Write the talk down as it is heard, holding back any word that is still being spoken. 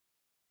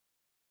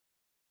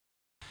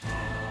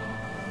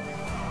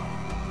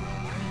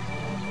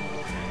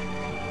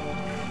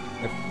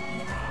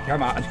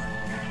come on.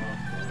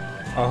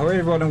 Ahoy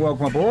everyone and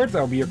welcome aboard.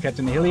 I'll be your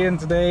Captain Hillyan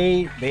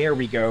today. There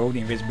we go, the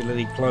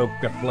invisibility cloak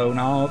got blown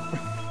off.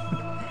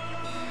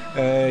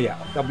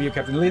 Yeah, I'll be your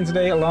Captain Hillyan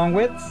today along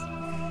with...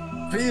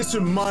 Peace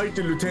to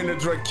mighty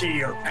Lieutenant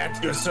Drakir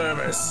at your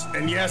service.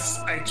 And yes,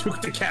 I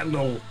took the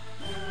candle.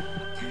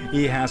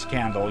 He has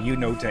candle, you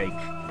no take.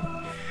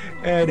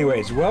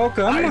 Anyways,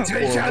 welcome. I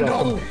take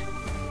candle!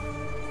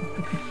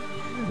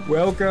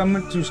 Welcome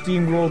to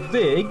SteamWorld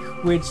Dig,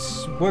 which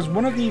was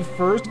one of the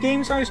first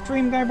games I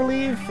streamed, I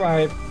believe.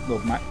 Well,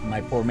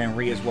 my poor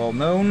memory is well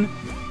known.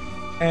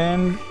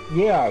 And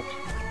yeah,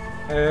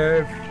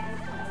 it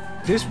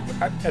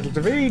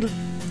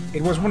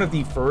was one of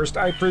the first,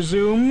 I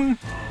presume.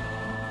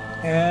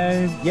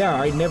 And yeah,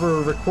 I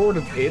never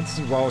recorded it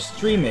while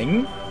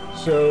streaming.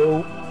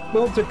 So,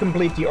 well, to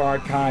complete the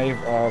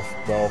archive of,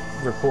 well,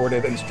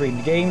 recorded and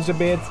streamed games a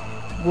bit,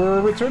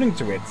 we're returning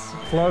to it.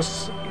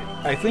 Plus,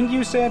 I think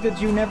you said that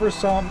you never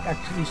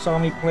actually saw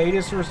me play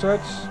this or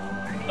such.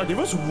 It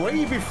was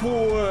way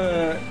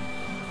before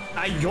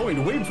I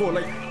joined. Way before,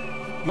 like,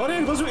 not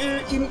it was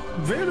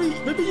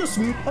maybe just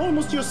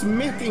almost just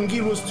met in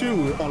Guild Wars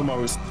 2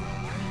 almost.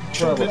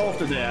 Shortly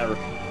after there.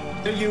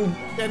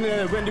 Then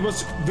when it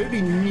was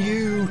very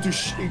new to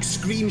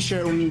screen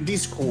share on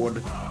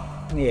Discord.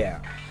 Yeah.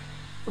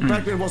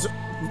 Back then was,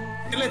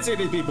 let's say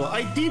this, people.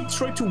 I did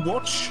try to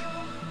watch.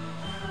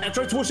 I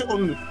tried to watch it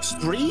on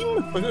stream,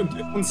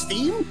 on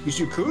Steam, which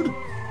you could. It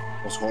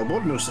was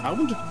horrible, no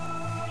sound.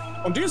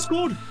 On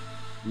Discord,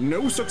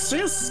 no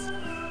success.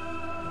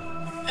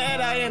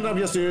 And I ended up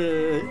just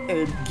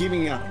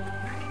giving up.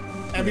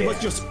 And it was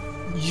just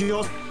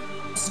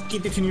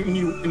getting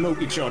to know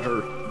each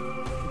other.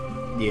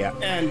 Yeah.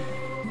 And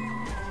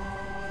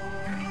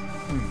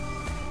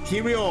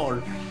here we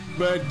are.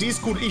 But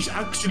Discord is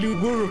actually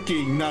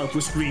working now to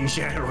screen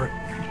share.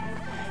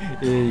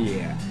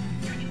 Yeah.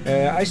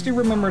 I still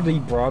remember the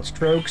broad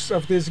strokes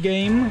of this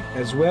game,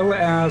 as well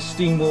as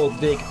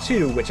SteamWorld Dig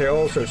 2, which I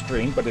also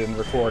streamed but didn't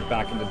record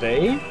back in the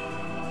day.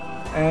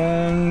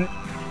 And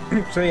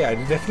so yeah,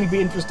 it'd definitely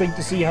be interesting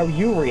to see how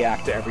you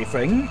react to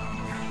everything.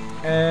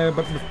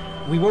 But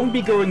we won't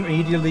be going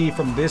immediately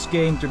from this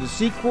game to the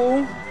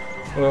sequel,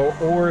 well,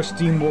 or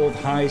SteamWorld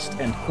Heist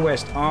and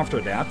Quest after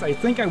that. I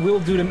think I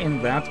will do them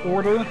in that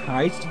order,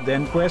 Heist,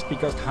 then Quest,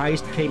 because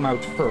Heist came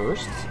out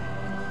first.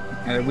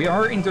 We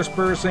are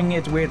interspersing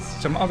it with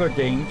some other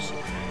games.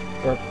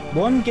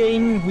 One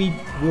game we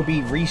will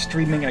be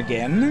restreaming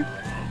again,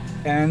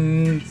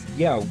 and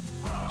yeah,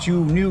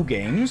 2 new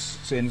games,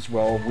 since,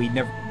 well,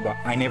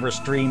 I never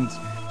streamed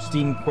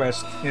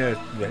SteamWorld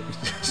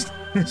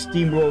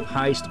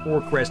Heist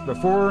or Quest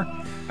before.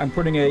 I'm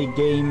putting a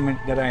game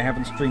that I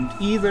haven't streamed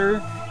either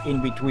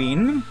in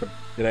between, but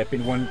that I've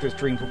been wanting to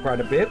stream for quite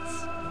a bit,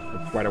 for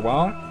quite a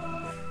while.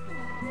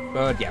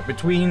 But yeah,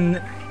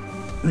 between...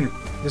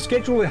 The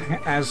schedule,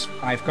 as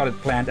I've got it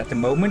planned at the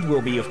moment,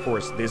 will be, of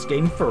course, this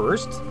game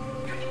first.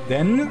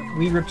 Then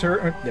we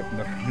return...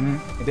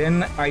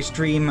 then I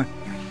stream...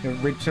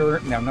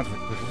 Return... No, not...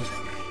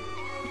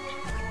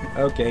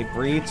 Okay,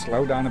 breathe,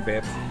 slow down a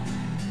bit.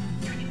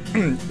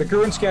 The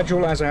current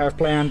schedule, as I have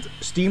planned,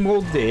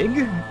 SteamWorld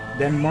Dig,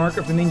 then Mark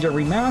of the Ninja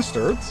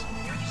Remastered,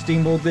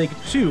 SteamWorld Dig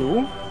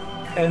 2,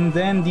 and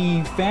then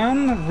the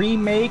fan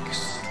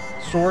remakes,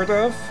 sort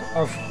of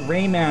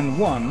Rayman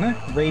 1,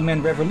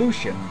 Rayman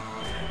Revolution.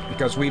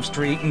 Because we've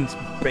streamed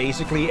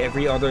basically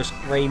every other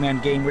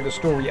Rayman game with a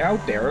story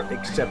out there,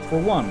 except for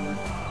one.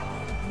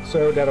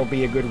 So that'll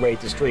be a good way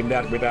to stream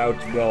that without,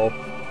 well,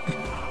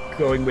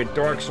 going with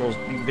Dark Souls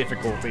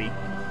difficulty.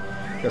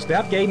 Because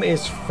that game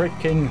is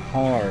freaking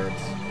hard.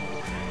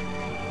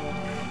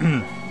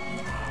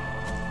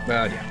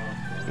 But yeah,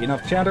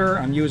 enough chatter,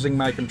 I'm using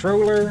my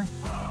controller.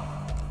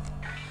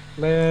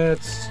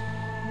 Let's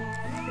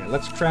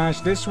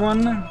crash this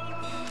one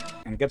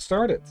and get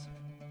started.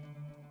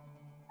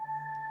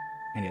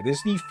 And yeah, this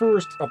is the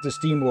first of the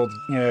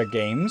SteamWorld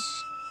games.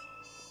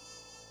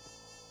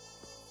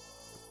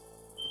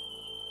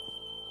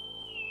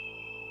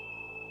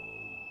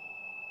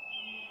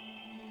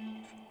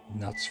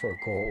 Nuts for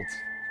gold.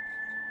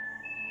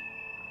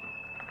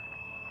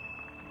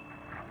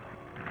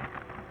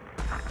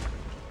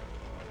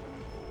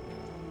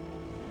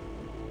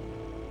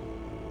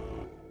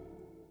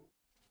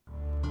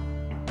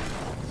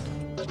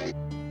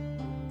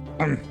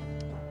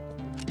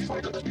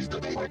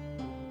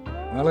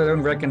 Well, I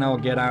don't reckon I'll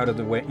get out of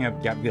the way.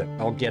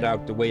 I'll get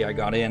out the way I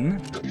got in.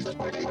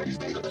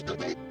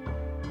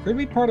 Could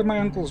be part of my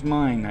uncle's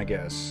mine, I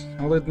guess.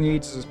 All it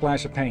needs is a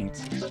splash of paint.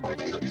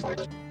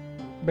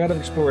 Better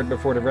explore it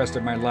before the rest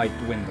of my light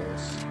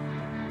dwindles.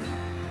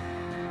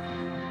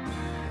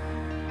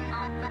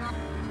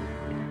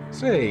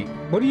 Say,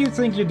 what do you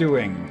think you're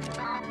doing?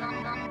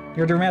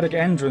 Your dramatic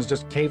entrance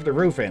just caved the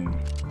roof in.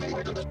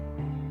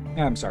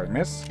 I'm sorry,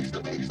 miss.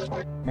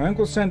 My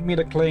uncle sent me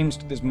the claim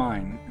to this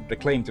mine. I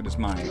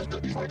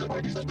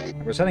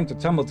was heading to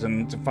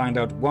Tumbleton to find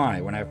out why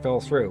when I fell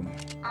through.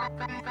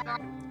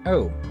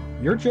 Oh,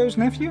 you're Joe's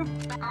nephew?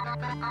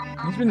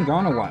 He's been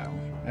gone a while.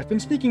 I've been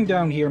sneaking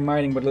down here,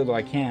 mining what little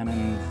I can,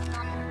 and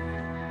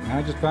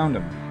I just found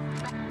him.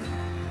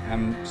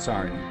 I'm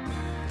sorry.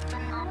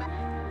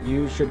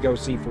 You should go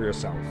see for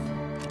yourself.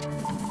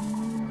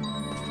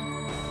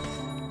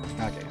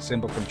 Okay,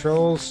 simple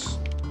controls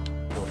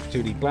for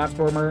 2D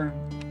platformer.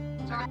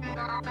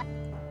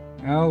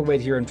 I'll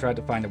wait here and try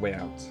to find a way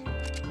out.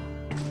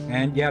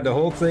 And yeah, the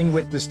whole thing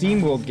with the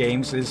SteamWorld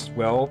games is,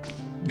 well,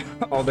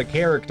 all the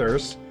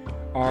characters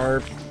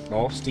are,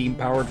 well,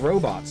 steam-powered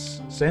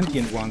robots.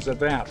 Sentient ones at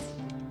that.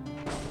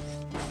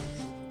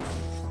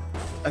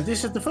 And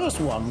this is the first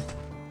one?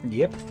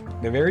 Yep,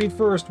 the very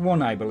first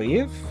one, I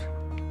believe.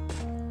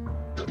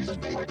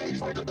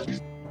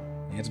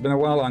 It's been a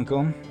while,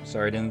 Uncle.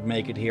 Sorry I didn't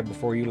make it here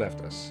before you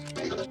left us.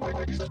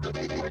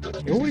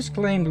 You always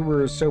claimed we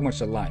were so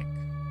much alike.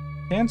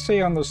 Can't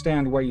say I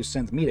understand why you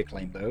sent me to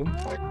claim, though.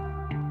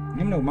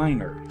 I'm no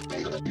miner.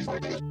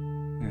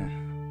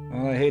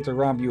 Well, I hate to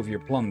rob you of your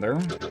plunder.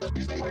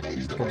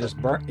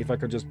 If I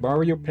could just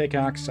borrow your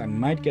pickaxe, I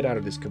might get out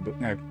of this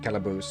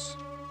calaboose.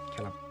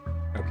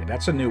 Okay,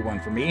 that's a new one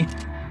for me.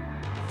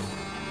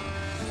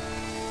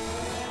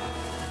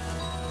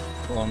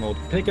 Long old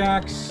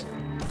pickaxe,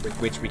 with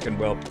which we can,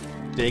 well,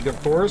 dig, of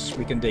course.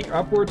 We can dig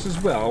upwards as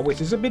well,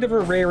 which is a bit of a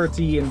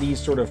rarity in these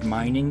sort of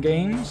mining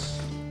games.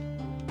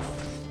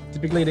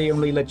 Typically, they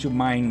only let you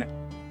mine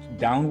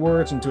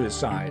downwards and to the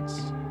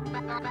sides.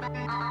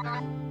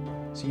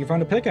 So you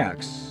found a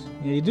pickaxe.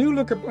 You do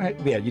look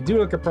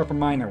a proper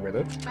miner with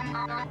it.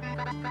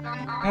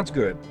 That's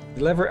good.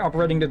 The lever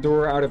operating the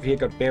door out of here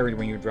got buried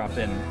when you dropped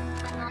in.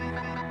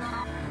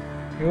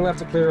 You'll have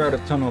to clear out a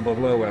tunnel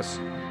below us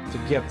to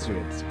get to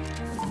it.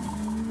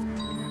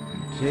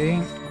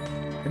 Okay.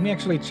 Let me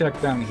actually check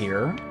down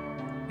here.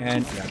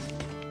 And yeah,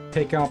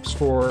 pickups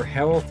for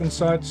health and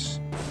such.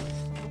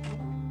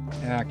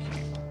 Okay.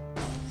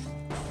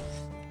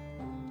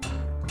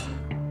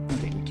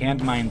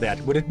 Can't mine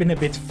that. Would have been a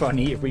bit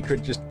funny if we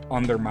could just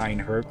undermine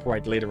her,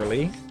 quite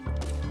literally.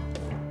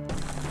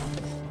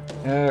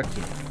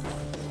 Okay.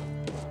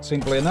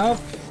 Simple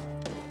enough.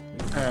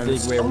 And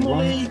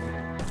suddenly,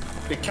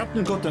 the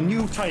captain got a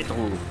new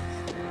title.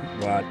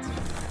 What?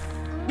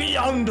 The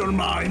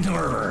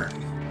Underminer!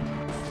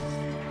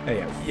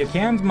 Yeah, you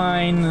can't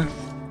mine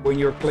when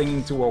you're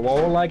clinging to a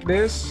wall like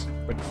this,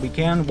 but we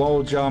can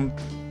wall jump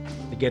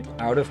to get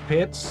out of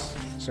pits,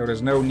 so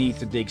there's no need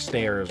to dig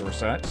stairs or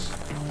such.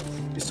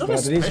 Is there a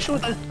special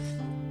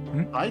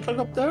icon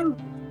up there?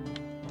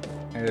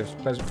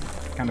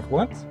 Kind of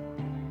what?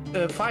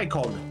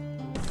 Ficon.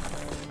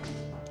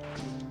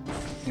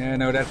 Yeah,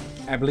 no, that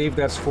I believe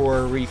that's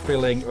for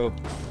refilling. Oh,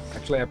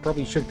 actually, I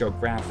probably should go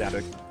grab that.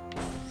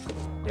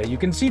 Yeah, you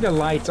can see the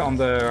light on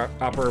the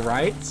upper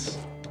right.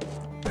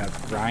 That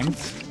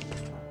rhymes.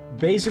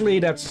 Basically,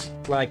 that's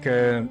like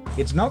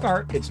it's not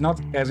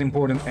as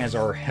important as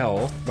our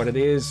health, but it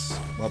is.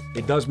 Well,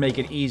 it does make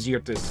it easier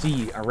to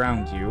see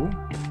around you.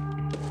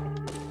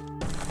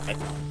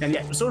 And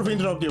yeah, sorry for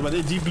interrupting you, but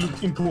it did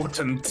look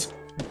important.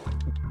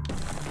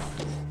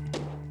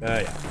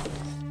 Yeah.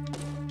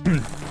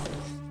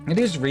 It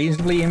is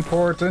reasonably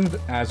important,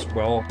 as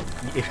well.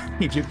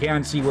 If you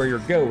can't see where you're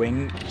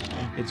going,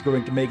 it's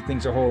going to make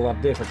things a whole lot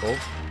difficult,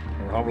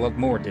 or a whole lot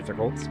more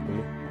difficult.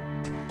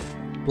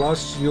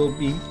 Plus,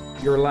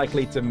 you're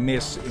likely to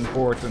miss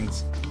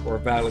important or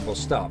valuable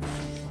stuff,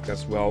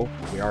 because, well,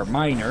 we are a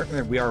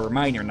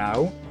miner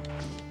now.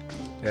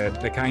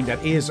 The kind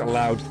that is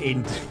allowed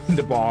in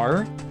the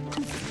bar.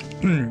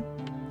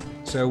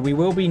 So we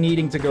will be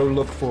needing to go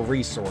look for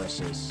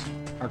resources.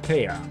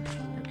 Archaea.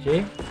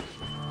 Okay.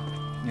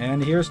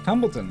 And here's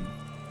Tumbleton.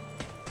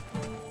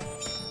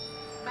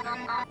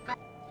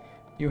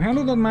 You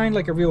handled that mine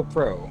like a real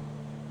pro.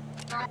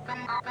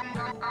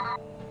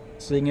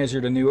 Seeing as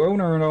you're the new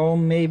owner and all,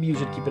 maybe you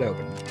should keep it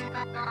open.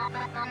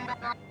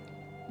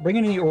 Bring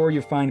any ore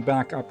you find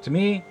back up to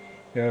me.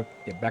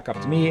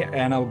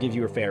 And I'll give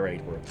you a fair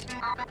rate for it.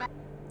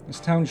 This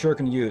town sure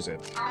can use it.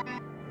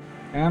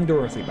 I'm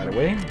Dorothy, by the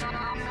way.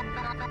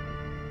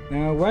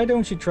 Now, why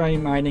don't you try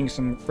mining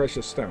some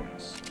precious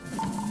stones?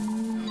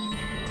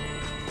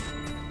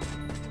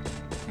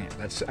 Yeah,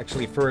 let's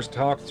actually first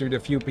talk to the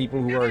few people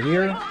who are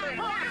here.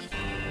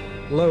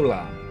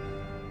 Lola.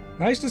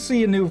 Nice to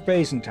see a new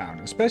face in town,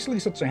 especially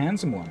such a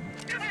handsome one.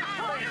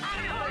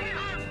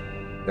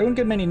 Don't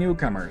get many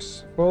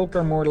newcomers. Folk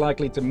are more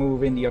likely to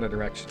move in the other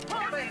direction.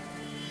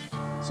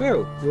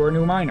 So, you're a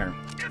new miner.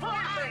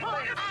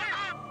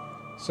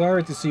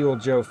 Sorry to see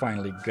old Joe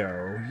finally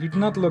go. He'd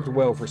not looked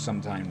well for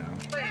some time now.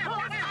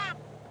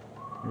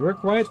 You're a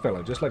quiet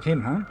fellow, just like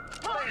him, huh?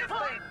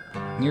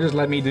 You just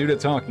let me do the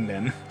talking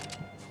then.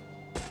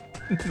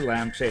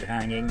 Lampshade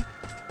hanging.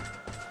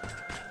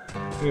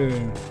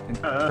 And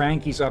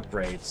Frankie's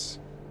upgrades.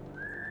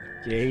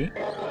 Okay.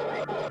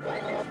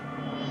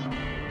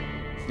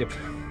 Yep.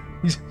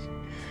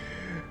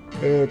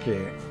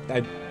 Okay.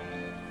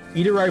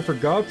 Either I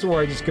forgot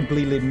or I just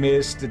completely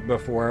missed it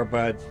before,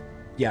 but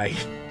yeah,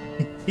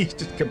 he's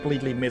just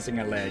completely missing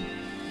a leg.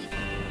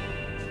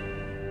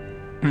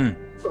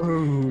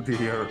 Oh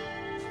dear.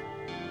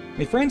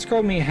 My friends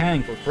call me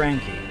Hank or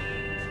Frankie.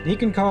 You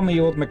can call me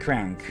Old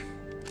McCrank.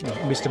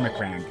 Mr.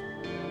 McCrank.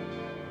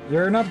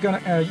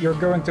 You're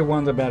going to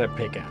want a better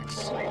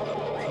pickaxe.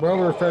 Well,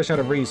 we're fresh out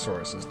of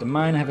resources. The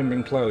mine haven't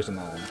been closed and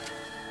all.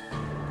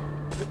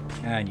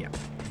 And yeah.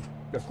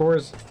 Of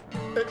course...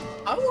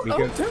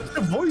 I'll attempt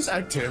to voice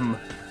act him.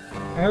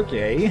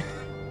 Okay.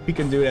 We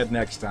can do that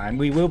next time.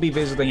 We will be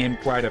visiting him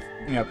quite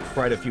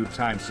a few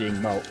times,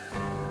 seeing, well,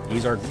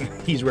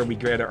 he's where we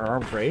get our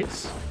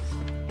upgrades.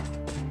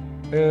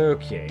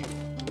 Okay.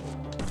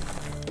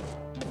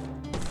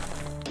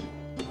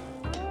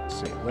 Let's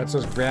see. Let's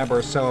just grab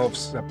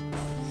ourselves a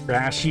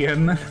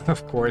Trashian,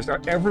 of course.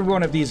 Every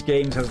one of these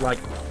games has like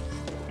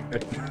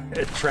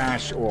a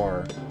trash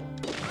ore.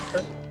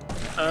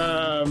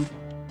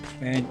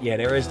 And yeah,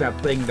 there is that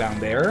thing down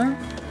there.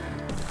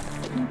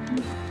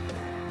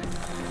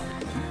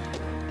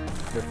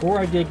 Before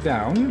I dig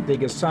down,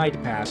 dig a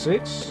side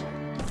passage.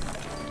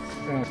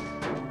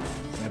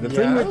 The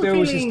thing with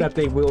those is that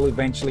they will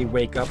eventually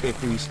wake up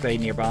if we stay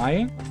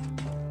nearby.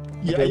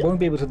 Yeah, they won't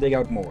be able to dig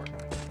out more.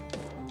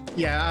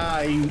 Yeah,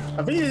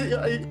 I think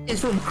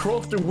it's from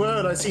across the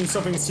world. I've seen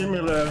something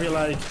similar. I feel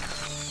like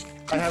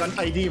I have an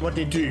idea what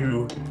they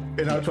do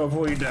and how to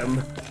avoid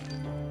them.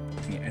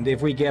 Yeah, and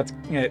if we get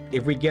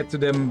to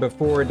them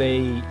before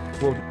they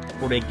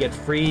get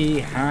free,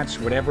 hatch,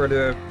 whatever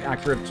the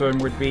accurate term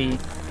would be,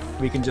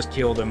 we can just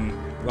kill them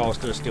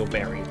whilst they're still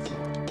buried.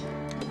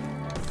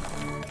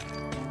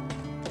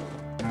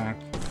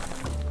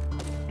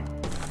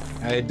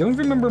 I don't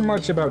remember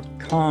much about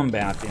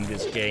combat in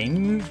this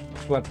game,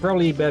 but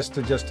probably best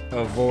to just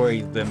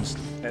avoid them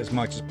as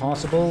much as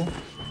possible.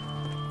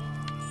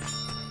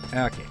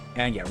 Okay,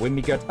 and yeah, when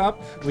we get up,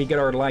 we get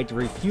our light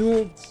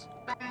refueled.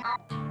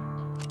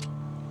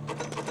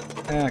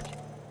 Okay.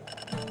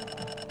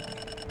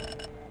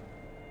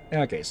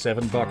 Okay,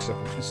 $7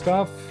 of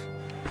stuff.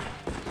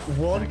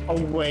 One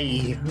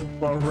away,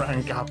 one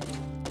rank up.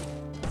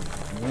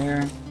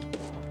 There.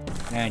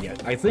 And yeah,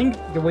 I think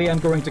the way I'm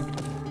going to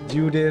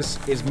do this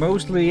is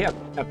mostly at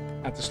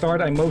the start.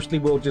 I mostly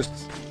will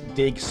just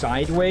dig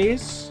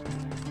sideways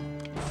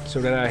so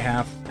that I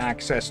have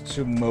access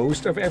to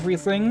most of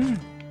everything,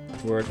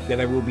 or that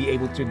I will be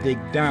able to dig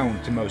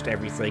down to most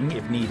everything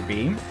if need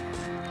be.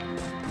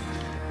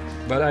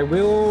 But I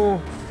will...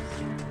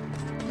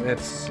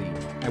 let's see.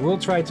 I will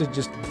try to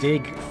just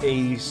dig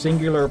a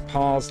singular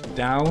path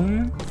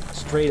down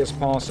straight as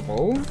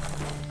possible,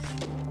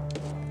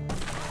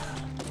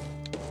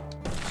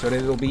 so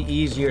that it'll be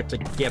easier to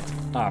get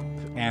up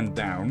and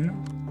down.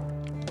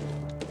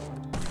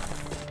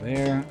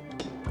 There.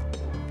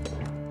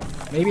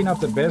 Maybe not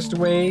the best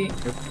way,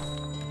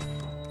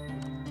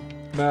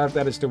 but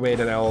that is the way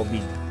that I'll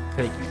be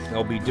taking it.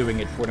 I'll be doing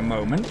it for the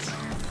moment.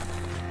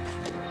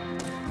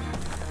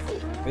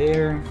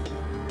 There.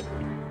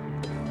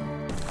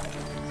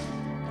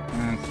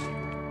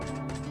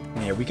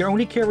 Yeah, we can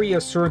only carry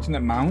a certain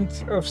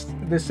amount of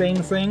the same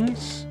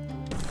things.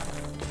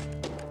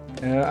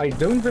 I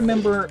don't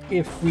remember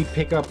if we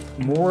pick up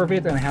more of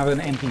it and have an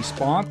empty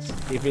spot,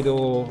 if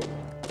it'll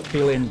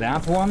fill in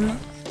that one,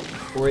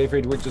 or if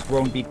it just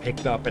won't be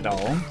picked up at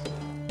all.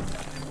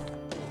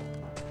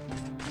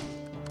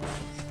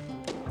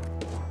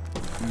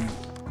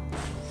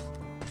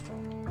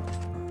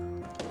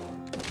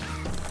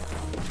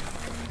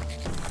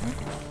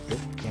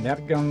 Can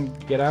that gun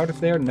get out of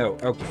there? No.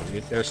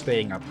 Okay, they're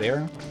staying up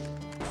there.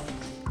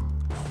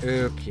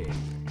 Okay.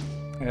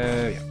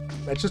 Yeah.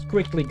 Let's just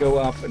quickly go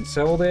up and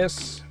sell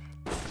this.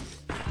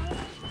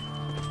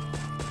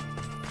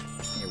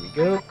 Here we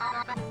go.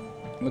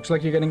 Looks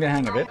like you're getting the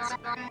hang of it.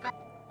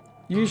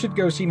 You should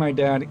go see my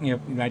dad. Yeah,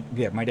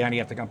 my daddy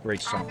at the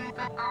upgrade shop.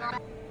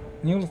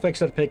 He'll fix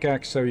that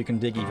pickaxe so you can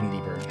dig even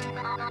deeper.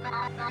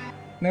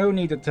 No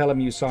need to tell him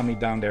you saw me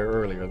down there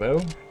earlier,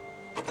 though.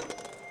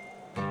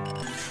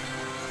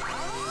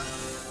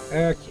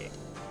 Okay.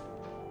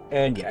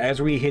 And yeah,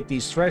 as we hit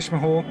these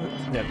thresholds,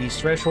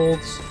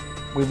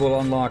 we will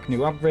unlock new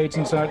upgrades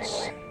and such.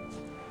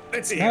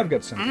 Let's see. I've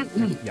got some.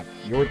 Yeah,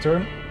 your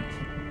turn.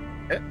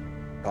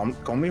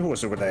 Calm your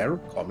horse over there.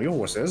 Calm your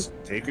horses.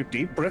 Take your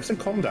deep breaths and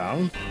calm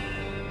down.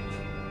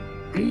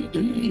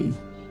 I'm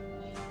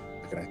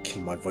gonna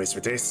keep my voice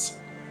with this.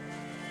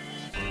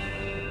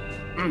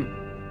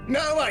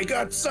 Now I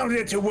got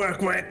something to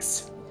work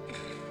with.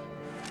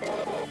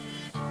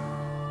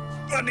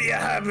 What do you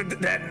have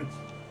then?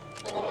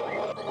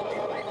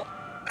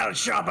 I'll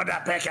sharpen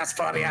that pickaxe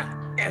for you,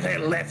 and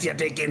then let you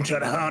dig into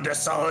the harder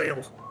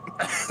soil.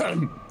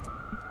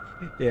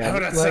 Yeah, how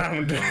that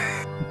sound?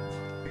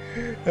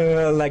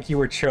 Like you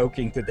were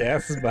choking to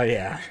death, but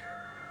yeah.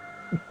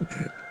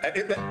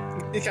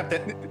 He kept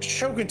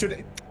choking to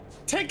the...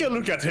 Take a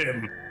look at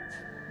him.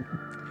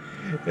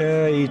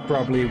 He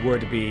probably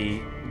would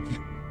be...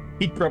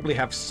 He'd probably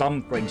have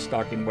something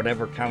stuck in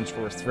whatever counts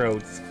for his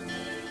throat.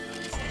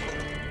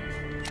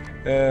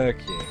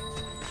 Okay.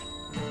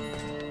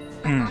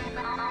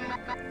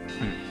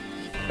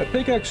 A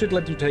pickaxe should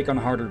let you take on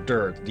harder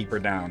dirt deeper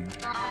down.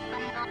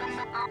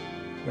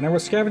 When I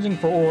was scavenging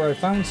for ore, I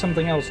found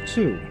something else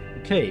too.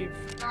 cave.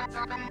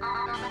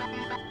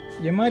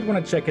 You might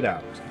want to check it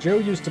out. Joe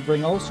used to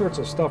bring all sorts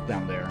of stuff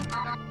down there.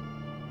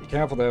 Be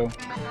careful though.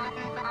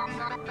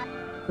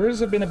 Birds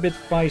have been a bit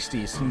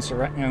feisty since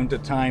around the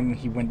time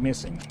he went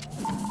missing.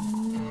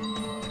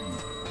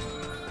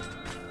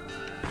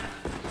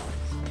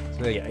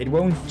 So yeah, it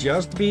won't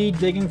just be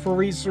digging for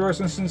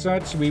resources and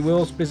such. We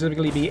will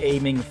specifically be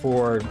aiming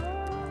for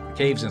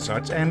caves and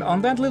such. And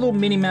on that little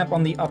mini-map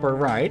on the upper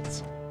right,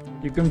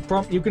 you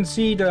can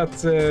see that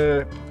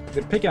the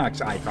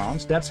pickaxe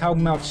icons. That's how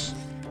much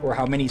or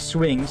how many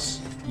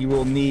swings you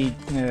will need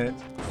to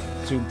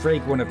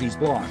break one of these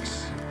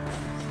blocks.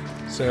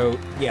 So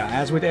yeah,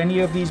 as with any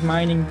of these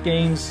mining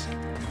games,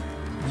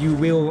 you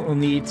will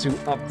need to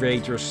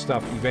upgrade your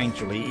stuff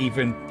eventually,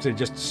 even to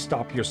just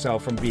stop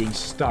yourself from being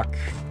stuck.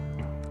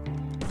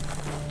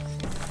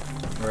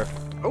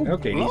 Oh,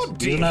 okay,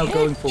 these are now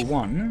going for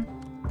one.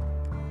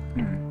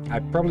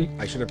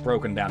 I should have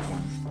broken that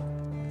one.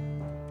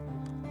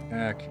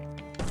 Okay.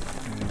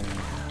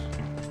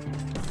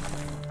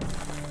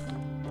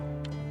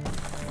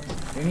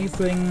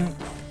 Anything?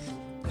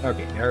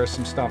 Okay, there is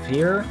some stuff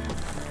here.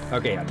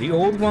 Okay, yeah, the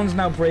old ones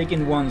now break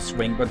in one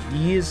swing, but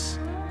these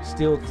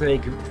still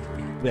take...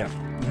 yeah,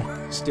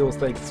 still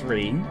take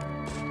 3.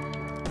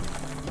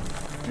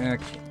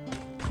 Okay.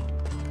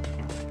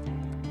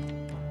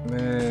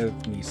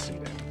 Let me see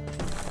that.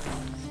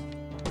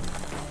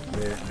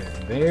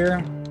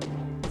 There.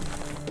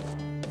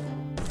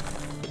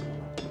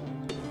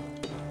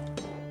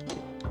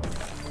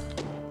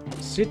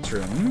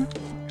 Citron.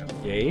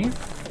 Okay.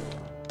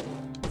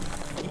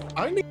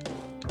 I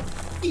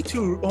need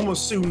to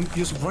almost soon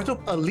just write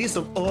up a list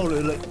of all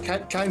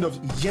like kind of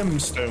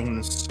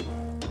gemstones.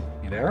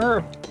 There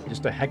are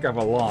just a heck of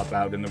a lot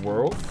out in the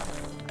world.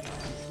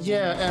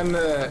 Yeah, and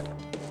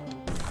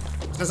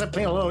as I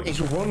play a lot of Age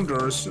of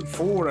Wonders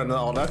 4 and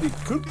all that, it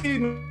could be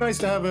nice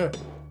to have a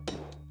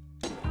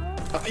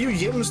few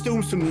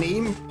gemstones to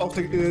name of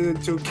the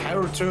to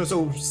characters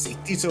or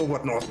cities or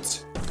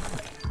whatnot.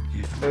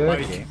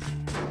 Okay.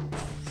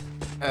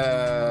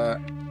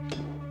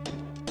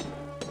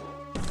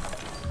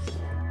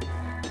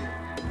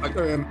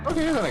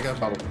 Okay, then I got a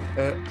bottle.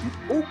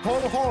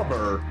 Opal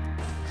Harbor.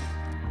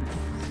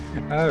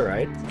 All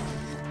right.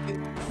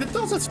 It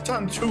doesn't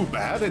sound too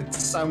bad. It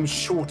sounds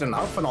short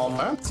enough and all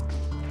that.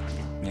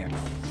 Yeah.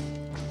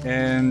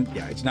 And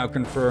yeah, it's now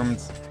confirmed.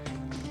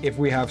 If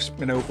we have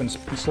an open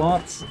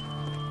slot,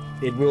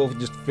 it will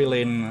just fill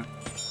in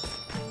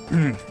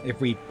if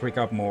we pick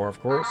up more,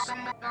 of course.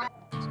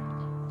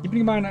 Keeping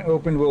the mine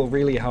open will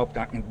really help.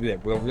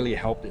 Will really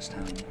help this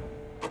time.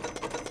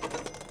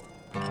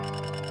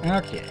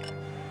 Okay,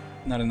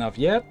 not enough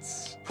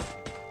yet,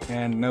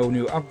 and no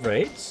new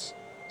upgrades.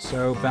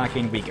 So back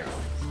in we go.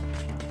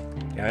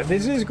 Yeah,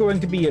 this is going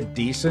to be a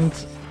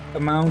decent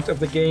amount of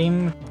the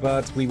game,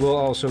 but we will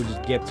also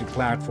just get to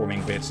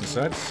platforming bits and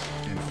such.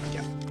 And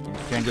yeah, you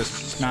can just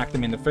smack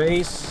them in the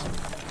face.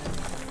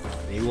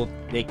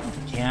 They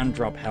can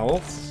drop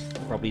health.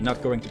 Probably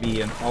not going to be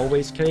an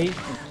always case.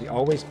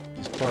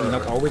 It's probably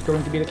not always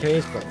going to be the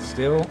case, but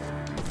still.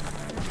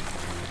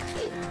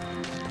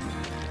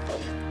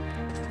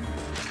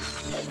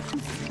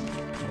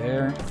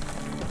 There.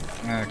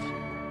 Okay.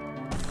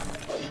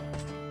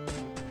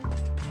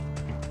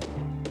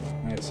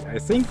 I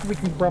think we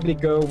can probably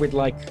go with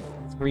like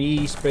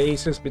 3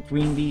 spaces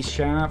between these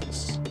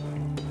shafts.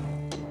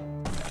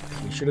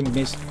 We shouldn't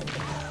miss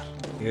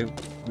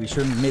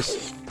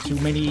too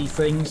many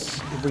things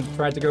if we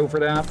try to go for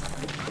that.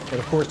 But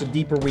of course, the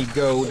deeper we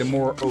go, the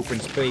more open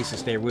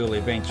spaces there will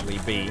eventually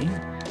be.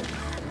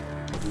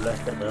 Look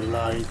at the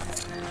light.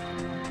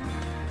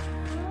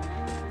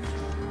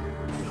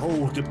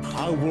 Behold the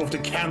power of the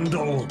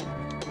candle.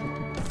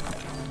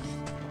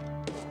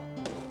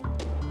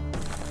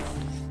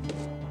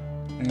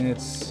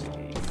 Let's see.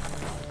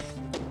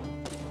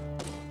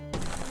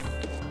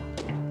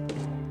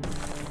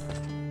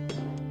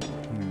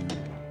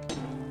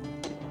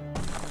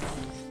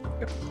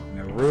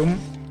 No room.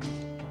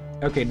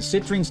 Okay, the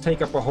citrines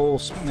take up a whole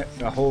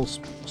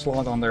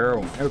slot on their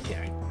own.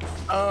 Okay.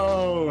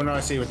 Oh, now I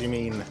see what you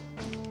mean.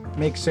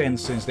 Makes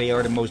sense since they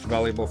are the most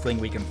valuable thing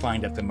we can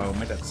find at the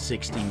moment at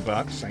 16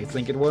 bucks, I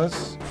think it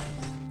was.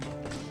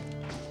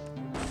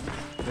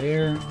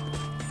 There.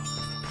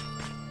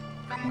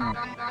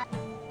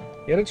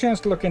 You had a chance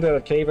to look into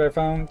that cave I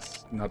found?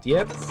 Not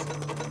yet.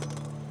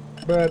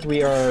 But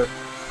we are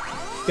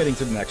getting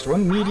to the next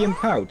one. Medium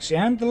pouch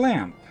and the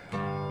lamp.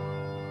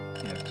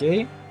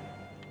 Okay.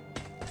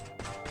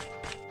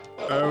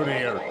 Oh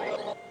dear.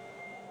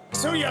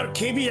 So you're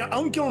keeping your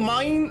uncle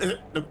mine?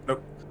 No.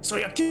 So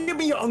you're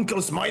keeping your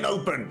uncle's mine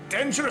open.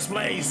 Dangerous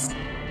place.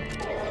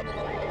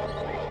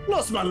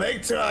 Lost my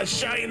leg to a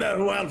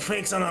shiner while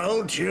fixing an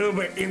old tube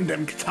in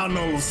them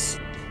tunnels.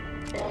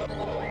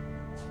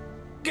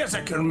 Guess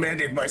I could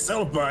mend it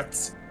myself,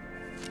 but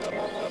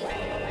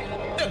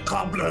the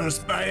cobbler's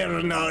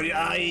better now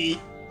a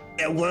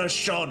worse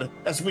shot,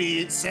 as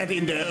we said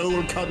in the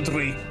old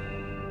country.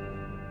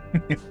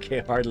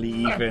 Okay, hardly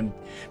even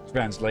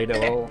translate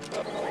at all.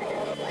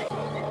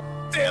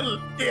 Still, Well,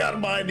 we are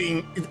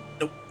mining.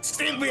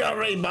 Still, we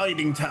are a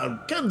mining town.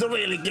 Can't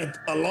really get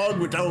along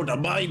without a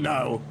mine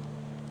now.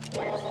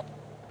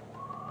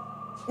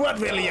 What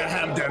will you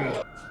have then?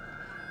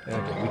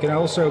 Okay, we can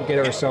also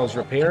get ourselves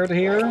repaired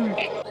here.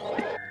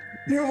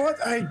 You know what?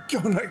 I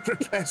gonna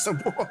prepare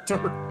some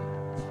water.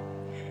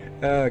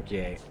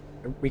 Okay.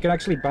 We can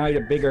actually buy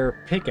a bigger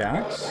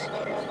pickaxe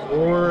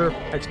or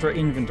extra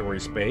inventory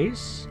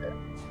space.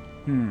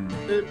 By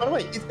the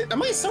way,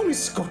 am I sounding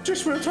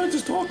Scottish when I'm trying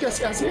to talk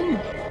as him?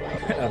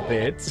 A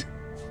bit.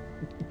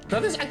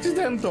 That is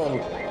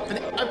accidental.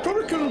 I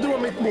probably couldn't do a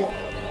bit more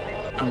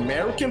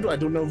American, but I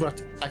don't know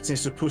what accent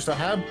is supposed to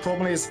have.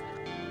 Problem is,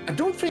 I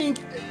don't think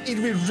it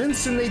will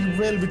resonate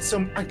well with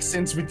some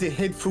accents with the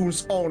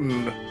headphones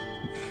on.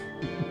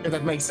 If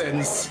that makes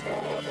sense.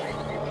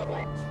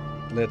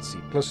 Let's see.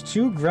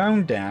 +2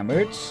 ground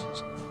damage.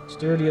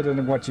 Sturdier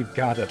than what you've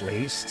got, at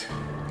least.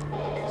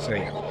 So,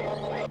 yeah.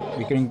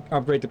 We can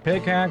upgrade the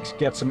pickaxe,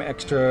 get some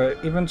extra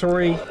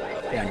inventory.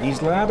 And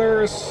these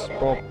ladders,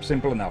 well,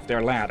 simple enough.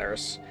 They're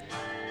ladders.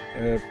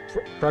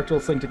 Practical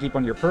thing to keep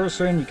on your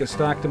person. You can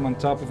stack them on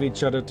top of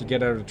each other to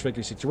get out of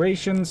tricky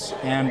situations.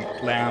 And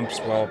lamps,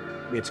 well,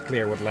 it's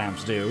clear what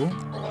lamps do.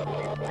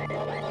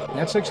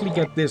 Let's actually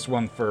get this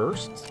one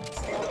first.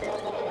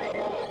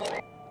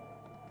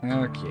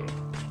 Okay.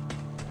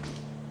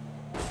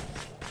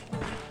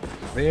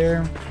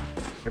 There.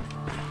 Yep.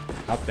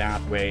 Up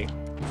that way.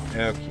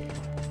 Okay.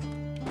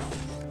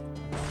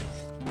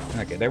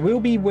 Okay, there will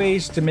be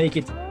ways to make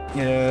it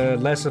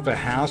less of a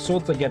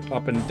hassle to get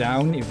up and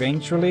down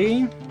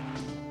eventually.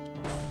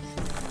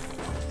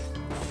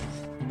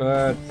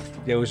 But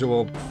those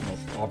will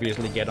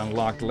obviously get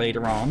unlocked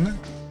later on.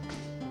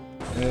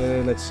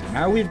 Let's see.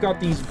 Now we've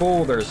got these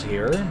boulders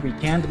here. We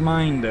can't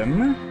mine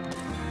them.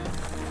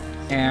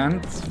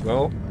 And,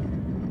 well,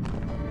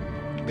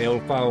 they'll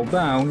fall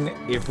down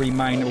if we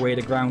mine away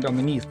the ground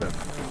underneath them.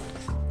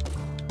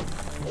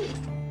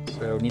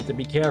 So need to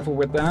be careful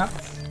with that.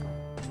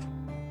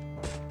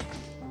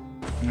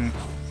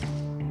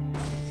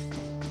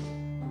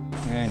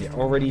 And yeah,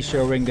 already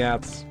showing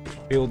that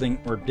building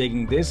or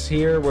digging this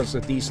here was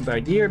a decent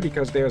idea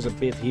because there's a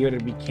bit here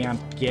that we can't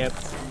get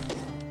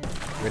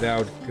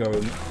without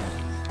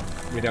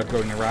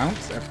going around.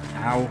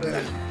 Ow.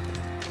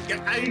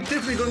 Yeah, I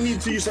definitely gonna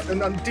need to use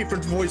a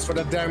different voice for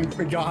that damn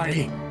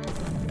guy.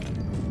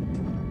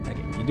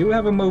 Okay, you do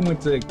have a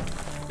moment to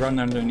run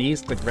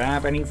underneath to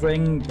grab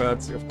anything,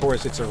 but of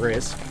course it's a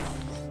risk.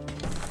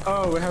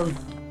 Oh, we have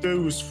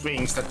those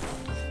things that...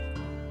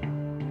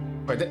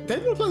 Wait, they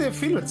look like they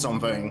fill with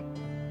something.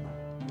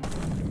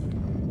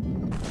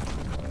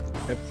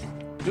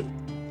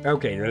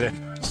 Okay,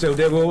 so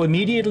they will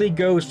immediately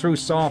go through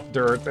soft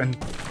dirt and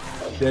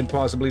then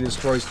possibly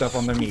destroy stuff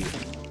underneath.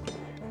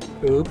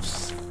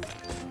 Oops.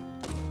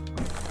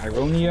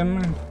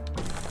 Ironium.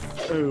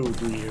 Oh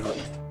dear.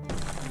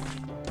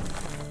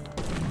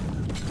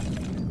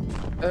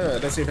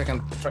 Let's see if I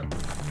can try.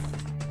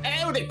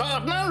 Howdy,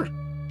 partner!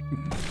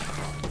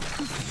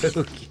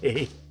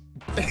 Okay.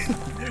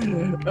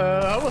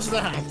 How was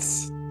that?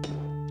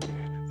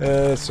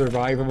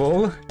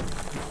 Survivable.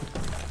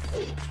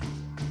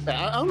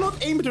 I'm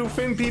not aiming to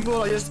offend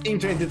people, I just aim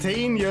to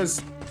entertain,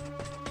 just...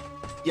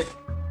 Yeah.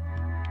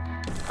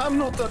 I'm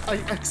not an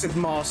accent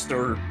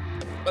master.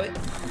 But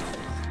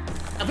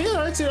I mean,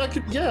 actually, I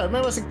could, yeah, when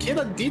I was a kid,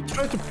 I did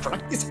try to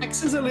practice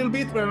accents a little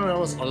bit when I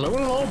was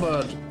alone and all,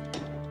 but...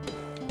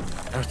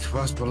 That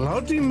was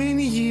bloody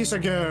many years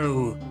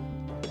ago.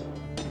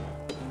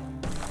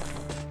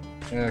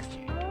 Okay.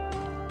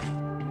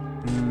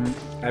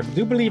 I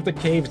do believe the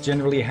caves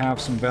generally have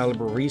some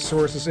valuable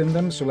resources in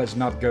them, so let's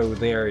not go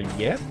there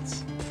yet.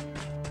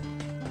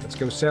 Let's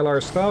go sell our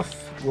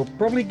stuff. We'll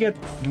probably get...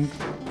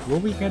 Will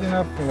we get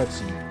enough? Let's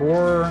see.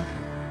 4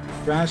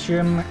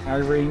 Trashum,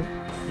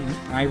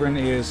 iron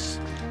is,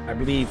 I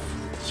believe,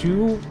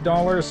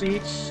 $2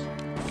 each.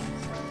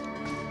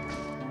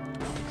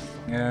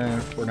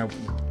 For now...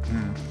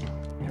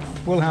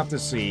 We'll have to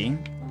see.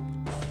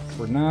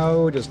 For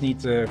now, just need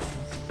to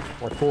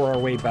parkour our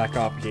way back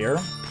up here.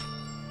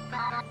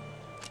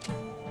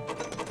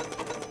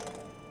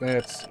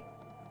 Let's see.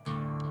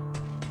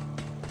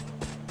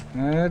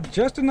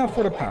 Just enough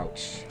for the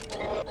pouch.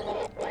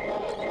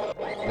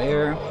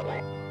 There.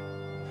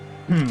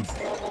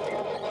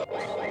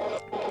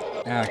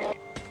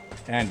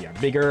 And yeah,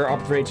 bigger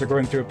upgrades are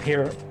going to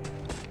appear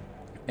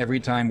every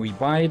time we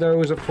buy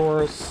those, of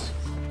course.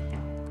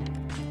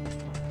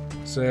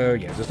 So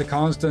yeah, just a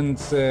constant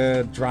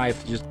drive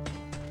to just,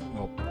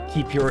 well,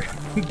 keep your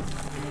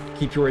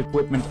keep your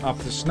equipment up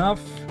to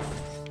snuff.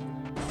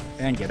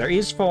 And yeah, there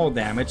is fall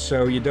damage,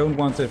 so you don't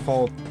want to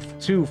fall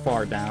too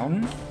far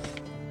down.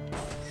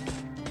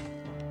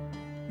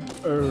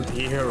 Oh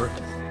dear.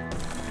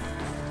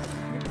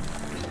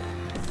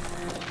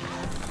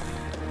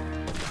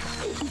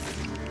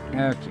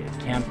 Okay,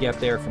 can't get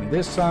there from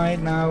this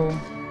side now.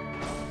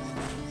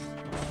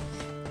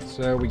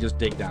 So we just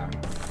dig down.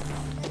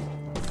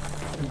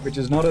 Which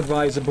is not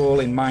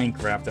advisable in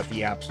Minecraft at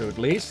the absolute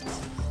least.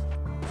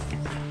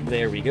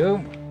 There we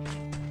go.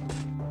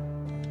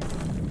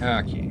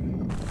 Okay.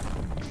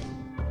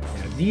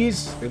 Yeah,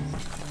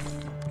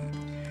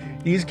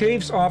 these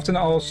caves often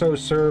also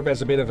serve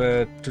as a bit of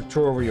a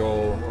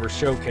tutorial or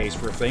showcase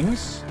for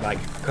things, like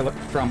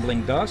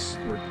crumbling dust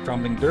or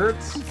crumbling dirt.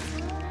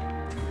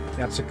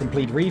 That's a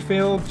complete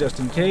refill, just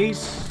in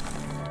case.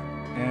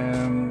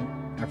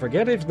 I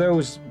forget if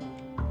those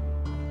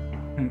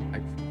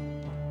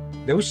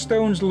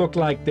stones look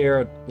like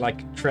they're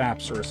like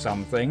traps or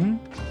something.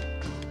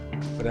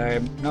 But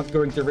I'm not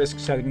going to risk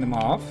setting them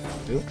off.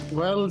 Ooh.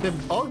 Well,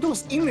 all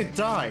those in it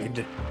died.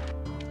 Yep.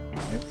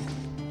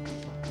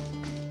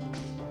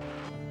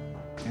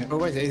 Yep. Oh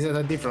wait, is it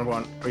a different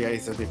one? Oh yeah,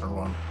 it's a different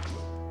one.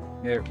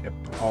 Yep,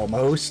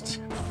 almost.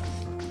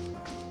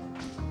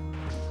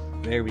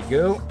 There we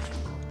go.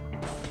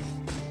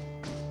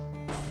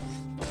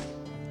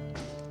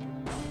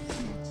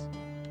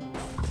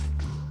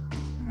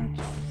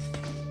 Okay.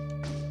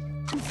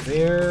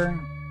 There.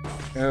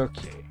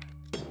 Okay.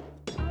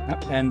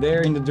 And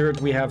there in the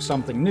dirt we have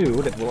something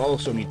new that we'll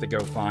also need to go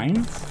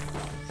find.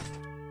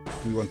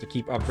 We want to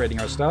keep upgrading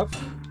our stuff.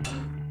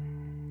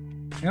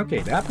 Okay,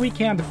 that we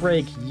can't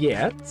break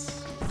yet.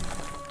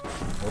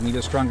 We'll need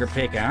a stronger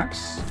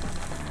pickaxe.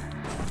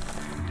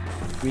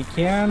 We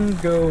can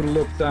go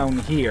look down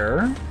here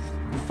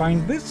and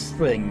find this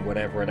thing,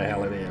 whatever the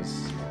hell it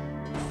is.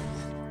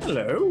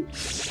 Hello.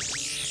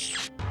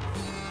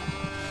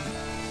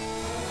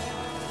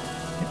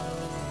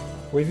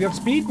 We've got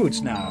speed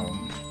boots now.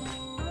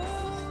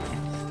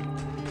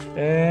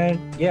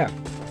 Yeah.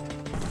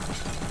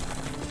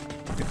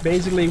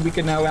 Basically, we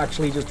can now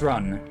actually just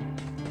run.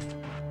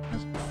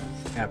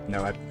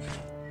 No,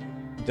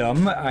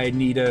 dumb. I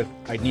need a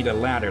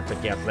ladder to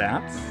get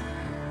that.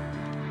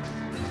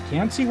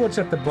 Can't see what's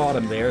at the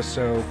bottom there,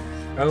 so...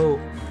 Oh.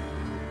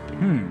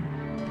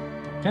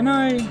 Can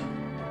I...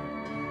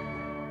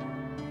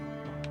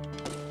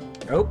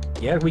 Oh,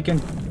 yeah, we can...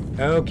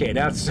 Okay,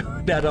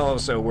 that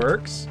also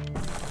works.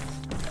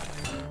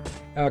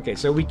 Okay,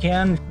 so we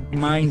can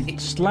mine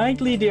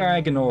slightly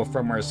diagonal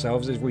from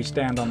ourselves if we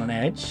stand on an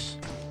edge.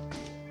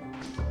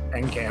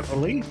 And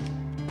carefully.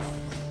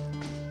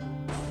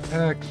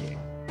 Okay.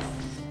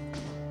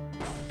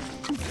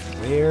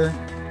 There.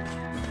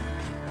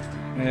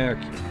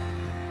 Okay.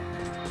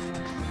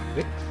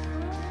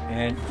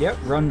 And, yep,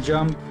 run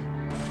jump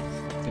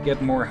to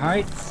get more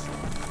height.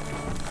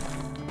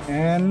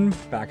 And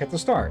back at the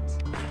start.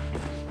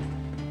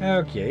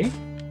 Okay.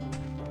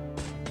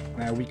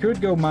 Now we could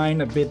go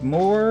mine a bit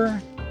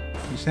more.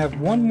 We just have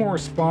one more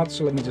spot,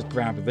 so let me just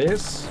grab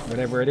this,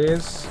 whatever it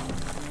is.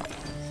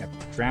 Yep,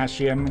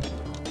 trashium.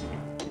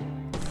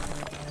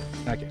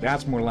 Okay,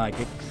 that's more like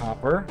it.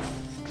 Copper.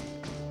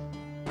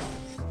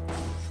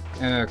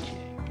 Okay.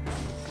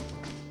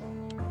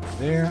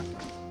 There.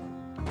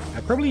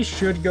 I probably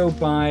should go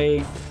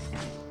buy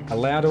a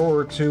ladder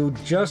or two,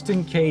 just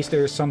in case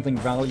there's something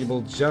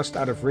valuable just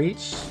out of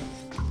reach.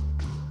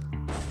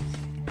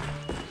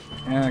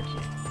 Okay.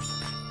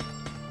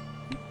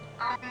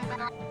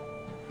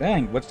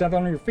 Dang, what's that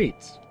on your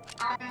feet?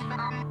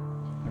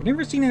 I've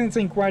never seen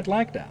anything quite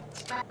like that.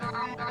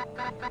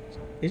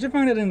 Did you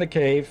find it in the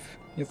cave?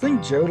 You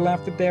think Joe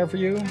left it there for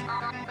you?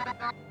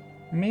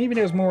 Maybe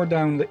there's more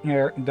down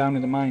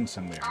in the mine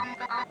somewhere.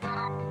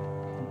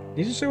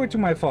 Did you show it to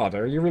my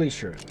father? You really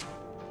should.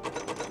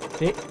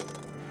 Okay.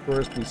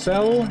 First we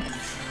sell.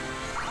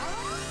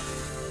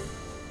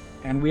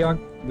 And we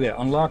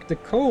unlock the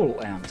coal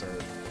lantern.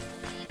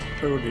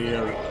 Oh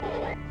dear.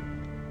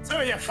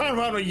 So you found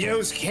one of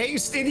those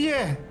caves, did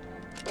you?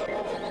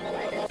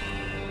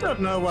 Don't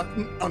know what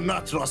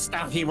unnatural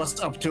stuff he was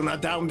up to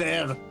down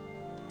there.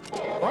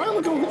 Why am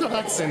I going with that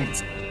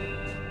accent?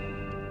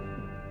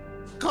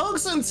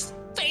 Cogs and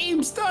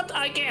steams that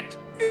I get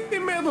in the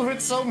middle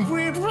with some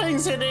weird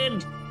things in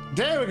it.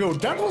 There we go.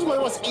 That was what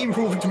I was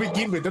improving to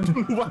begin with. I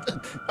don't know what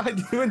I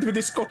went with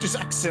the Scottish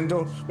accent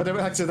or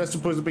whatever accent that's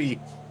supposed to be.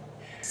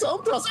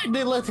 Sometimes I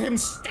did let him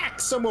stack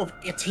some of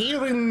it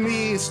here in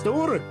the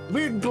store.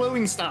 Weird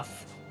glowing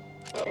stuff.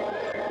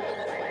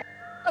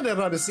 I'd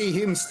rather see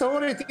him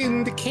store it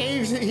in the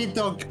caves he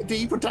dug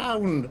deeper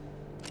down.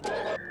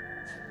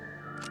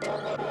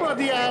 What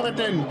do you have it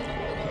then?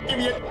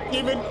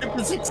 Give it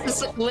 60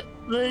 seconds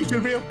later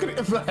will be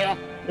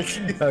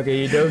upgraded.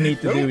 Okay, you don't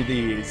need to do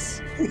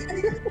these.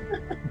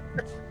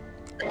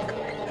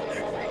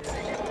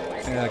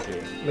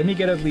 Okay, let me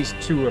get at least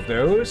 2 of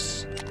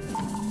those.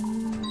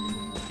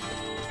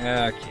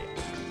 Okay.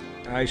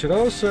 I should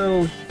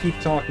also keep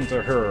talking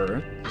to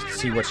her, just to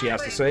see what she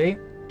has to say.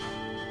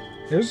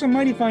 There's some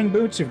mighty fine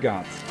boots you've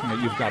got.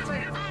 You've got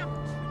them.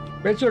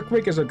 Bet you're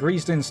quick as a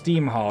greased-in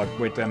steam hog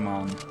with them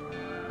on.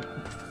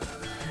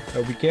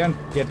 We can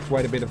get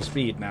quite a bit of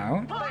speed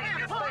now.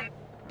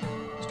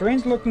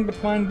 Strange looking but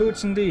fine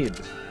boots indeed.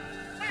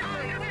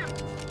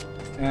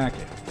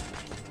 Okay.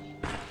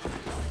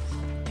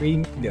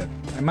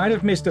 I might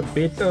have missed a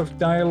bit of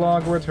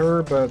dialogue with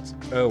her, but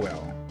oh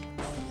well.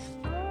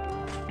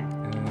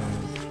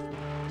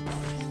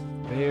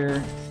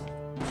 There.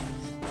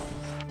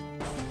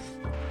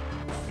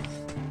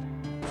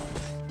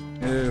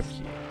 Okay.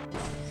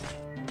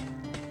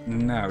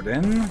 Now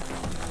then.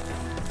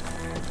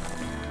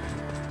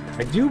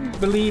 I do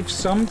believe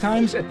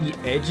sometimes at the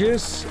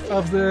edges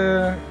of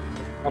the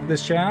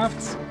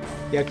shaft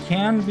there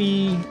can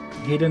be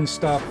hidden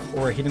stuff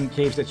or hidden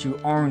caves that you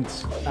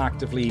aren't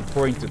actively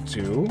pointed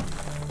to.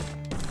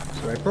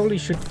 So I probably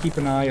should keep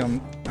an eye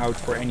out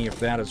for any of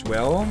that as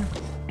well.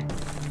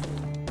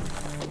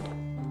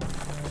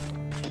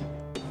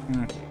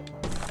 Okay.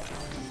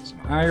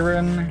 Some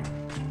iron.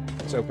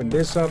 Let's open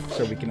this up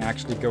so we can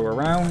actually go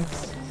around.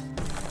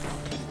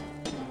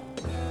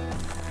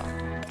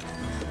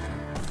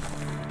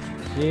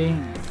 Okay.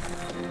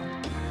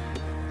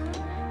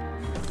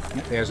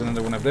 Yep, there's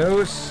another one of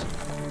those.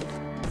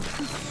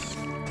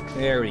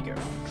 There we go.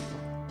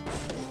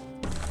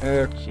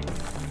 Okay.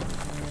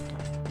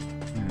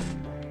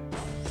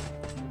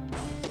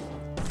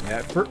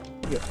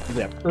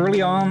 Yeah,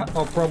 early on,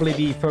 I'll probably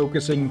be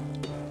focusing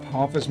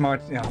half as much,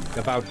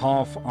 about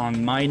half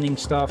on mining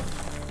stuff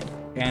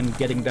and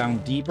getting down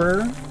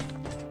deeper.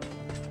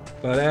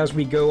 But as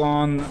we go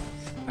on,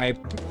 I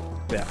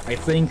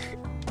think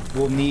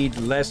we'll need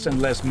less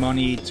and less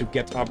money to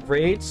get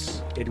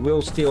upgrades. It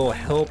will still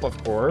help,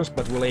 of course,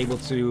 but we'll be able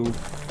to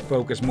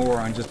focus more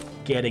on just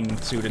getting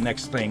to the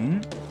next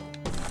thing.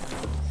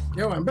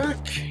 Yo, I'm back.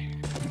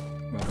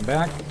 Welcome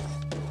back.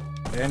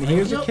 And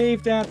here's a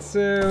cave that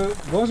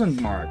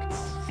wasn't marked.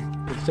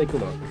 Let's take a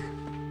look.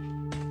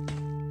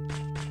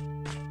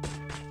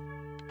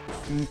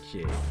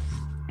 Okay.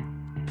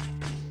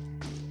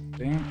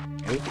 There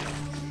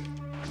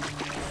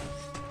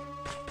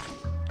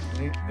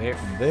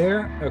and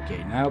there.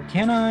 Okay, now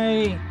can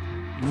I...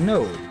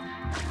 No.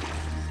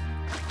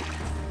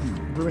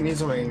 Do we need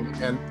something?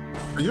 And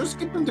are you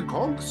skipping the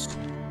cogs?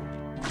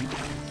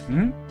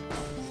 Hmm?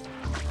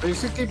 Are you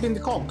skipping the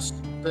cogs?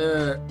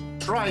 The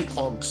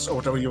tri-cogs, or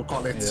whatever you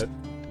call it. Yeah.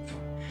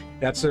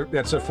 That's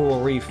a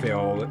full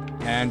refill,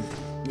 and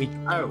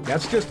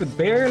that's just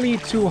barely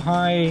too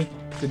high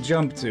to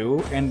jump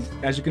to. And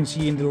as you can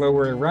see in the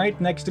lower right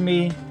next to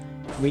me,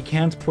 we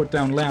can't put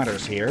down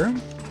ladders here.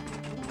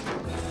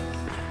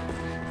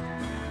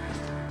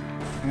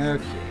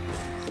 Okay.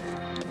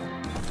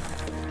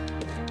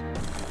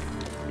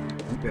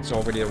 That's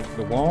already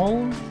the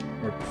wall.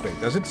 Or, wait,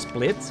 does it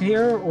split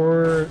here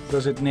or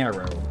does it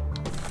narrow?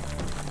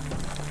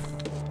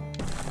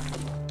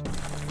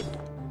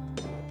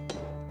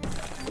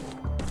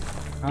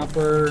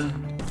 Copper.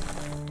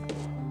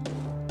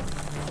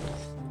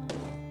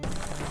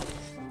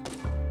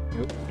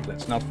 Nope,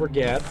 let's not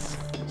forget.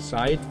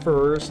 Side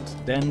first,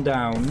 then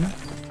down.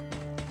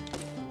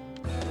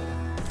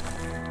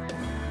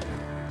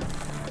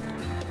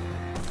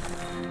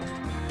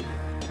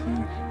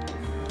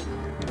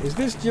 Is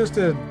this just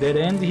a dead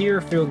end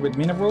here filled with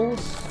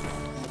minerals?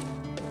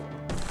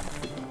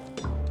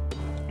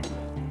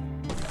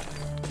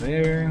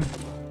 There.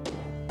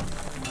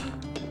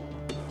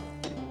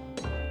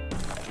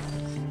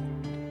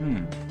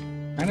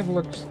 Kind of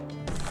looks...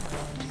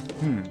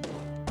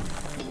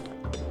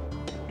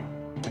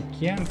 I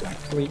can't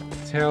actually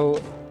tell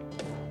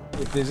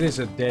if this is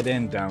a dead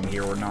end down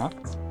here or not.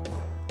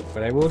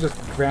 But I will just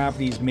grab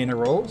these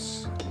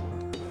minerals.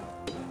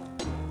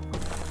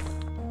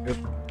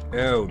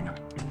 Oh, no.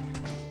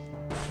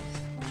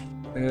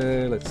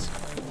 Let's see.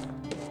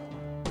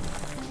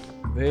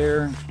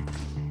 There.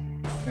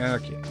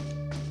 Okay.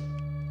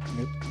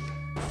 Yep.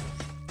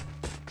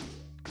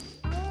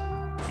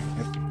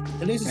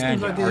 At least it And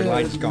seems like our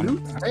light's gone.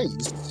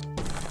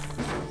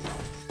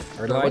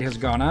 Our light has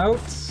gone out,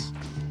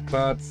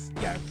 but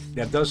yeah,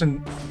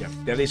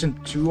 that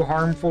isn't too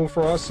harmful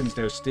for us since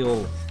there's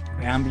still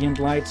ambient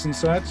lights and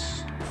such.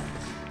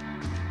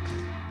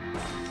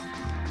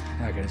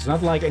 Okay, it's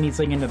not like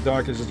anything in the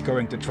darkness is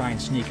going to try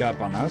and sneak up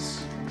on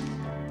us.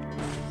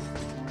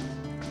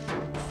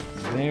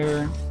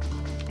 There.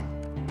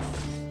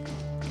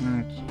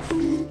 Okay.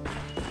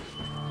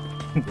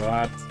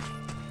 What?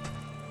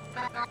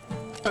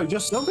 Oh,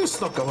 just nobody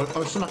snuck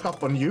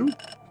up on you.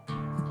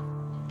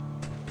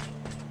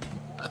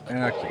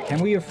 Okay, can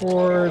we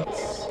afford...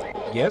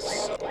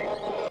 Yes.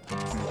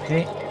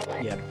 Okay.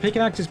 Yeah, the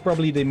pickaxe is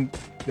probably the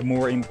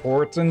more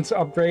important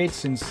upgrade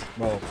since,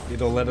 well,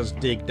 it'll let us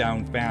dig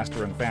down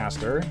faster and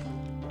faster.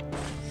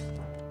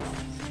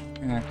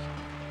 Okay.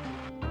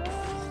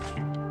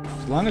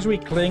 As long as we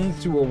cling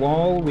to a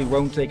wall, we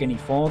won't take any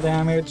fall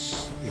damage.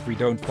 If we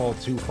don't fall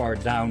too far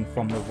down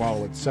from the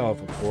wall itself,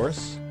 of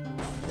course.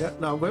 Yeah,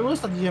 now, where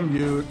was that gem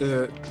you...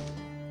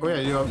 Oh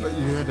yeah, you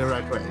had the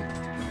right way.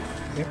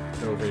 Yep,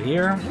 over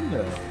here.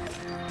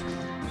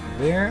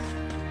 There.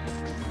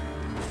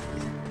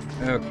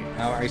 Okay,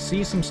 now I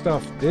see some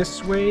stuff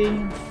this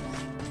way.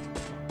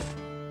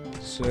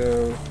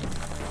 So...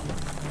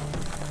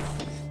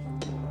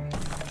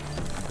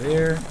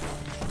 There.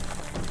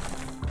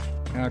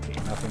 Okay,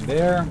 nothing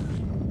there.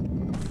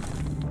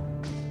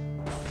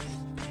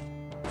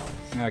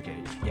 Okay,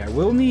 yeah,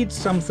 we'll need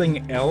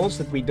something else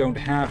that we don't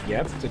have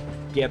yet to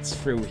get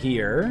through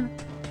here.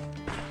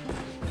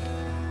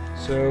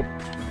 So,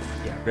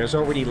 yeah, there's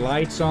already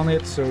lights on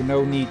it, so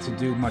no need to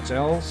do much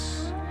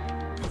else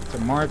to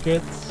mark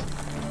it.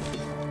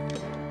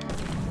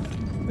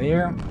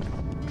 there.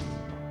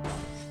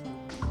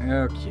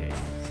 Okay.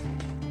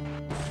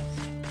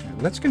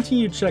 Let's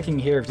continue checking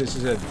here if this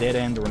is a dead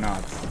end or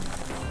not.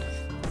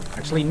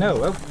 Actually, no.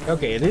 Oh,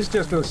 okay, it is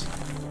just those...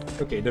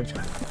 Okay,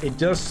 it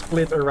does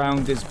split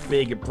around this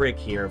big brick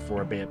here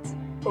for a bit.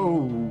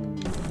 Oh.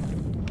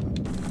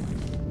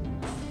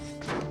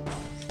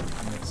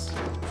 It's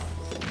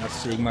not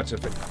seeing much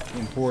of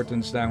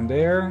importance down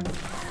there.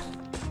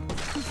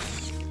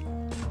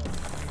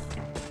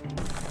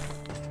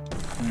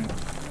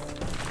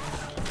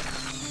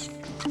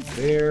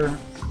 There.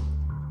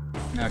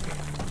 Okay.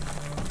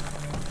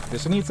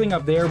 There's anything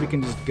up there, we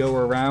can just go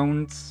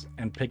around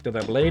and pick that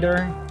up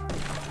later.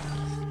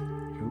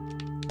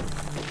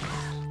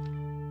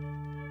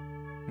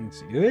 Let's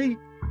see. Do they?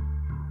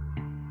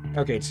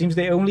 Okay, it seems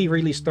they only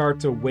really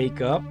start to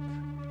wake up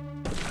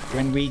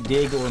when we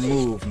dig or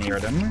move near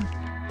them.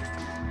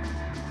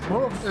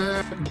 Well,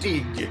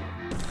 dig.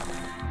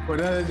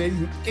 But they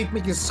keep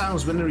making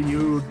sounds whenever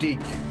you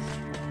dig.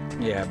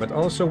 Yeah, but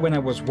also when I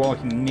was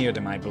walking near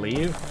them, I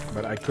believe.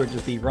 But I could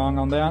just be wrong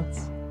on that.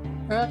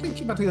 I think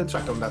you might get a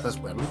track on that as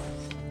well.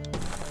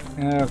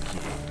 Okay.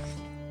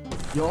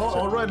 You're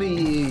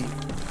already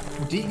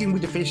digging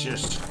with the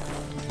fishes.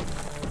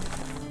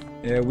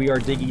 We are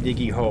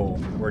diggy hole.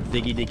 We're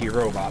diggy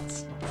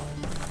robots.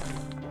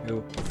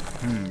 Oh.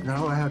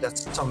 No, I have that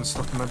sound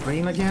stuck in my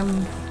brain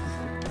again.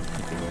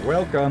 You're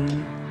welcome.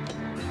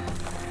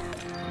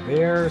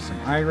 There, some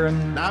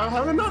iron. Now I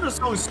have another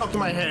song stuck in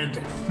my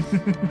head.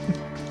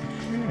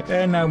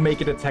 And now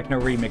make it a techno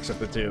remix of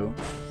the two.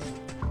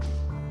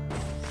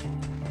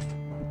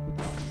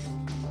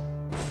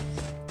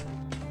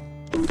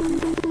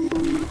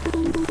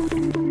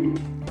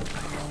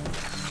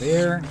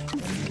 There.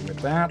 With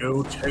that.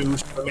 No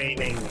toes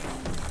remaining.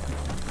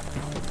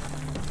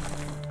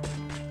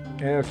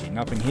 Okay,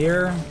 nothing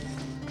here.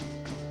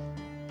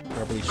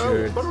 Probably should.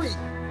 Oh, by the way,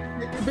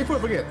 before I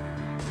forget,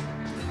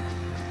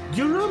 do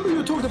you remember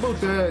you talked about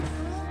the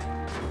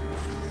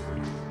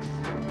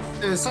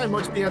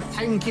Simon be a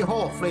tanky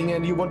halfling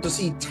and you want to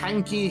see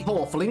tanky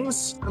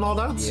halflings and all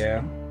that?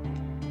 Yeah.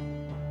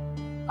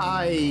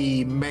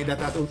 I made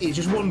that out of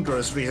Aegis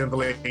Wonders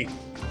recently.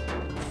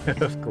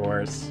 Of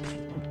course.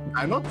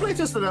 I'm not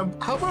playtesting them.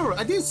 However,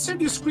 I did send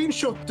you a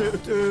screenshot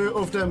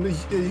of them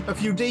a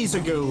few days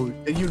ago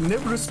that you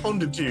never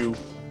responded to.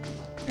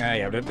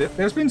 Yeah,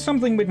 there's been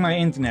something with my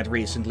internet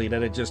recently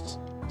that is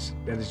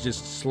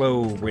just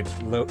slow with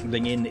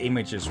loading in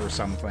images or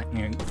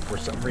something for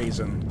some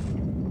reason.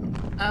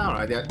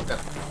 Alright, that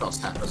does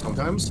happen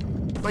sometimes.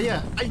 But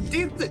yeah, I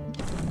did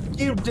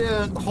give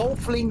the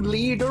halfling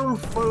leader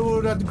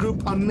for that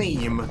group a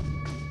name.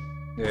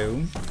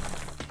 Oh.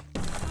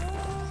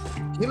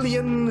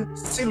 Hillyan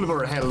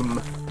Silverhelm.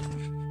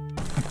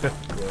 Of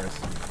course.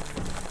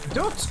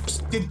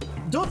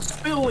 Dot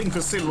spelling for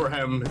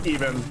Silverhelm,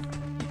 even.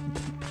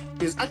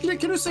 Actually,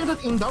 can you say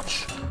that in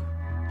Dutch?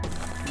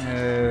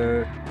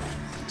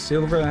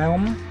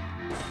 Silverhelm?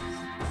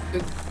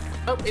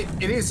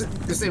 It is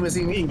the same as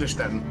in English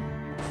then.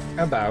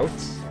 About.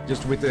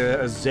 Just with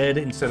a Z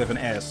instead of an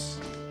S.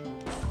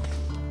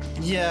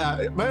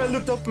 Yeah, when I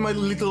looked up my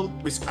little,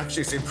 which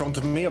actually is in front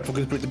of me, I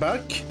forgot to put it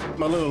back,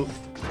 my little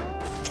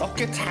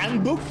pocket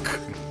handbook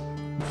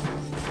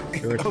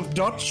of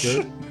Dutch.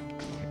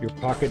 Your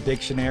pocket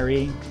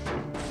dictionary.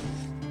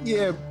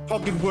 Yeah,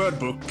 pocket word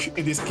book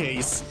in this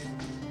case.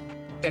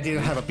 I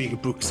didn't have a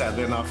big book,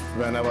 sadly enough,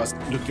 when I was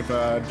looking for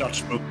a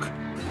Dutch book.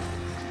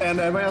 And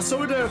when I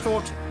saw it there, I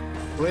thought,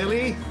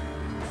 really?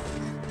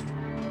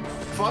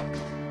 What?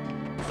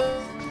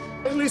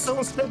 Only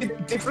someone spelled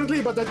it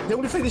differently, but the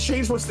only thing that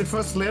changed was the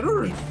first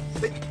letter.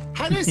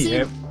 Had I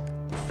seen,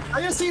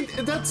 I have seen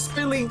that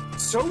spelling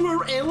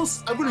somewhere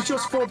else, I would have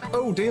just thought,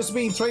 oh, there's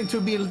me trying to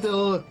be a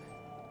little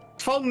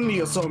funny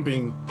or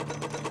something.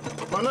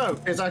 But no,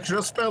 it's actually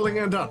a spelling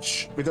in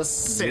Dutch with a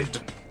Z.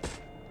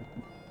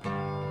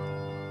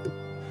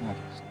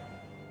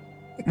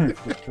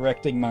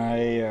 Correcting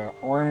my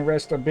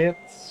armrest a bit.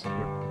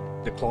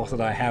 The cloth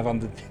that I have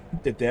on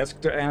the desk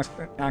to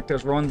act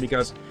as one,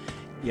 because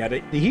yeah,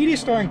 the heat is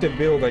starting to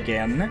build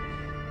again.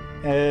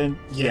 And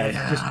yeah, it's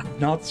just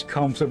not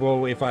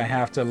comfortable if I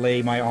have to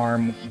lay my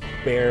arm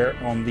bare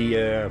on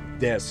the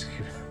desk.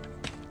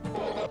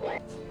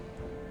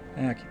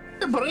 Okay.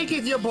 Break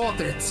it, you bought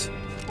it!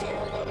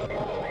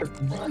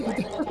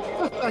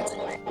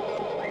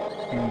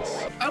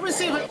 I will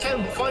see if I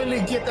can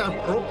finally get a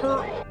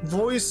proper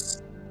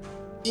voice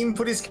in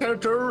for this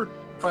character.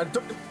 But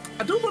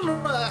I don't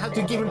want to have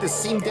to give him the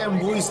same damn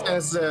voice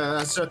as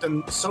a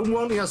certain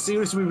someone in a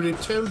series we will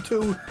return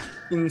to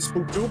in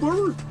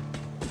Spooktober.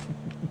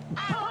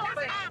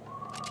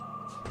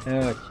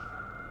 I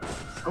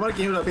want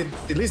to give it a bit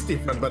at least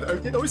different, but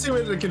I will see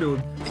what I can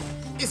do.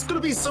 It's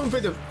going to be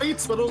something that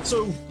fits, but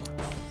also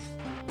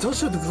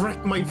doesn't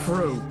wreck my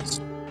throat.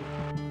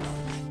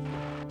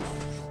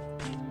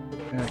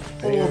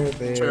 Or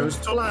turns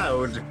too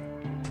loud.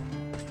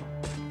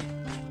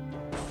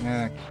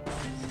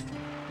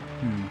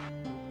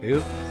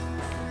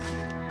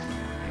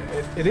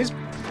 It is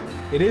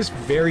it is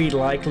very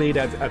likely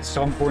that at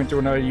some point or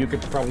another you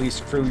could probably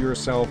screw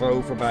yourself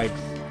over by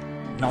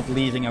not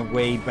leaving a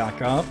way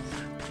back up.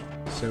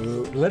 So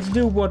let's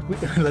do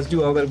let's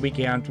do all that we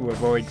can to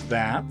avoid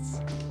that.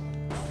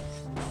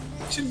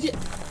 Yeah.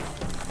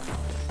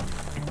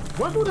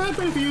 What would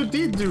happen if you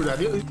did do that?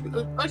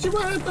 Actually,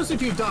 what happens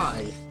if you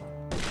die?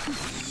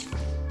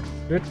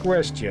 Good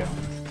question.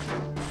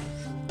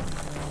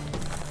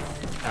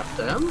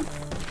 Captain?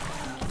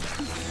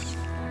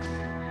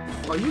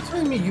 Are you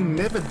telling me you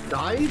never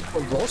died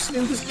or lost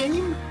in this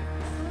game?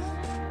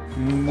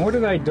 More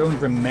that I don't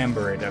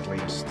remember it, at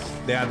least.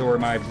 That or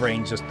my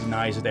brain just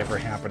denies it ever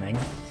happening.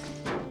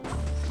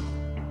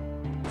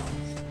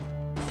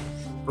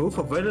 Both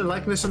are very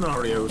likely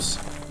scenarios.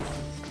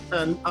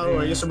 And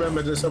I just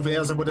remembered something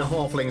else about the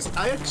halflings.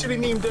 I actually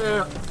named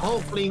the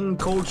halfling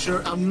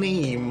culture a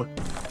name.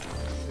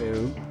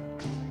 So,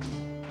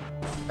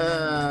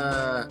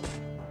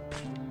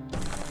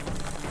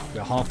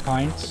 the half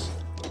pints?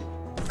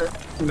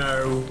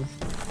 No.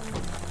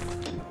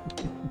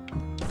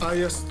 I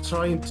just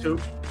trying to.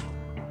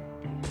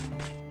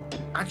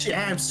 Actually, I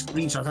have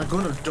screenshots. I'm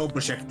gonna double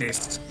check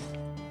this.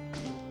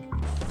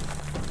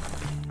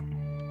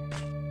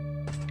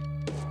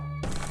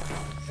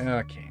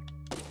 Okay.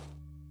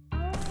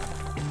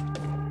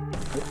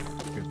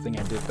 Good thing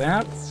I did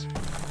that.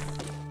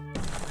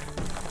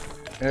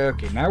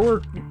 Okay, now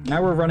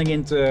we're running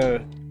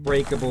into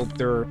breakable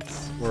dirt,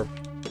 or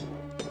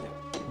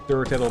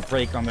dirt that'll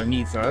break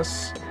underneath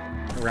us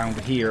around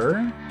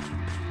here.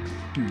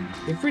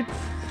 If it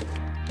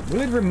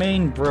will it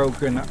remain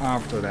broken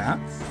after that,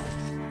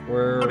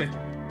 or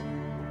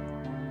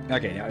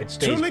okay, yeah, it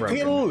stays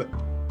broken.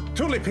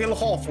 Tulip Hill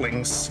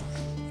halflings.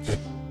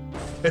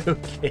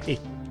 Okay,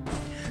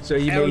 so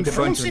you made a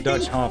bunch of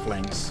Dutch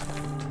halflings.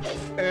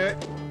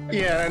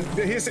 Yeah, and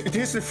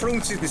here's the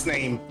Front City's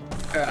name.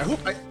 I hope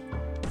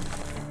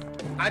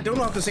I don't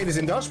know how to say this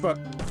in Dutch, but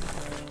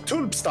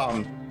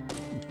Tulpstan.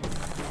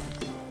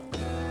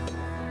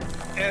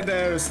 And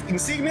there's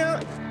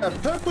insignia, a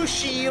purple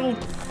shield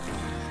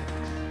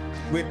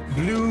with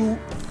blue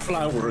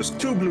flowers,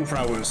 2 blue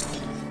flowers.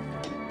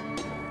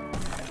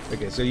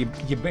 Okay, so you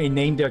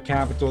named their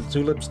capital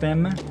Tulip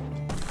Stem?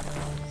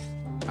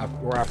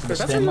 Or after the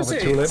stem of a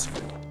tulip?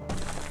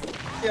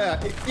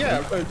 Yeah.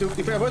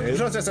 If I were to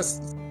pronounce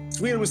as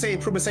Sweden would say,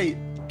 probably say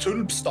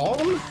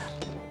Tulpstan.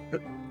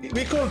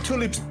 We call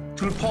tulips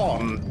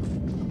tulpan.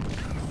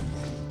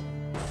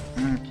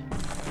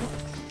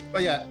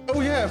 But yeah,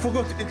 oh yeah, I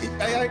forgot.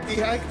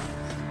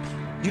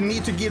 You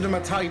need to give them a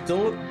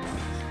title,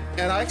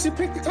 and I actually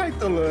picked the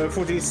title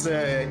for this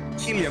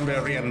Hillyan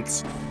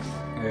variant.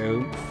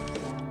 Oh.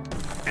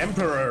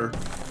 Emperor.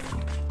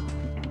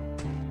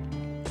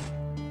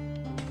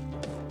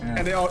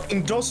 And they are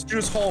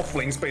industrious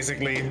halflings,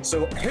 basically.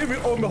 So heavy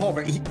armor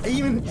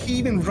halfling. He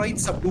even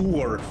rides a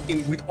boar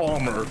with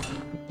armor.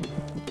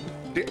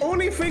 The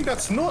only thing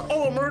that's not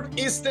armored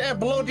is their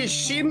bloody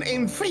shin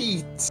and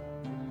feet.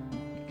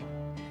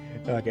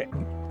 Okay.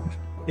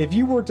 If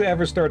you were to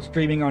ever start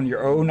streaming on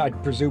your own,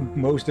 I'd presume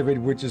most of it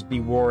would just be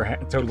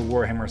Total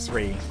Warhammer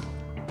 3.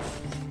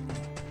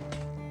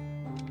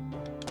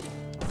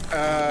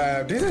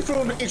 This is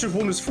from Age of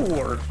Wonders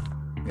 4.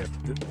 Yeah,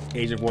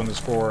 Age of Wonders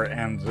 4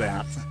 and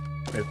that.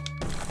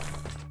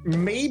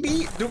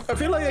 Maybe. I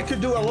feel like I could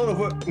do a lot of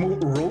more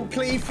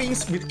roleplay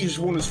things with Age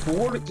of Wonders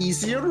 4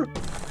 easier.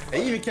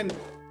 Maybe we can.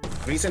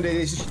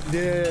 Recently,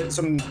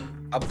 some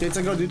updates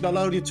are going to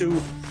allow you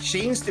to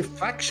change the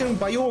faction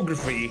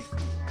biography.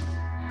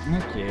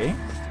 Okay.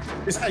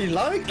 Because I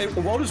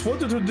always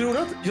wanted to do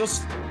that.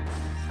 Just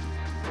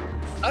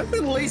I've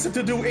been lazy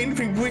to do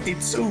anything with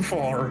it so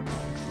far.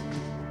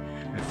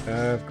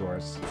 Of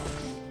course.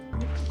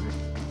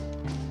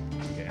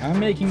 Okay, I'm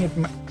making it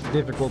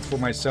difficult for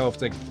myself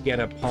to get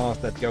a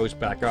path that goes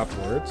back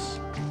upwards.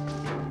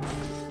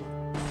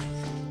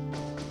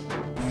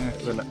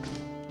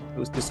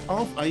 Close this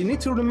off. I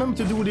need to remember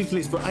to do this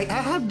list, but I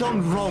have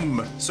done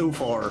rum so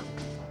far.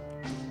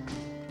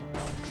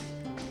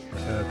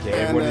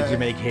 Okay, and what did you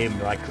make him?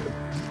 Like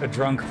a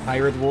drunk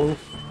pirate wolf?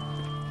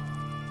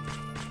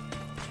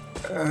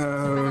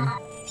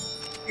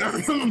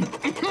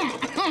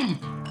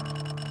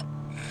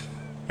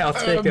 I'll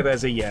take it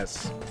as a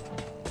yes.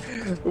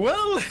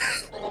 Well...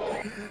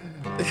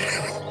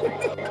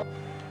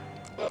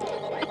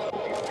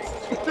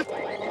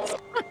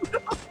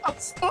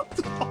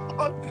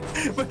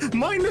 But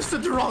minus the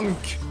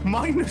drunk.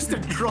 Minus the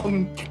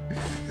drunk.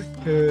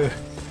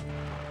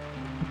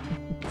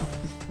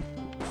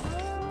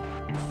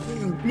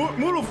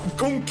 More of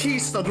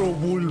conquistador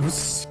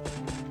wolves.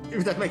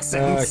 If that makes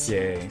sense.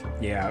 Okay,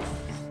 yeah.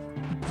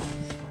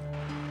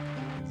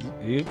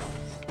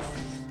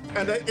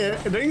 And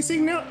the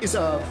insignia is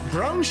a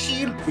brown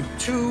shield with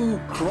 2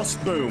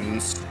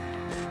 crossbones.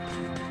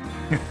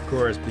 Of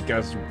course,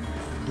 because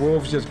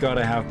wolves just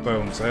gotta have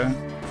bones, huh?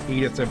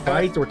 Either to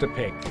bite or to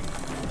pick.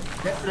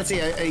 Let's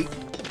see, I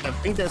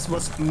think there's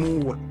what's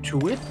more to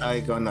it.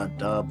 I'm gonna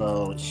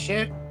double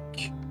check.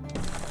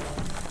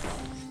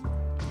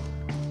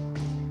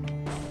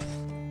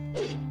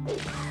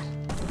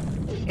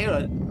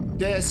 here,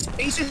 the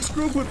species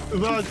group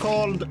were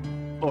called,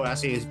 or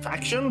as a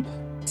faction,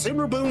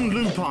 Silverbone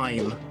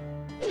Lupine.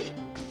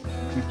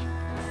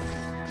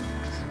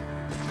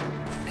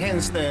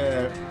 Hence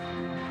the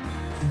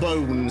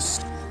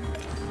bones.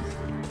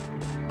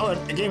 Oh,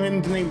 I gave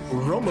him the name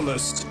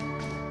Romulus.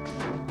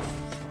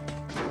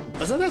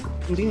 Was that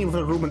the name of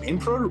a Roman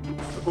emperor?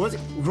 Was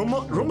it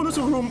Romulus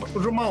or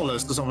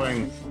Romulus or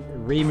something?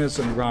 Remus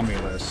and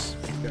Romulus.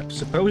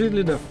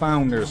 Supposedly the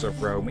founders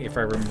of Rome, if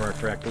I remember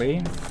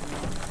correctly.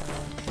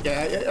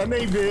 Yeah,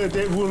 maybe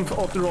they wolf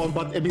after all,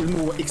 but a bit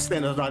more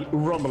extended than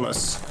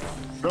Romulus.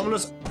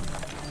 Romulus,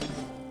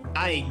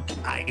 I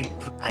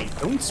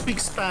don't speak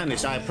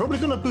Spanish. I'm probably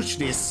gonna butcher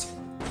this.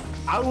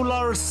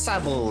 Aular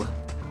Sabel.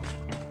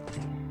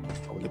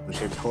 Holy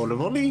bullshit, holy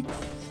volley.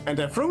 And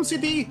the Throne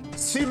City,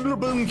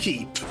 Silverbone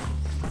Keep.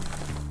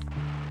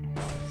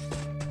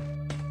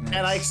 Nice.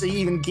 And I actually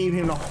even gave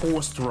him a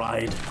horse to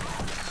ride.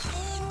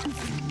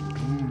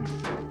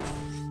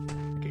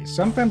 Okay,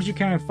 sometimes you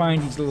kind of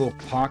find these little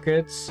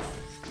pockets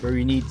where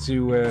you need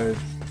to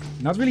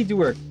not really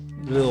do a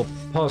little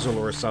puzzle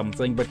or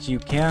something, but you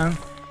can.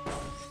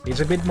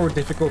 It's a bit more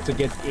difficult to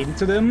get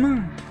into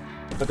them,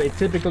 but they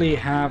typically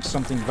have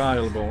something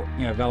valuable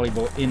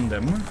in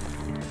them.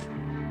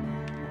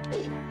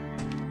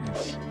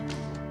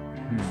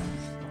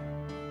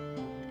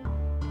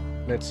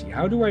 Let's see,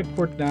 how do I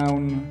put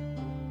down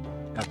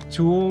a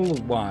tool?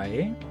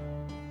 Y.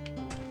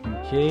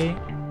 Okay,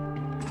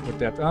 put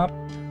that up.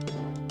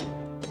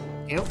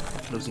 Yep,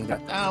 losing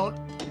that out.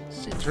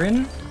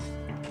 Citrin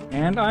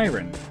and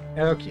iron.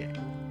 Okay,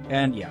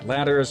 and yeah,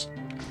 ladders.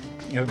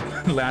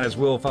 Ladders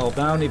will fall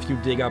down if you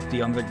dig up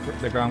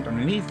the ground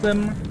underneath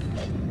them.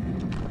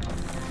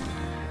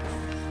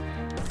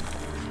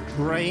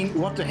 Brain,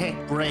 what the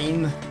heck,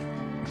 brain?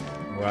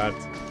 What?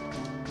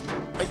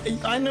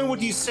 I know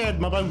what you said,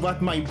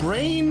 but my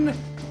brain,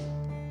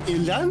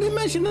 and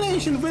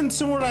imagination went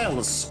somewhere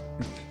else.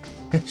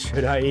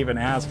 Should I even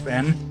ask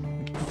then?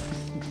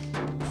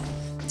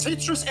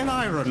 Citrus and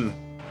iron.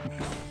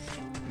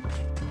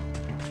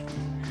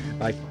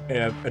 Like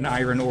an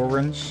iron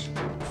orange?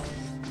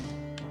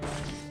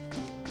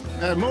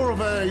 More of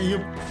a,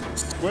 you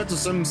squirt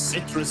some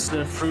citrus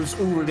fruits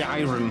over the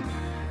iron.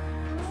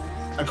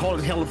 I call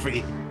it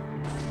healthy.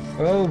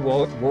 Oh,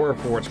 well,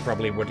 Warforged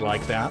probably would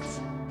like that.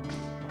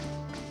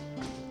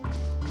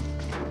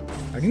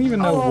 I don't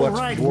even know what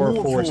right,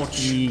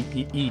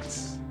 Warforged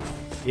eats,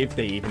 if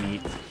they even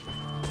eat.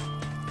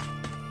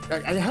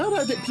 I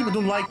heard that people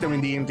don't like them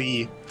in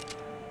D&D.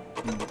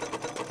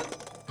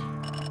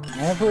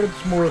 I've heard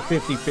it's more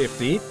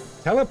 50-50.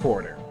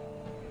 Teleporter.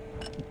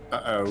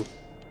 Uh-oh.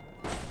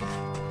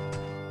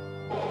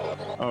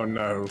 Oh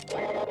no.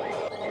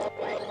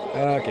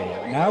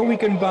 Okay, now we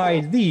can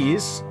buy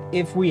these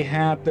if we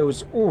had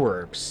those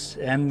orbs.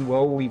 And,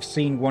 well, we've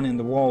seen one in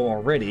the wall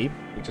already.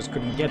 We just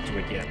couldn't get to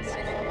it yet.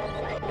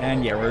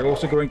 And yeah, we're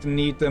also going to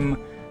need them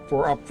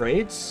for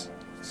upgrades.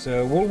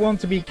 So we'll want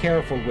to be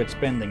careful with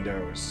spending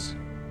those.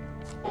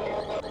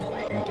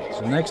 Okay,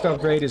 so next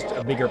upgrade is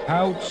a bigger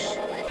pouch.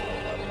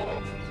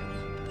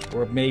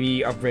 Or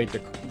maybe upgrade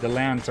the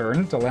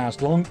lantern to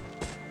last longer.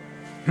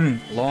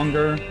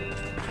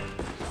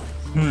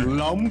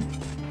 Lump?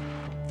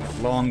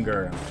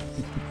 Longer.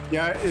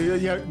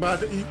 Yeah,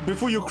 but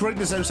before you correct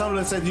yourself,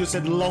 someone said you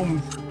said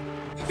lump.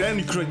 Then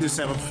you correct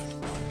yourself.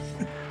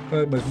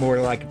 Well, it was more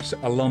like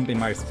a lump in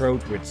my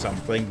throat with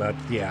something, but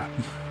yeah.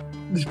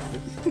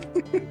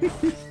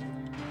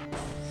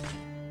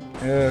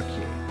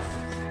 Okay.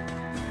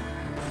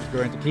 Just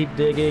going to keep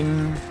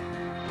digging.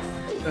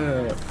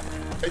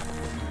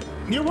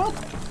 You know what?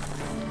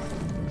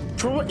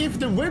 If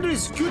the weather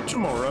is good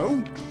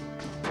tomorrow,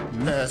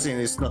 since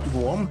it's not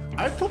warm,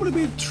 I'd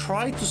probably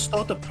try to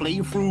start a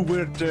playthrough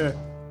with the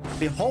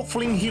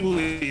Halfling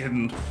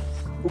Hillyan.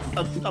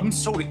 I'm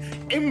sorry,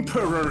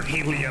 Emperor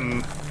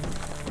Hillyan.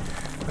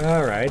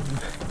 Alright.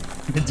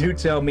 Do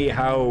tell me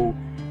how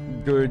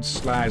good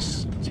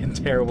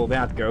 / terrible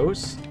that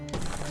goes.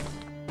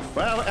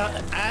 Well,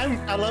 I'm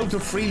allowed to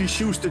freely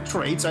choose the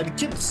traits. I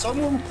kept some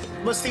of them,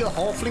 but still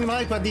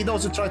halfling-like, but I did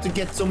also try to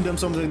get some of them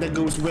something that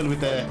goes well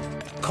with the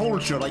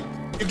culture. Like,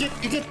 you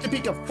get to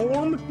pick a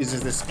form. This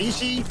is the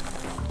species.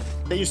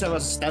 They used to have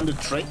a standard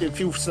trait, a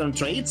few standard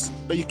traits,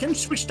 but you can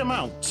switch them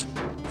out.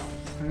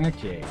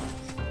 Okay.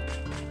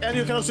 And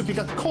you can also pick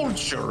a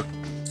culture.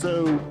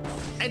 So,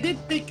 I did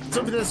pick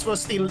something that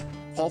was still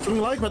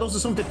halfling-like, but also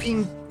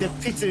something that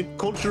fits a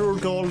culture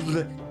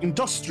called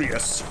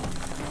industrious.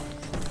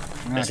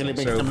 Actually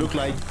makes them look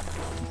like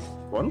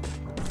one.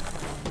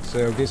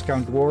 So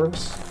discount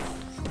dwarves.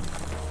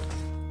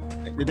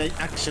 They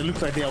actually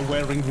look like they are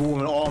wearing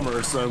woven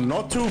armor, so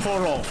not too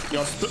far off.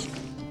 Just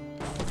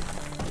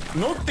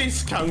not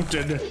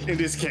discounted in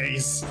this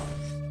case.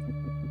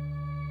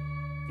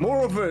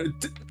 More of a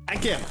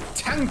again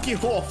tanky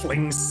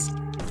halflings.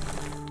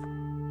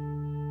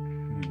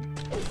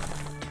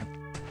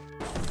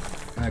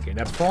 Okay,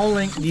 that's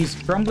falling. These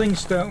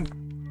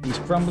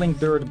crumbling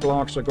dirt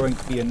blocks are going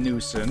to be a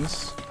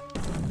nuisance,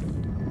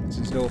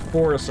 since they'll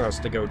force us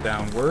to go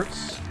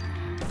downwards.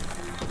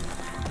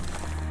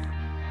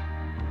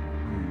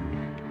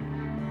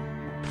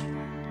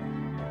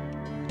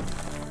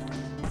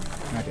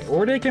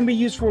 or they can be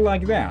useful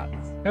like that.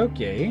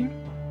 Okay.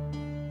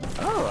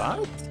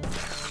 Alright.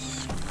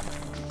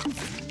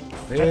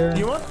 There.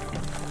 You know what?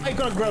 I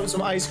gotta grab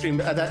some ice cream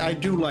that I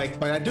do like,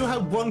 but I do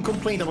have one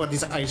complaint about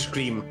this ice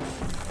cream.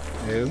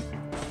 No.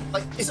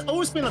 Like, it's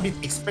always been a bit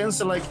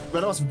expensive. Like,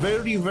 when I was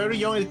very, very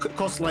young, it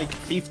cost like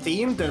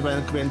 15, then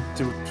when it went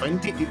to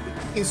 20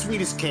 in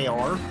Swedish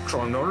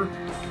kronor.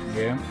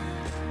 Yeah.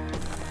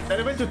 Then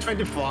it went to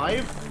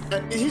 25,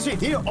 and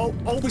they've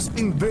always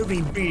been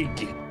very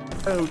big.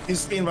 So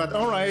it's been like,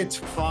 all right,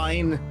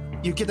 fine,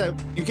 you get a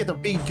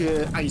big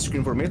ice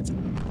cream from it.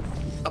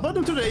 I bought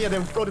them today, and they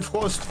brought it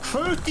cost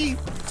 30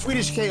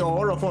 Swedish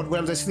kronor. I thought,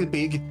 well, they're still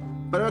big,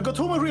 but when I got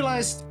home, I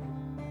realized,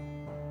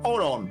 hold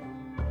on.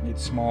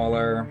 It's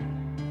smaller.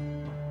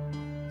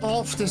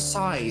 Half the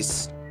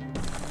size.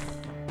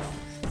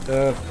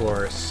 Of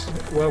course.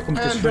 Welcome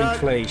to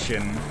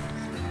shrinkflation.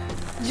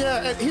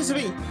 Yeah, and here's the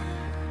thing.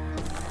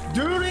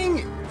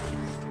 During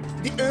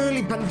the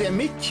early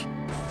pandemic,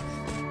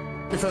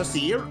 the first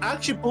year, I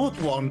actually bought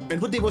one,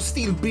 and they were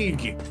still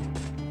big.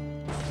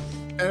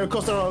 And it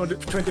cost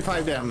around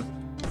 25 then.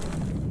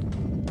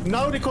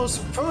 Now they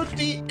cost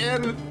 30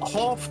 and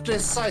half the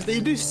size.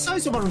 They're the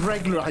size of a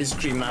regular ice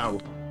cream now.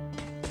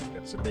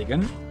 That's a big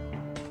one.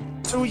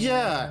 So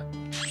yeah,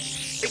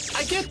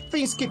 I get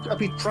things get a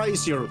bit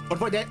pricier, but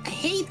what I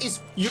hate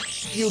is you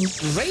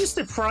raise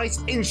the price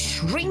and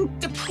shrink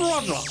the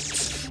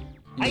product.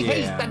 I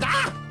hate that.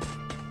 Ah!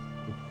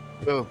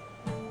 Ooh.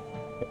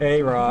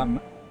 Hey, Ron.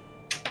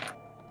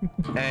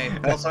 Hey,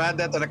 also add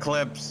that to the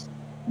clips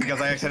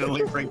because I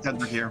accidentally freaked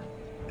under here.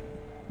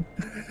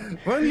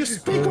 When you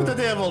speak of the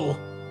devil,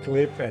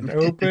 Clip and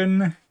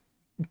open.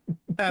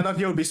 and that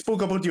you'll be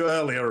spoke about you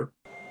earlier.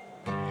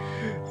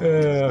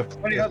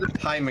 Funny how the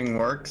timing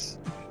works.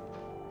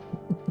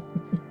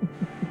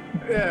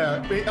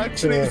 Yeah, we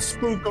actually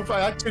spoke of.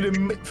 I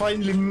actually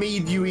finally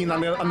made you in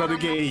another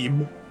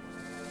game.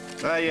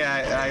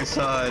 Yeah, I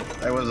saw it.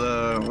 I was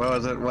what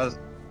was it? It was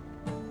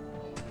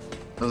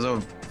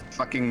a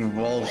fucking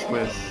wolf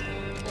with.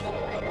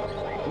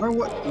 Where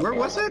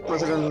was it?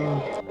 Was it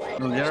in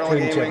general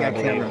Stream gaming? chat, I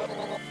can't remember.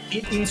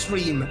 In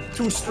stream,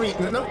 to stream.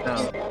 No.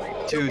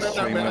 Two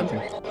stream.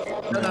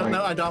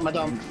 No, I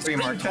don't. Stream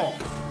talk.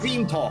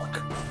 Dream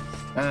talk.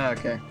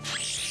 Okay.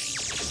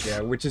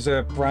 Yeah, which is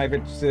a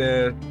private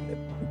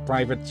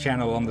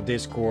channel on the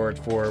Discord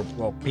for,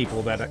 well,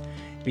 people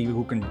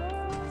who can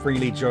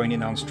freely join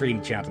in on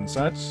stream chat and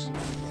such.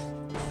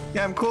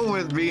 Yeah, I'm cool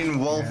with being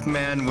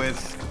Wolfman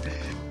with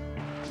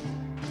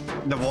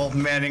the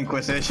Wolfman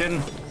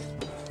Inquisition.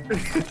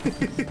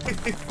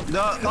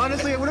 No,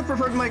 honestly, I would have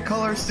preferred my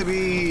colors to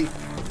be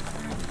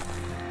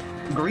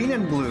green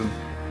and blue.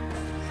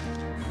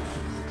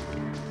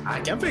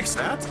 I can fix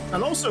that.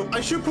 And also,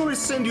 I should probably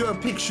send you a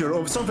picture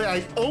of something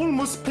I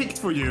almost picked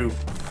for you.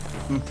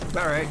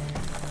 All right.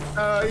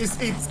 Let's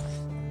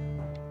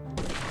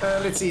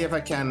see if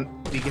I can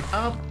dig it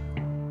up.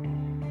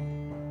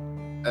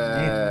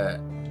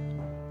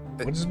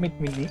 What does make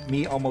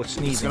me almost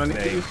sneezing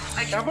today?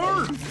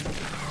 Cover!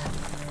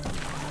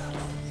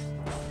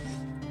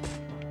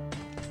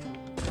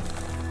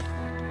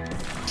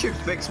 To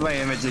fix my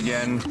image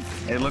again.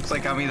 It looks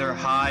like I'm either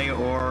high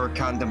or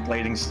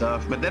contemplating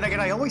stuff. But then again,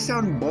 I always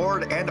sound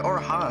bored and or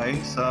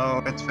high,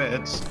 so it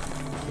fits.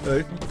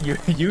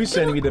 You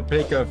sending me the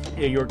pic of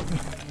your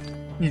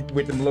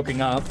with them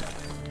looking up,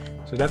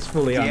 so that's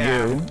fully on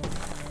you.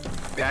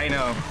 Yeah, I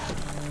know.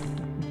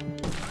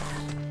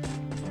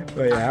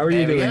 But yeah, how are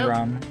you doing,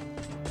 Rom?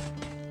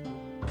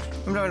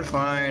 I'm doing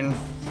fine.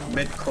 A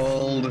bit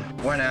cold.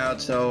 Went out,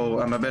 so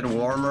I'm a bit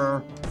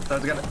warmer. So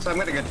I'm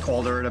gonna get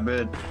colder in a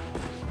bit.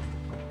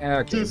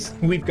 Okay,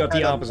 we've got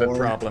the opposite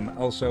problem.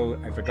 Also,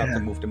 I forgot to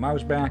move the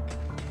mouse back.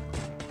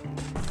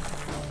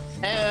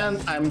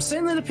 And I'm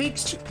sending the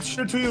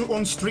picture to you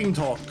on Stream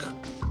Talk.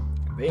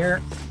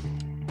 There.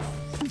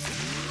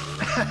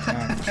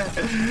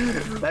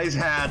 Nice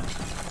hat.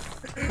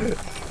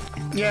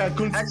 Yeah,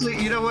 good.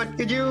 Actually, you know what?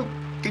 Could you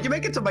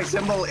make it so my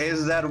symbol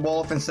is that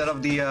wolf instead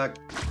of the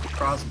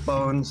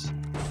crossbones?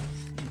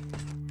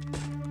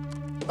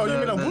 Oh, you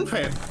mean a wolf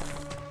head?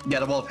 Yeah,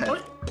 the wolf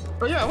head.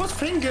 Oh yeah, I was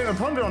thinking and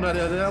pondering on that,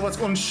 and I was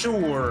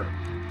unsure.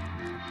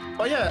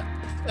 Oh yeah,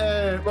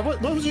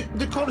 what was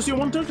the colors you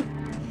wanted?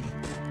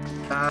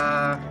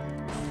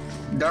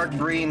 Dark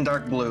green,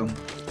 dark blue.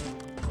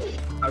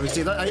 I will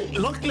see that.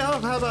 Luckily, I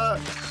have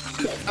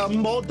a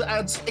mod that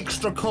adds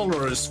extra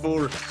colors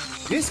for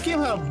this game.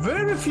 Have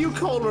very few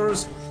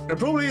colors. The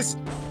problem is,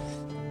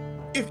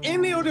 if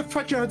any other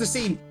faction have the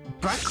same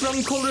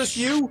background color as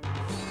you,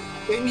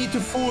 they need to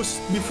be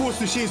forced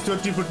to change to a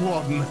different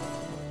one.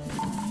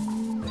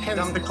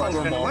 Hence the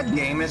color mod. What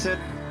game is it?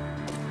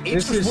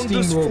 This is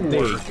SteamWorld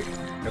Dig.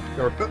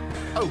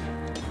 Oh,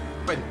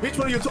 wait, which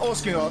one are you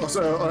asking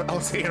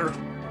us here?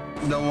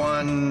 The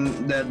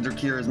one that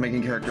Drakir is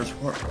making characters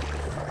for.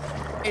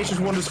 Ancient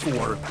Wonders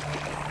 4.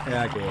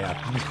 Yeah, okay, yeah.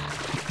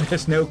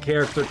 There's no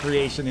character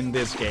creation in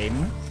this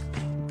game.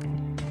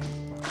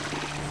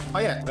 Oh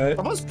yeah,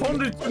 I was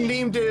pondering to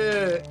name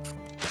the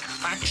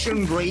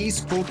faction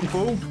race, quote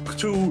unquote,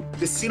 to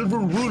the Silver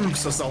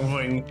Wolves or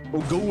something,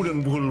 or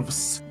Golden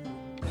Wolves.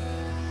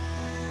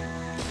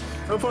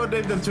 So far,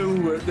 they've done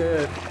to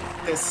the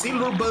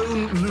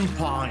Silverbone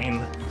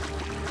Lupine.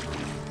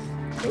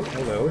 Oh,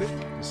 hello.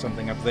 There's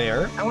something up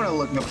there. I want to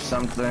look up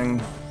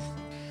something.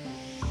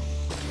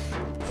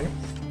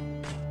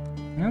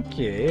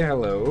 Okay,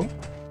 hello.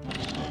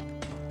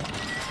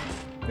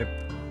 Yep,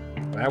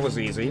 that was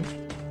easy.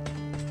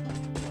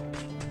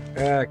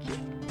 Okay.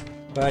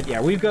 But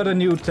yeah, we've got a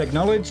new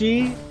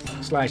technology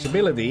 /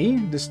 ability,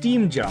 the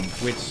steam jump,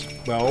 which,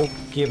 well,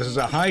 gives us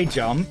a high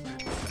jump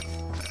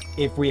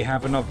if we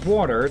have enough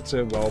water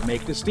to, well,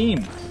 make the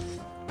steam.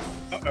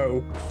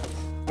 Uh-oh.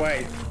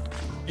 Wait.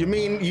 You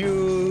mean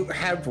you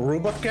have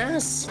robot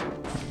gas?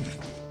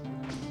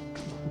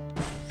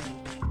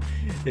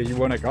 If you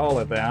want to call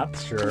it that,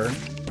 sure.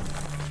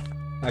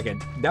 Okay,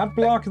 that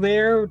block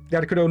there,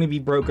 that could only be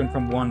broken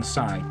from one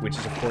side, which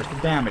is, of course, the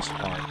damaged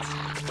part.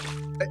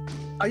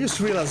 I just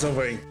realized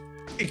something.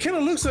 It kind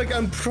of looks like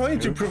I'm trying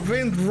to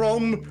prevent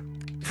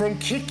Rom from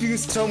kicking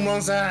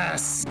someone's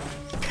ass.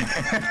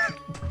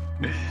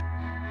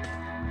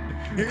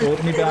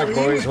 Hold me back,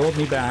 boys, hold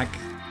me back.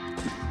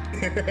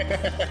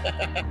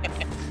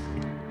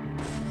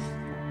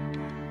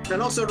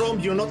 And also, Rom,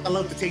 you're not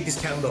allowed to take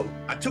this candle.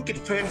 I took it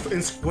fair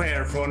and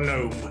square for a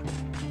gnome.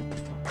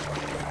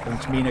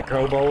 Don't you mean a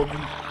kobold?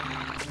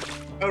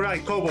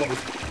 Alright, kobold.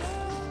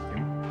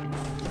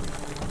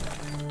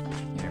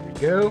 There we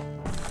go.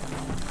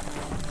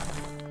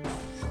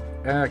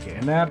 Okay,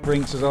 and that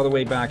brings us all the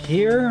way back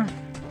here.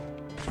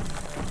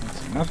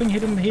 Nothing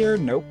hidden here?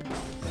 Nope.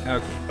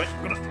 Okay. But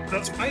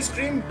that's ice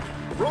cream.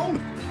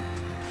 Rom,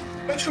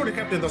 make sure the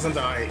captain doesn't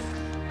die.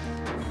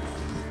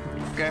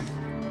 Okay.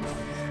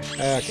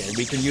 Okay,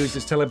 we can use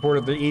this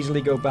teleporter to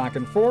easily go back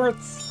and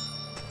forth.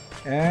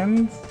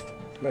 And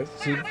let's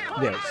see.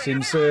 Yeah,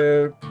 seems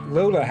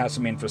Lola has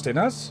some interest in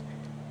us.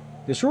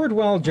 The short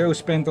while Joe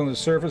spent on the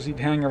surface, he'd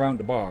hang around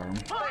the bar.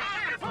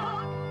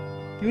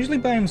 Usually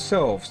by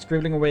himself,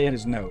 scribbling away at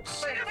his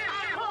notes.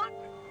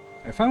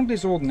 I found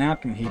this old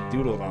napkin he'd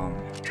doodled on.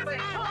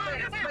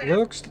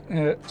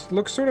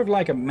 Looks sort of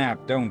like a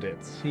map, don't it?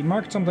 He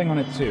marked something on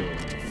it too.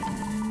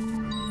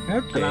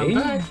 Okay. And I'm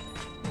back.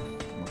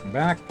 Welcome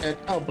back. And,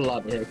 oh,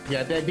 bloody.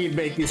 Yeah, they did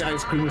make this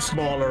ice cream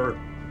smaller.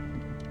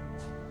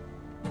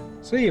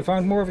 So you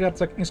found more of that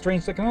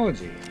strange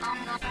technology.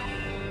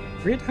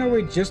 Weird how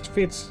it just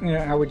fits.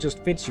 How it just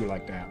fits you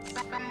like that.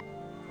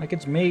 Like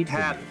it's made for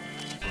Hat. you.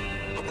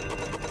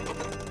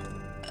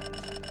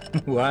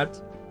 What?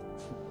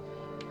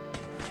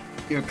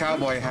 Your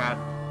cowboy hat.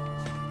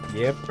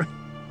 Yep.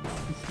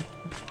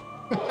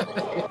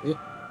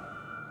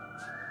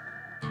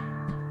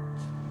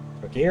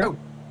 Look here. Oh.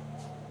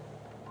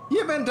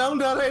 You went down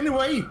there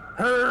anyway.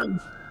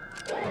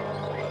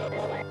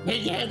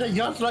 Yeah, they're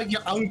just like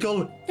your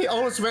uncle. He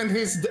always went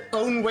his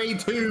own way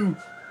too.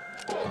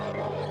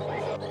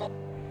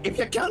 If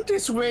you can't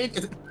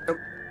dissuade,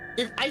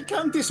 if I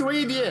can't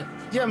dissuade you,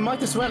 you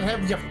might as well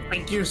have your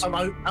figures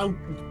out.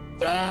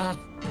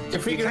 You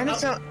figure Kind of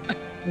out. sound.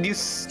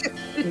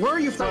 Where are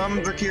you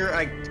from, Drakir?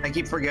 I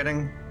keep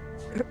forgetting.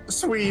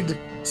 Sweden.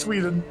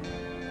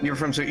 You're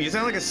from Sweden. You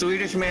sound like a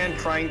Swedish man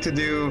trying to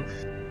do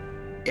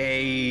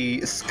a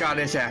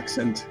Scottish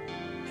accent.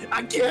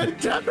 I can't,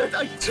 damn it!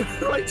 I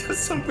tried to do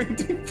something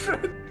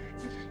different.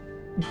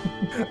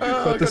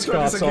 But the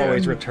Scots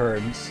always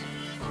returns.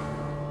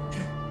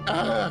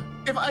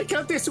 If I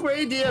can't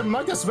dissuade you,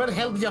 might as well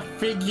help you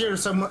figure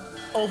some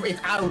of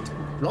it out.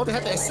 Lord,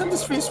 I sent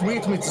this feels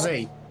weird to me to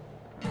say.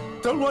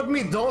 Don't want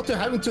me daughter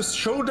having to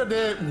shoulder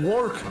the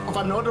work of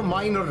another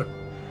minor.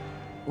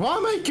 Why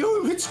am I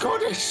going with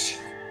Scottish?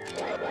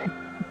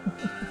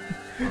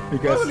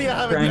 Because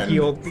Yeah, Cranky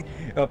old,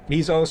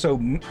 he's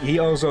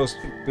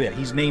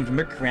named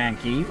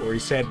McCranky, or he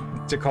said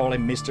to call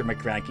him Mr.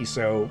 McCranky,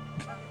 so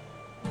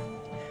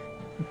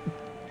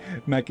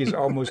Mac is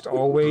almost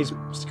always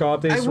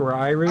Scottish or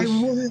Irish.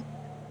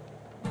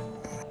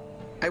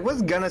 I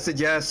was gonna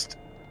suggest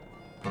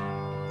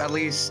at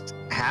least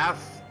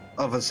half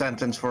of a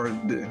sentence for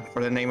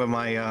the name of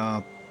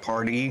my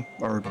party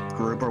or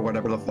group or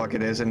whatever the fuck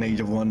it is in Age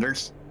of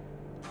Wonders.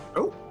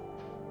 Oh.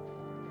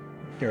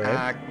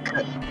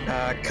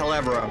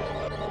 Calabra.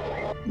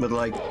 With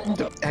like,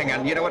 hang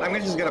on, you know what? I'm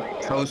just gonna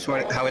post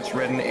how it's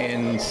written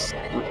in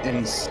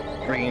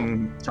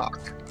Stream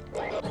Talk.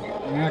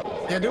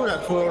 Yeah, do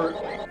that for.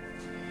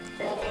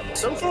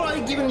 So far,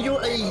 I've given you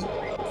a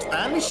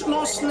Spanish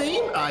last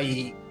name.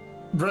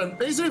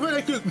 Basically what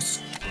I could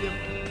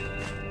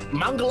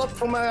mangle up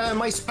from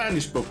my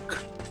Spanish book.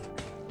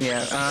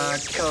 Yeah,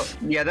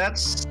 yeah,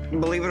 that's,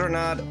 believe it or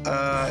not,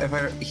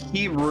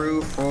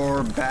 Hebrew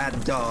for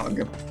bad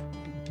dog.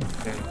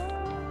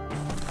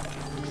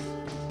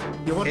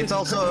 It's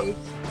also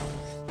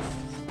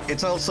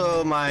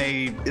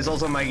my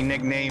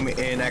nickname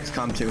in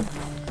XCOM 2.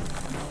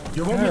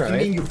 You want me to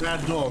name you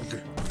bad dog?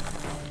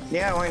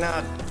 Yeah, why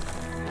not?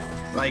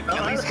 Like,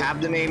 at least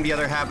have the name, the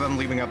other half I'm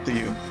leaving up to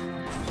you.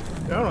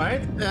 All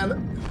right, and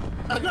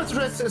I'm going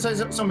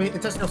to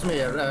test something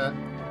here.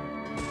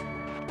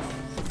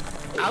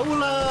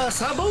 Aula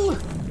Sable?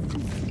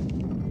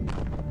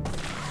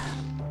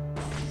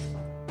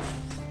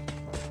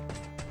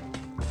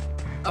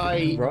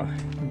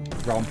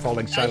 Ron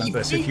falling silent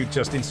as if you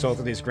just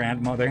insulted his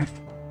grandmother.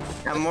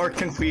 I'm more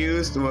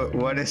confused.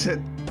 What is it?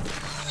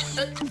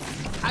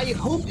 I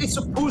hope it's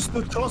supposed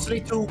to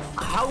translate to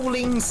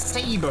Howling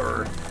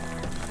Saber.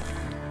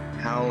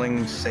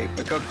 Howling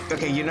Saber.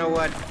 Okay, you know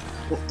what?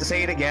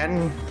 Say it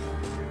again.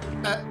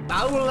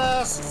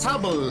 Aula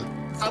Sable.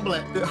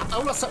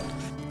 Aula Sable.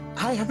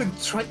 I haven't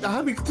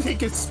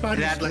taken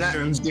Spanish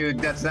lessons. Dude,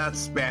 that's not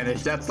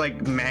Spanish. That's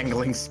like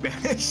mangling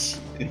Spanish.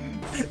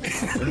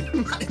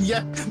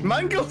 Yeah,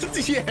 mangled,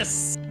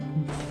 yes.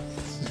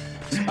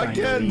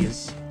 Again,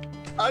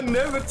 I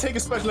never take a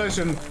Spanish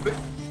lesson.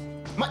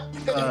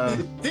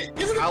 Isn't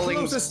it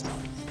closest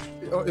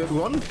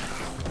one?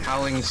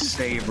 Howling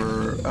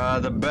Saber.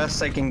 The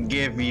best I can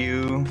give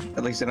you,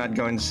 at least to not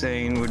go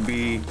insane, would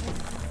be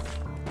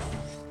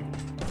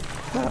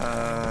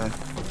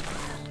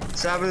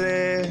Sable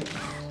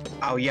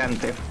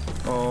Aullante,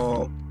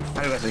 or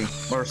algo así,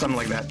 or something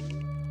like that.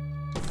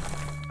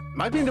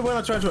 Might be the one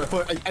I tried to.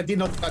 But I did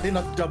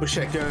not double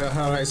check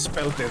how I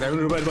spelled it. I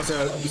remember it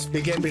was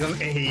began with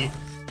an A,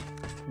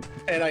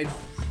 and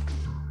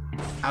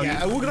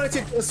I organized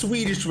it the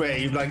Swedish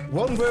way, like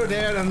one word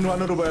there and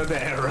another word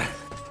there.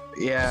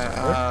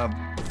 Yeah,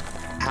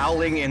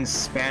 howling in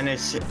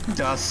Spanish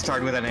does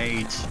start with an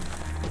H.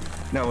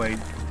 No, wait.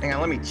 Hang on,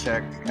 let me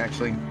check,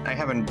 actually.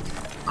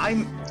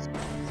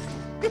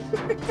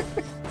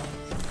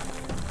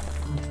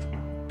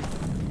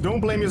 Don't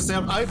blame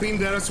yourself. I've been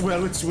there as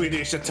well with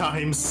Swedish at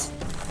times.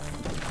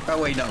 Oh,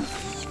 wait, no.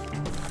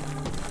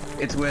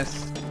 It's with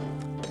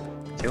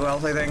 2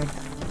 L's, I think.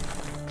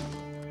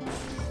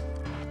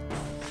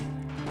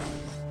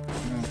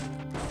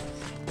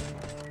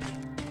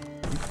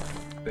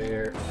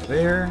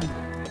 There.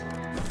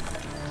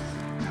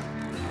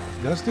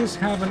 Does this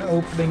have an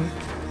opening?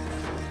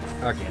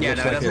 Okay. Yeah,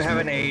 no, it doesn't have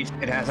an H.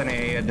 It has an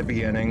A at the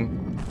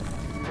beginning.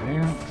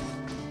 Yeah.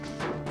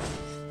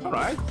 All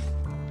right.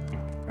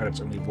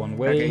 That's only one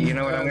way. Okay, you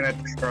know what? I'm gonna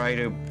try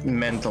to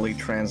mentally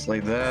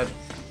translate that.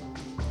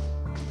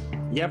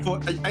 Yeah,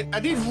 but I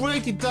did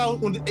write it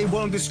down on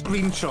one of the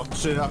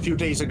screenshots a few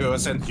days ago I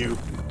sent you.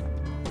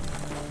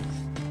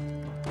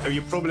 So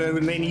you probably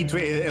may need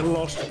to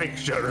enlarge the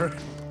picture.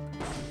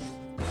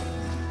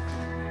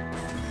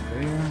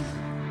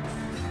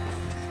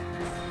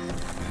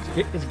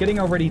 It's getting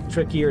already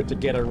trickier to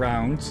get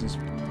around since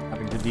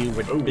having to deal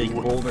with big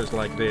boulders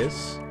like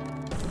this.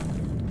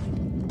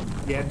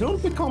 Yeah,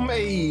 don't become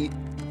a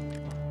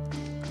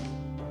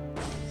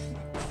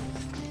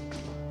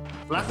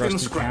flat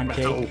and scrap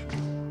metal.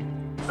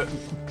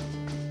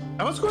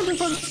 I was going to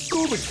try to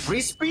go with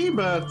frisbee,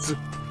 but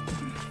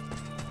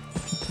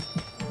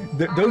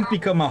don't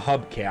become a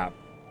hubcap.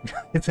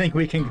 I think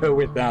we can go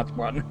with that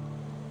one.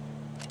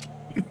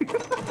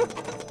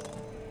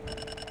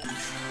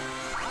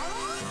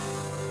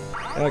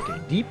 Okay,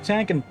 deep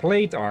tank and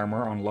plate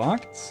armor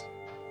unlocked.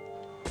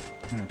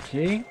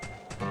 Okay.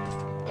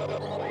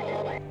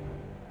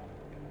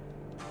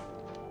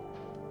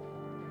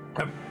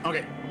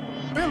 Okay,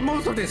 build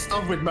most of this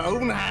stuff with my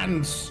own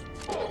hands.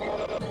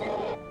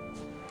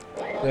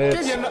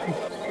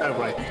 Oh,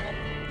 right.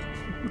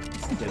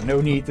 Yeah,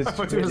 no need to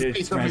translate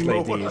these.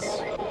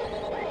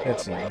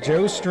 Let's see.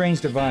 Joe's strange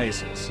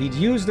devices. He'd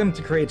use them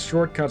to create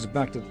shortcuts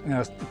back to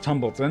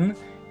Tumbleton.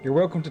 You're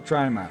welcome to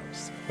try them out.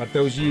 But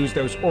those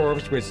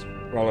orbs, which,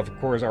 well, of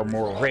course, are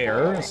more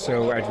rare,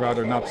 so I'd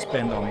rather not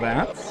spend on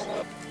that.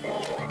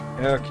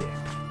 Okay.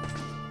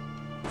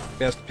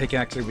 Best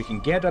pickaxe we can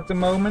get at the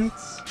moment.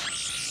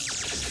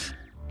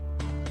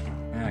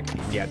 Okay,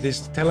 yeah,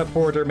 this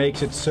teleporter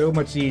makes it so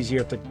much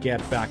easier to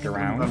get back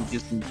around. I'm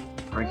just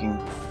breaking.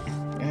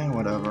 Yeah,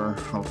 whatever.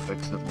 I'll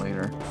fix it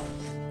later.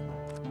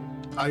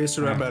 I just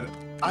remember,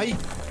 I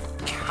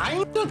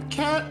kind of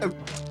can't.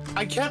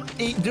 I can't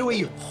do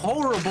a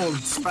horrible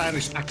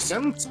Spanish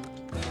accent.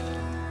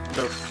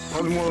 So,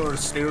 probably more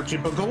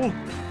stereotypical.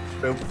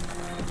 So,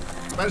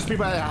 Spanish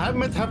people I have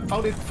met have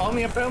found it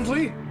funny,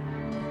 apparently.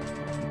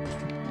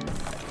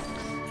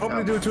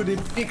 Probably due to the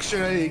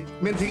picture I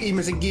meant to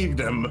image and give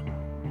them.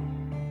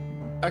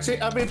 Actually,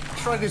 I will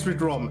try this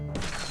with Rom.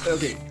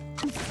 Okay.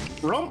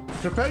 Rom,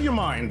 prepare your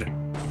mind.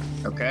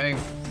 Okay.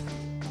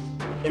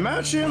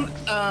 Imagine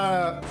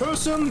a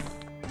person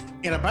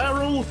in a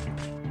barrel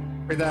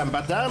with a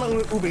bandana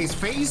over his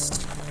face,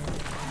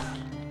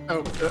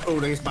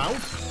 over his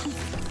mouth,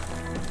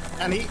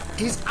 and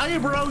his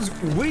eyebrows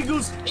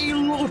wiggles a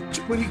lot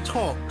when he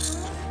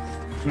talks.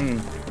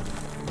 And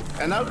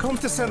now comes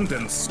the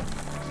sentence.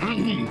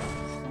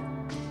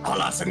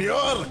 Hola,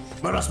 senor!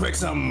 Let us make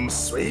some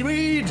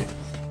seaweed!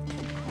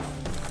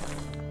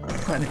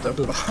 I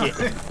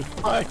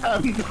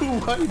have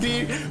no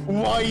idea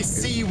why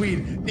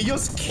seaweed. It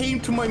just came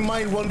to my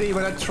mind one day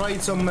when I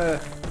tried some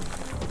kind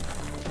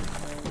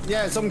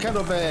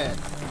of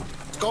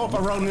scarf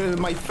around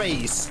my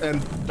face,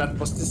 and that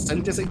was the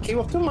sentence that came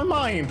up to my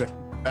mind.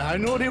 I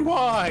know the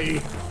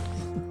why.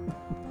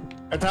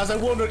 And as I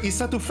wonder, is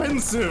that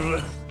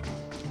offensive?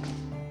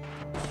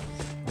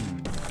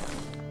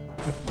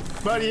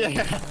 But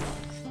yeah,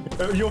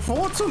 your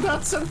thoughts on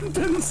that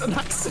sentence and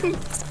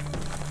accent?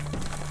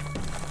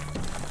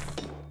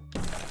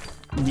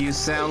 You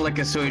sound like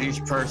a Swedish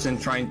person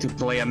trying to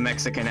play a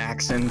Mexican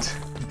accent.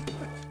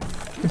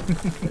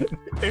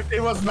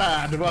 It was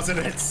bad, wasn't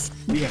it?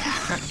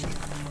 Yeah.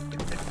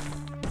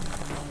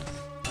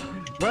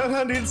 Well,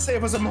 I didn't say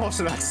it was a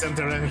monster accent,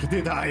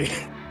 did I?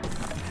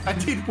 I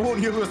did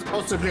warn you it was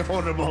possibly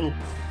horrible.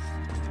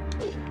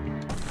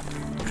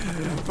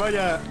 But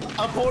yeah,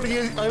 I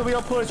will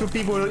apologize to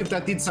people if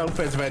that did sound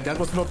offensive. That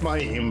was not my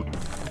aim.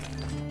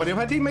 But if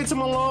I did make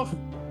someone laugh,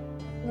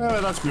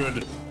 that's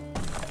good.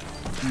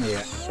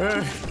 Yeah.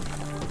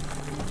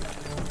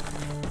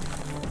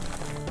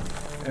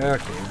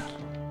 Okay.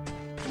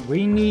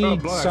 We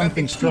need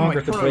something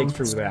stronger to break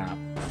through that.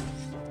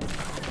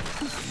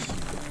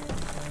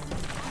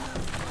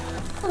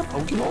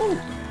 Pokeball?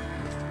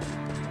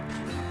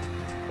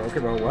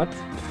 Pokeball what?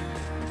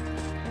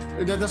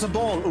 There's a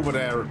ball over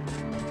there.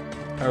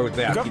 Oh,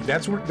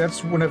 that's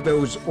one of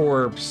those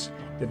orbs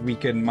that we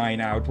can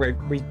mine out.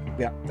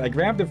 I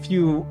grabbed a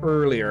few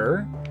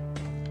earlier,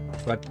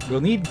 but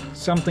we'll need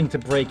something to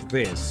break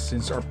this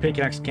since our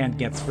pickaxe can't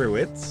get through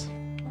it.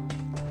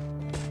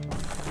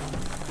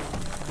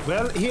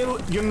 Well, here,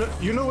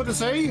 you know what to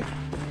say?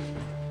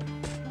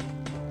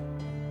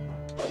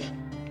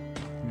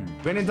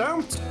 When in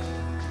doubt,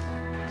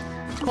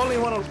 call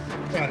in one of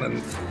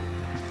cannons.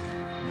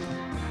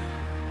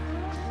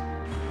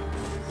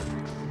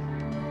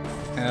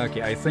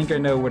 Okay, I think I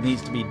know what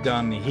needs to be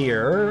done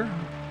here.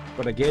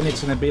 But again,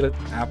 it's an ability...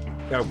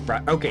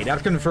 okay,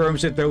 that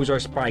confirms that those are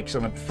spikes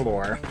on the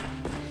floor.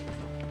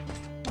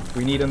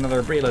 We need another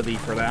ability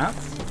for that.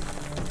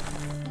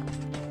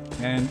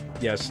 And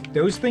yes,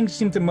 those things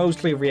seem to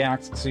mostly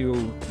react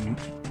to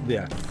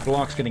the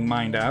blocks getting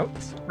mined out.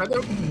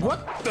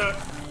 What the?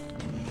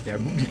 Yeah,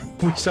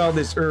 we saw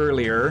this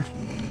earlier.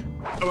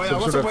 Oh, I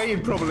was away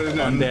probably then.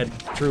 Undead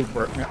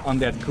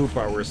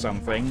Koopa or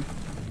something.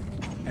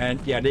 And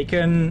yeah, they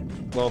can,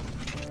 well,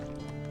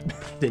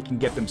 they can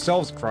get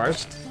themselves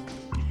crushed.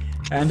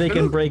 And they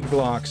can break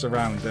blocks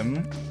around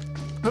them.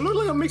 They look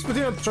like a mix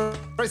between a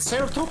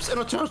Triceratops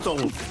and a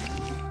turtle.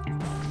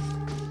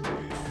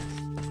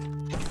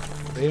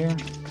 There.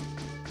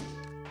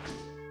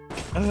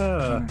 And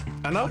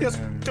now I'm just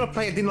gonna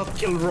play Did Not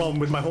Kill Rom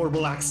with my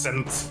horrible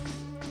accent.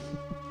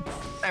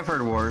 I've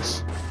heard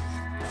worse.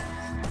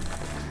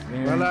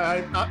 There.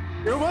 Well,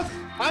 you know what?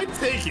 I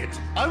take it.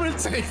 I will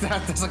take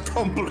that as a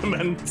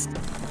compliment.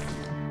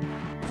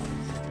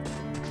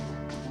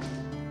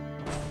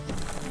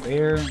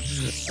 There.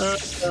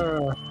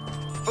 Oh,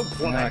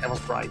 well, that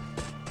was right.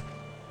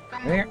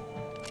 There.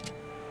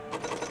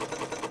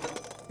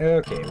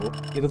 Okay, well,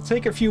 it'll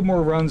take a few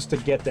more runs to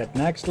get that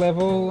next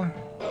level.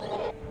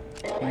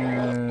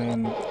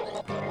 And...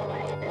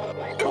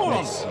 Come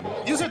on!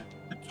 It's at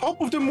the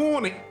top of the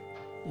morning!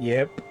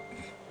 Yep.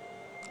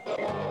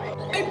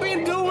 I've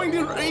been doing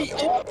the...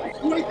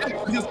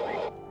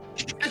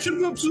 I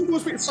should have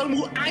supposed to be some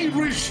more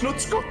Irish,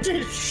 not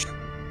Scottish!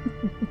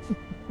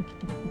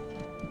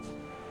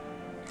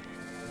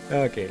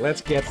 Okay,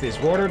 let's get this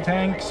water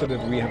tank so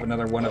that we have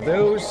another one of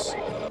those.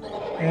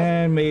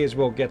 And may as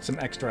well get some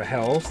extra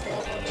health,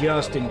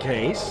 just in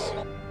case.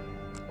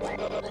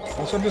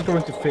 Also, I'm just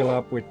going to fill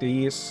up with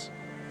these.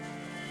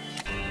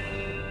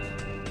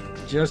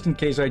 Just in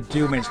case I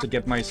do manage to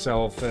get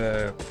myself...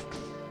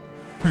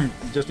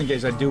 just in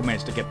case I do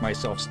manage to get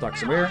myself stuck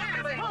somewhere.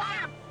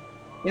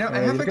 You know, I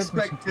have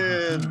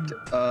expected...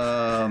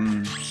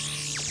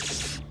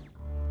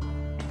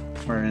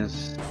 Where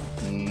is...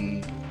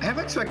 I have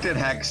expected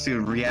Hex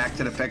to react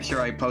to the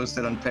picture I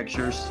posted on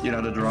Pictures, you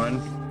know, the drawing.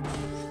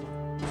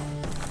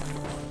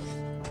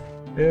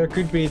 It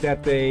could be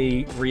that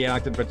they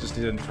reacted but just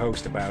didn't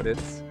post about it.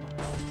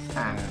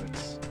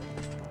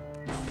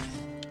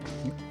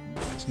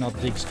 Let's not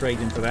dig straight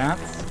into that.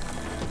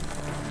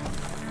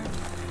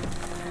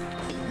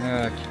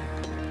 Okay.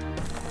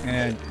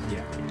 And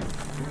yeah.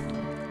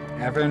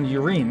 Evan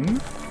Urine.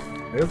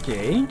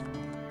 Okay.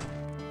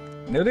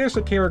 Now there's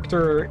a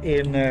character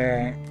in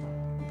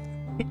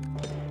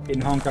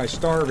Honkai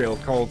Star Rail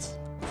called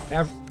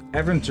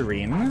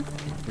Aventurine,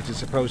 which is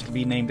supposed to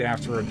be named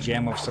after a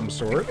gem of some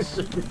sort.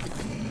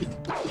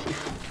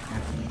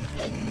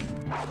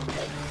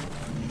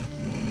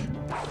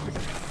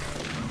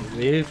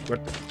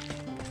 What?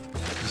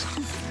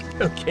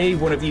 Okay,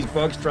 one of these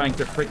bugs trying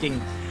to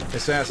freaking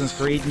Assassin's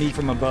Creed me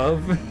from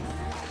above.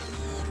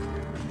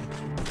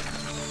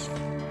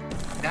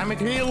 Damn it,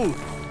 Hill!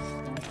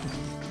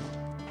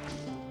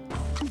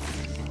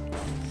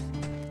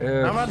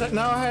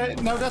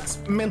 Now that's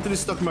mentally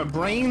stuck in my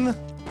brain.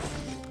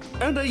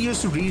 And I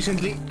just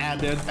recently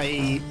added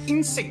a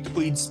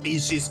insectoid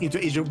species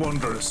into Age of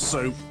Wonders,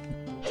 so...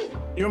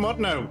 You know what?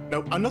 No,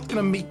 I'm not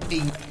gonna make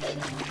a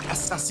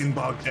assassin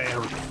bug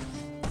there.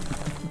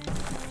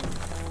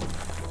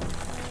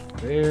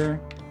 There.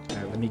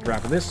 Let me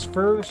grab this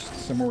first.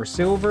 Some more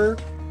silver.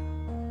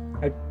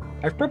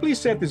 I've probably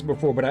said this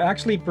before, but I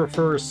actually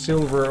prefer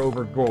silver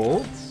over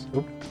gold.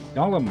 Oop,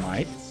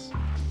 dolomites.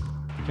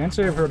 Can't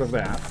say I've heard of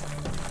that.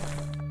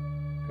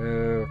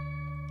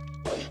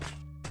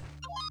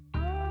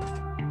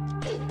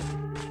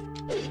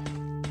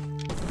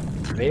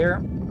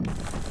 There.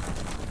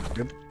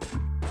 Yep.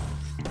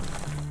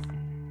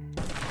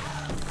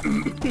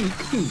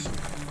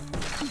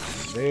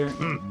 There.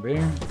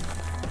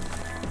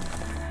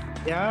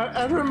 Yeah,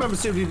 I remember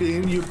silver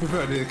being you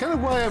preferred it. Kind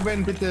of why I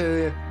went with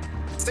the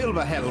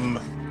silver helm.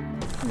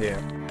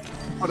 Yeah.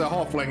 For the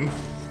halfling.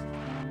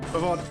 I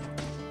thought,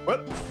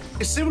 well,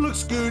 the silver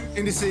looks good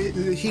and it's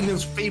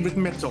Hillyan's favorite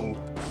metal.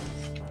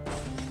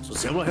 So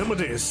silver helm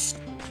it is.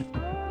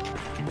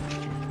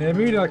 Yeah,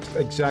 maybe not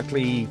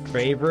exactly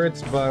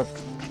favorites, but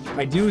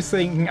I do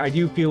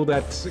feel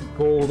that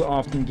gold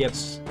often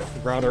gets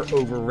rather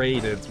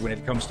overrated when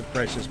it comes to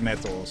precious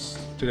metals.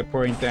 To the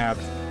point that,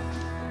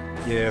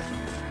 yeah.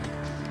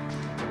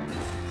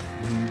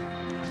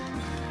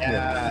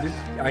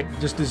 I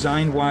just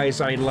design-wise,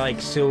 I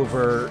like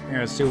silver,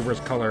 silver's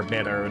color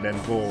better than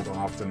gold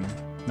often.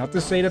 Not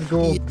to say that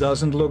gold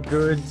doesn't look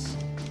good.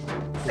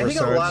 I think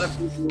a lot of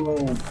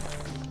people,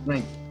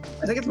 like,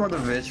 I think it's more the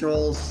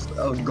visuals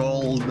of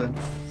gold.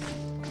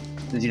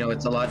 Because, you know,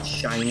 it's a lot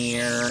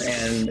shinier,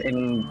 and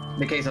in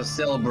the case of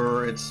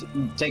silver, it's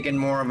taken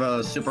more of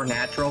a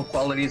supernatural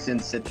quality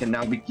since it can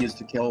now be used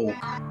to kill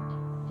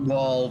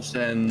wolves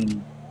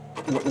and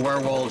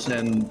werewolves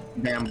and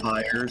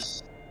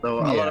vampires. So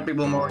a lot of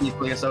people more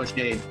easily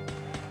associate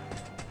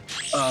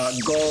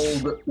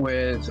gold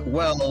with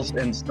wells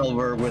and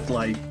silver with,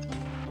 like,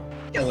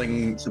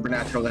 killing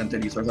supernatural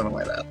entities or something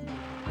like that.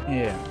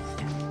 Yeah.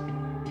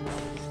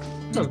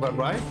 Sounds about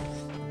right.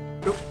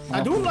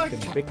 I do like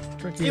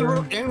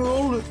silver and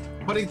gold,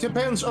 but it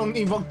depends on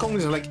in what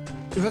context. Like,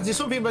 if there's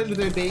something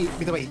with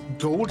a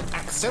gold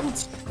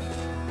accent,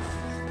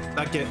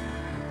 like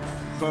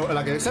for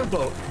like an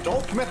example,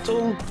 dark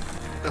metal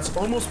that's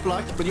almost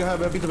black, but you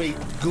have a bit of a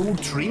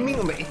gold trimming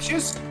on the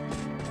edges.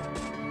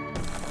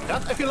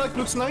 That I feel like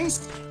looks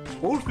nice,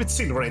 both with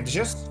silver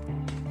edges.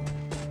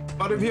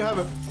 But if you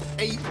have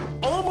a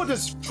armor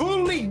that's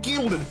fully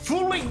gilded,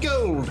 fully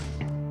gold,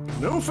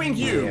 no thank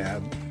you. Yeah.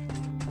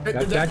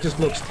 That just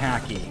looks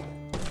tacky.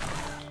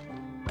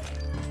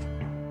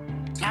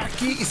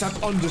 Tacky is an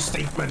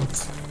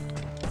understatement.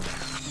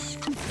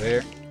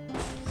 There.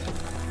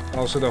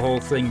 Also the whole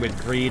thing with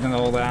green and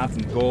all that,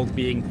 and gold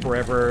being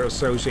forever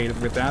associated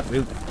with that.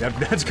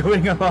 That's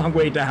going a long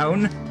way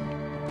down.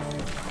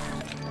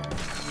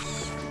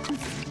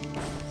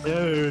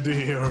 Oh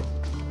dear.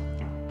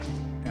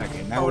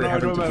 Okay, now we're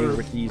having to deal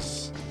with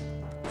these.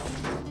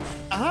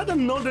 I had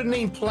another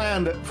name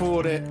planned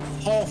for the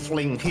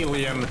halfling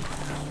Hillyan.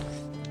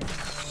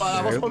 But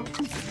I was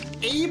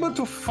unable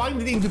to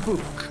find it in the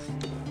book.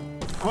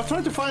 I was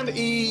trying to find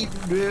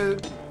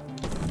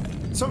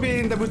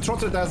something that would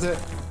trot it as a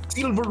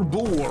silver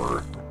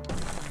boar.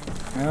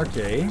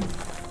 Okay.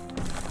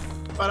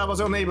 But I was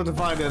unable to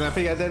find it. I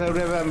think then I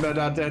remember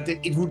that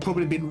it would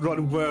probably be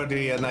rather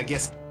worthy, and I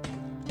guess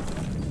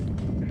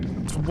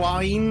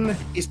swine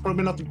is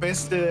probably not the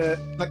best.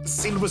 Like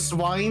silver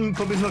swine,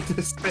 probably not the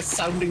best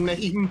sounding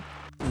name.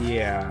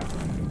 Yeah.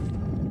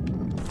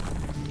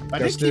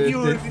 Because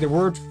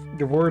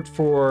the word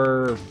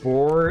for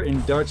boar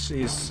in Dutch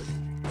is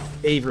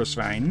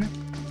everswijn,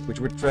 which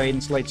would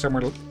translate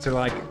somewhere to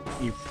like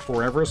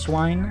forever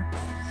swine,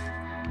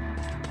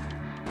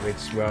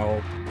 which,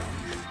 well,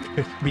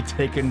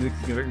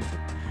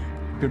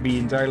 could be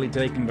entirely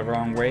taken the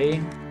wrong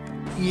way.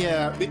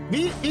 Yeah,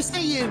 we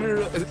say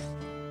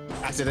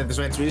accident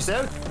svensk we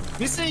said.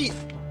 We say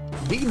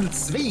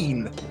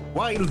vildsvin,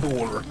 wild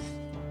boar.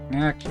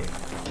 Okay.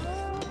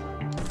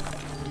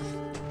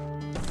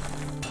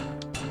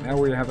 Now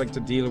we're having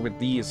to deal with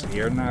these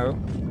here now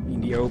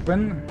in the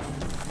open.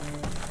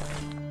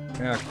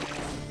 Okay.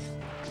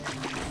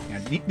 Yeah,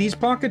 these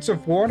pockets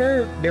of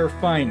water, they're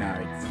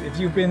finite. If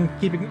you've been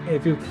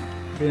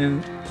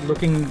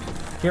looking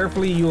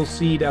carefully, you'll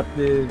see that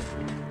the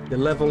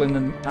level in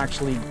them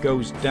actually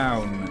goes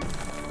down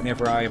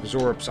whenever I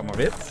absorb some of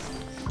it.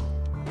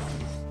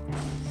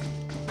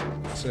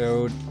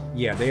 So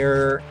yeah,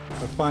 they're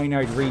a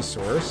finite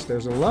resource.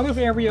 There's a lot of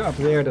area up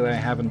there that I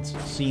haven't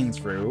seen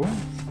through.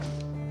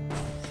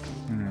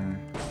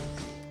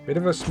 Bit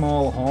of a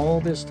small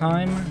hall this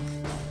time.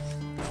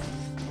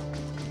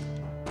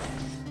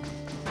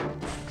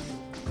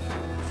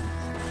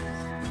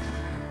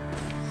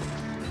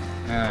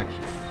 Okay.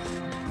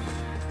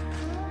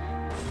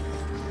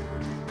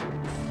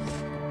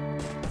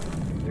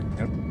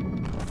 Nope.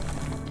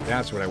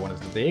 That's what I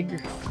wanted to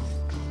dig.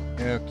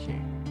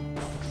 Okay.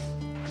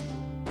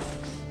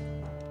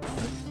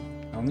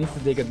 I'll need to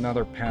dig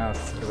another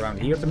path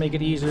around here to make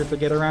it easier to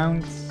get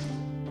around.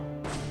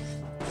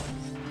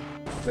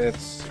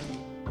 Let's...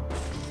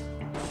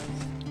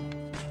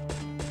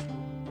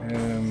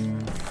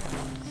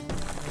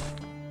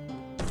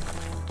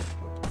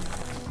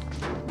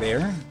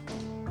 There.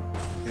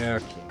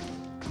 Okay.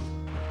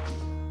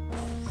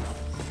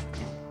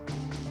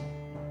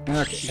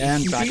 Okay,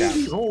 and back out.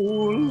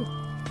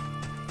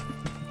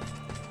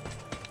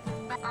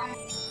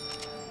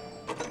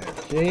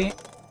 Okay.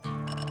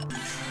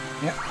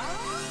 Yeah.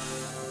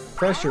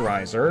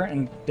 Pressurizer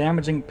and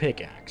damaging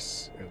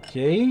pickaxe.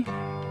 Okay.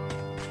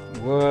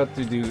 What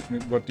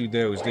do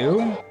those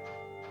do?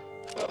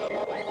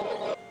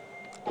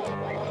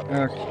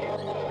 Okay.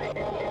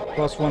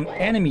 +1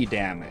 enemy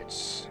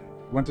damage.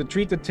 Want to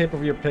treat the tip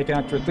of your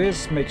pickaxe with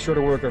this? Make sure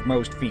to work with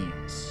most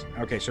fiends.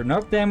 Okay, so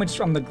not damage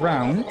on the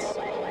ground,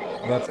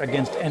 but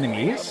against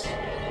enemies.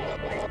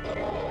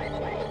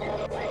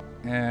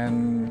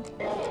 And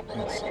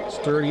it's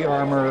sturdy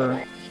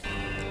armor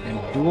and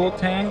dual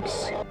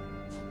tanks.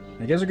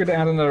 I guess I could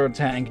add another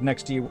tank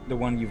next to the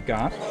one you've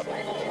got.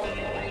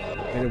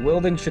 The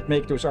welding should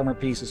make those armor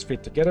pieces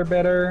fit together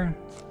better.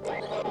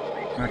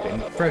 Okay,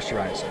 and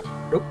pressurizer.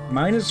 Oh,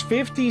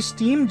 -50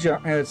 steam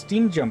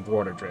jump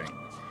water drain.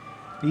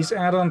 These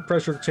add-on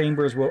pressure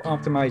chambers will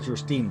optimize your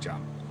steam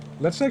jump.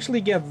 Let's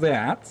actually get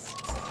that,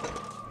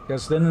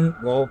 because then,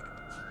 well,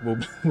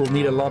 we'll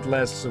need a lot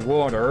less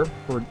water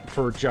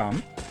per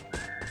jump.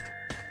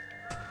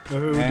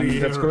 Oh, and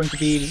dear. that's going to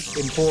be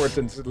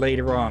important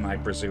later on, I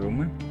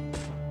presume.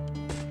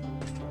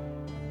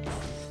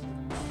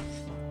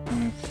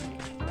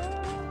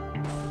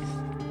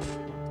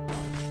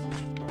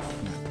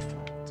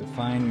 To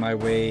find my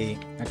way...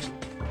 Actually...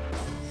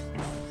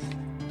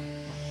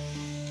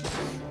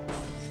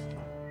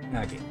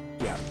 Okay,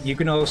 yeah. You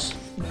can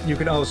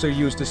also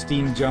use the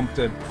steam jump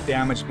to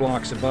damage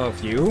blocks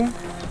above you,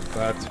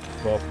 but,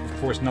 well,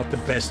 of course not the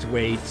best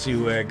way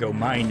to go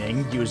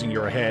mining using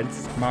your head.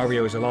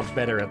 Mario is a lot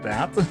better at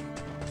that.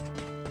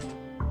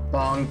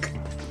 Bonk.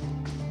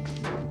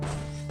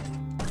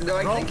 No,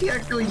 I think he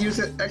actually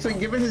uses it. Actually,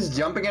 given his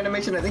jumping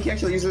animation, I think he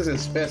actually uses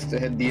his fist to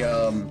hit the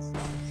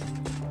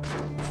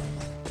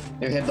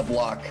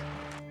block.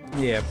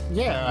 Yeah.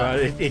 Yeah.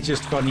 But it's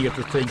just funny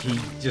to think he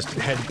just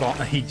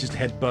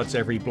headbutts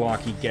every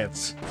block he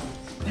gets.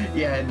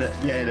 Yeah,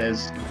 it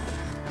is.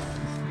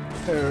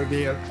 Oh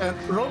dear.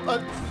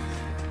 Rob,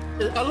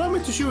 allow me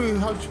to show you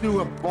how to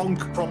do a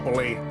bonk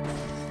properly.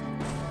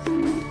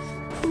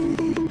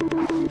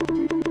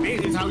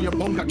 This is how you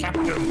bonk a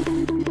captain.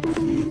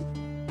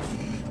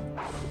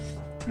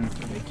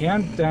 They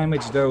can't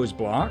damage those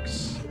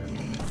blocks,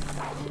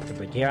 but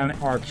they can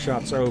arc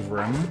shots over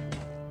them.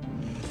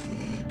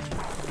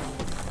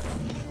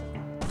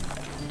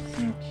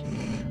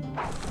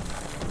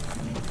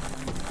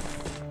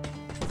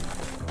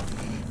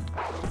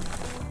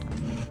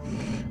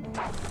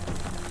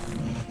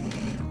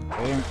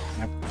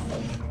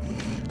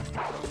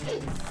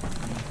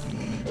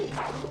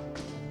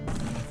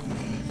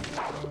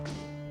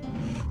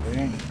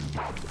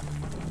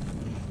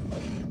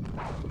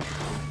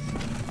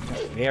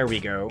 There we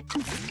go.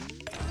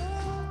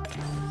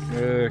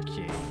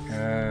 Okay.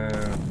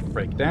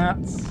 Break that.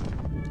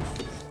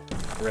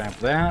 Grab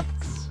that.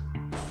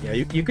 Yeah,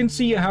 you can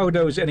see how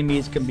those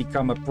enemies can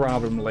become a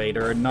problem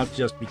later, not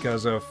just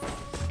because of,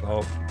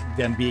 well,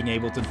 them being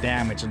able to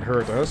damage and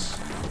hurt us.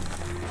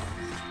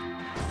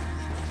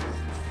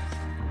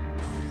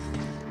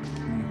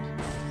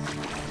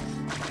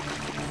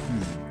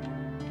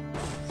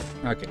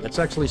 Okay, let's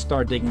actually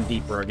start digging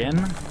deeper again.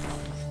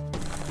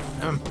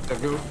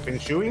 Have you been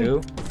chewing?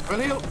 No.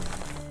 Well,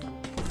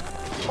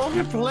 are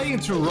you playing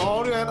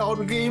Terraria and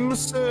other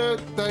games that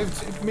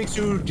makes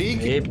you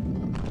dig? Yep.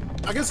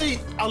 I can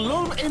say a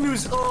lot of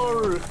enemies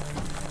are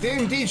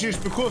damn dangerous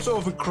because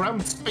of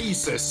cramped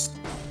spaces.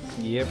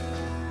 Yep.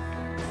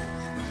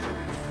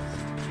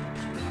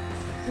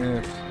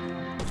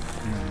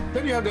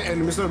 Then you have the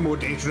enemies that are more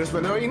dangerous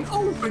when they're in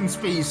open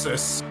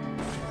spaces.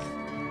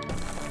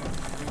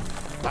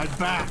 Like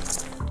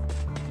bats.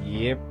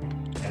 Yep.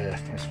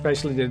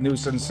 Especially the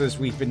nuisances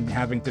we've been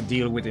having to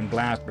deal with in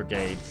Blast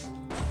Brigades.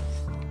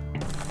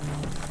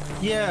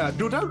 Yeah,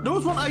 dude,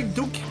 those one I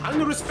do kind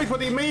of respect, but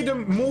they made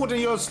them more than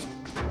just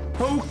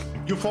poke,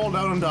 you fall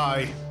down and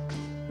die.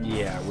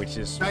 Yeah, which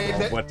is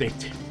What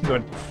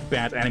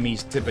bad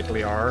enemies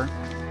typically are.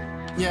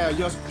 Yeah,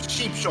 just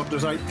cheap shot.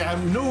 There's like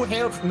damn no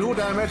health, no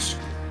damage.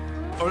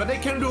 All that they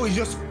can do is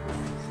just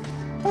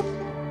boop,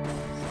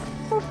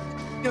 boop,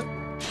 just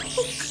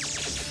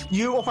boop,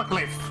 you off a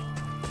cliff.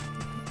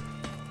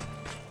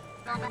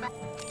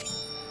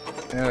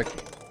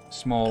 Okay,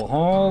 small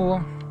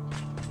haul.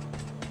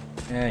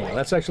 Yeah,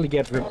 let's actually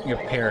get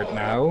repaired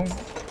now.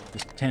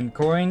 Just 10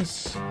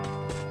 coins.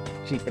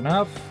 Cheap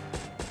enough.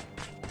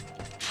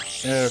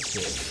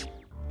 Okay.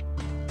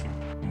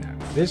 Now,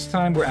 this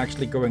time we're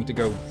actually going to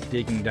go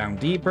digging down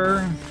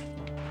deeper.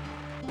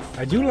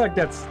 I do like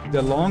that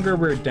the longer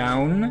we're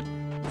down,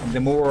 and the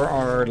more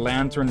our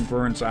lantern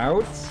burns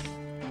out,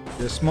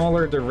 the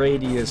smaller the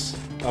radius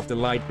of the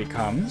light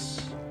becomes.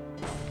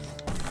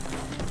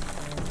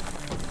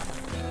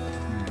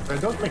 That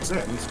does make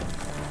sense.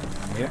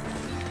 Yeah.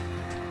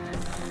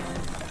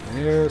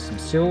 There's some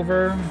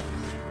silver.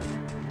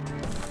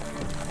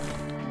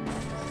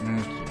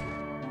 Okay.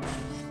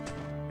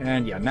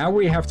 And yeah, now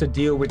we have to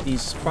deal with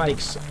these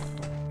spikes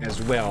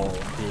as well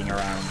being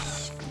around.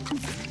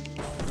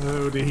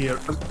 Oh dear.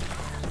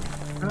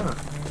 Ah.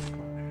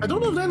 I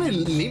don't know if there are any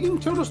living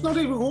turtles, not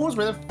even horns,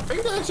 but I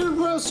think there actually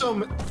were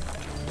some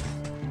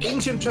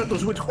ancient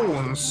turtles with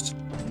horns.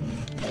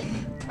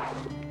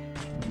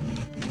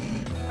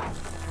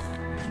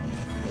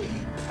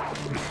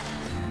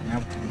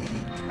 Yep.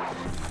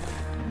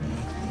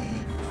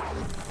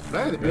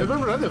 Right,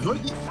 remember that?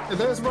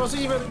 There was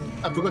even,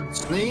 I forgot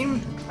its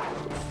name,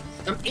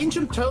 an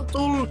ancient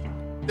turtle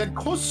that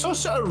caused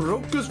such a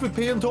ruckus with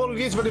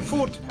paleontologists when they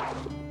found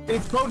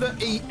a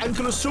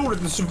ankylosaurus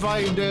that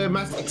survived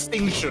mass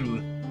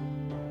extinction.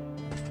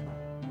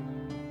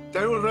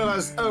 They all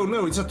realized, oh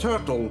no, it's a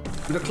turtle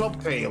with a club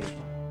tail.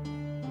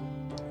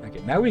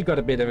 Okay, now we've got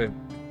a bit of a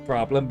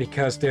problem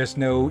because there's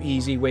no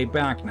easy way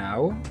back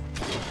now.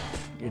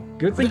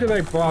 Good thing that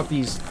I bought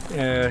these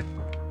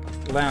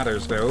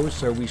ladders though,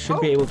 so we should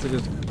be able to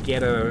just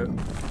get a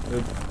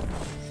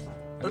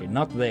okay,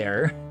 not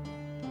there.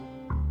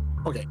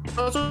 Okay,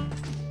 so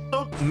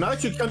now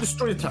you can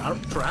destroy the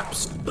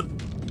traps.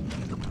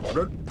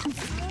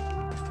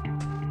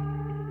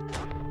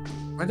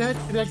 Why did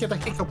I get a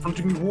hiccup from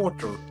drinking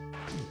water?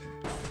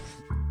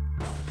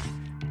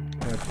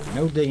 Okay,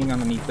 no digging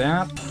underneath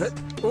that.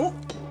 Oh!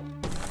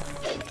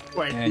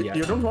 Wait, yeah.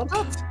 you don't want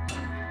that?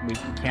 We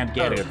can't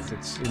get it.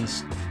 It's in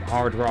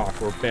hard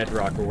rock or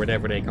bedrock or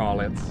whatever they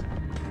call it.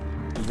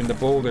 Even the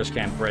boulders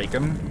can't break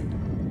them.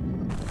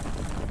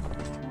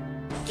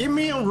 Give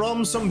me and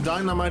Rom some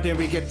dynamite and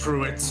we get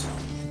through it.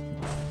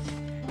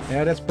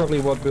 Yeah, that's probably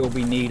what will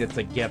be needed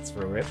to get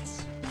through it.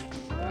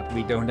 But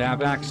we don't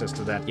have access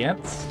to that yet.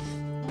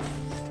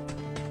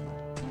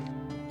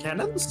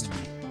 Cannons?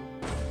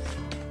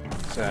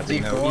 Sadly,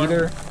 no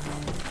either.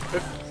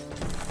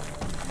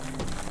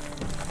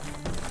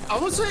 I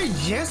would say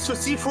yes for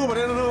C4, but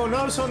I don't know.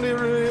 Now it's on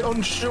the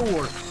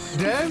unsure.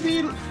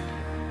 Devil,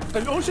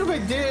 I'm not sure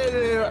if I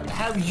dare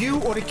have you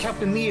or the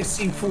captain near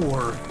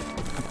C4.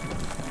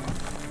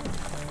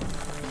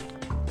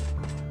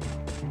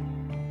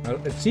 Well,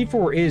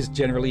 C4 is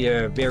generally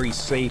a very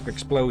safe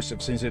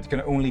explosive since it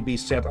can only be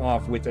set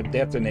off with a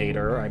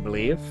detonator, I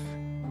believe.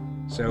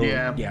 So,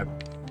 yeah.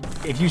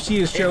 If you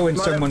see a show and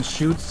someone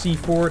shoots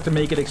C4 to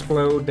make it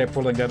explode, they're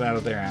pulling that out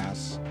of their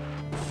ass.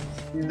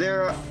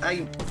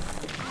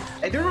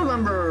 I do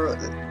remember,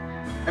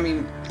 I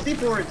mean,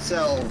 C4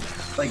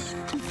 itself, like,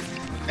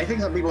 I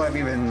think some people have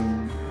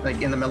even,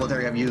 like, in the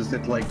military have used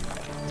it, like,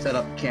 set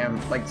up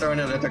camp, like, throwing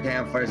it at their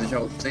campfires and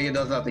show, say it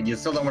does nothing. You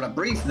still don't want to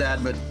breathe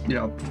that, but, you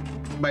know,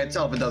 by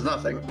itself, it does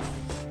nothing.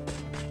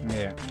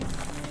 Yeah.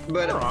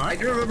 But I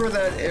do remember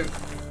that if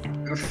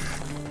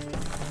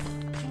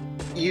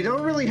you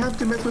don't really have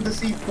to mess with the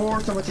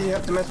C4 so much as you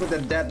have to mess with the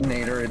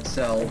detonator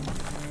itself.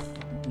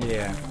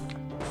 Yeah.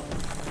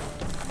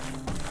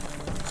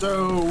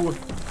 So,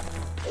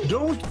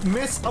 don't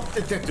mess up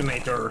the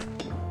detonator.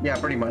 Yeah,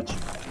 pretty much.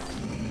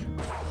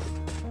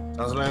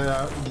 Sounds like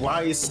a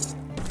wise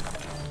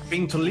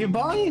thing to live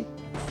by?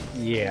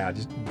 Yeah,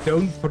 just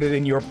don't put it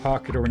in your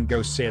pocket or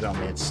go sit on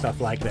it, stuff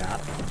like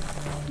that.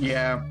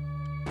 Yeah.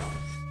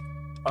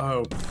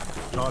 Oh,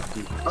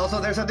 naughty.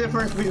 Also, there's a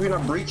difference between a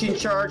breaching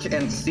charge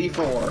and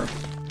C4.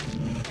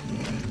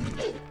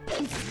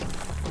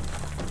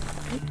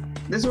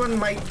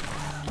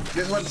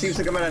 This one seems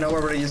to come out of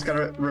nowhere, but I just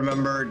gotta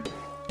remember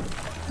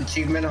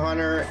Achievement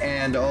Hunter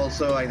and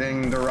also I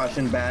think the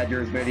Russian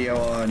Badgers video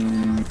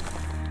on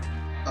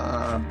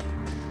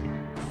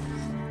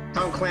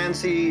Tom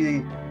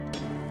Clancy's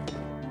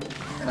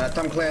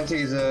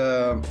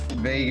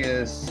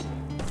Vegas.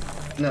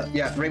 No,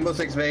 yeah, Rainbow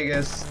Six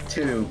Vegas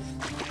 2.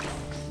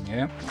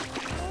 Yeah.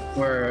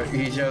 Where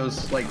he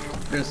shows like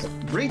there's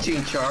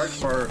breaching charge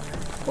for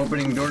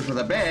opening doors with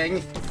a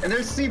bang, and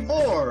there's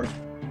C4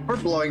 for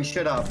blowing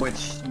shit up,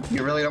 which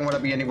you really don't want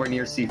to be anywhere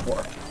near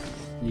C4.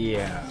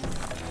 Yeah.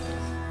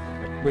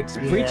 With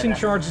breaching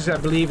charges, I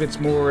believe it's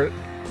more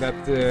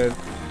that the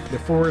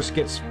force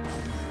gets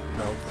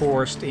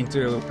forced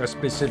into a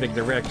specific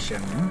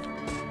direction.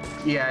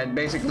 Yeah, it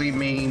basically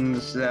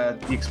means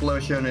that the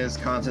explosion is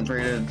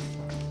concentrated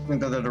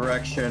into the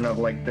direction of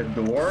like the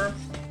door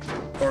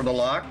or the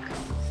lock,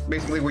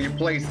 basically where you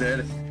place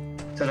it,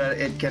 so that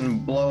it can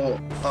blow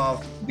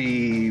off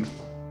the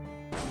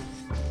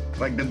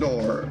the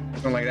door,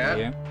 something like that.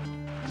 Yeah.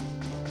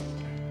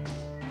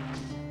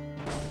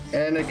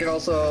 And it can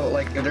also,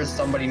 like, if there's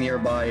somebody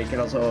nearby, it can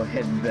also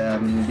hit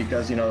them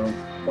because, you know,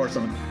 force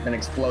of an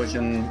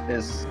explosion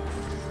is,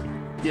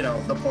 you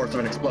know, the force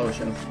of an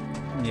explosion.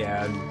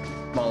 Yeah.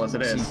 Small as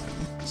it is.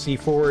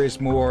 C4 is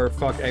more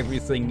fuck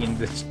everything in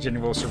the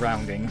general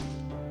surrounding.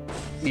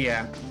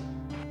 Yeah.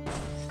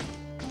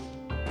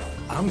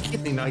 I'm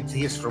getting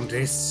ideas from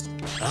this.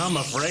 I'm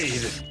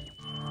afraid.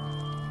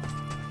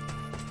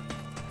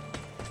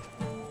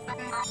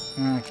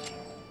 Okay.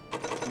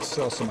 Let's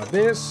sell some of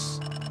this.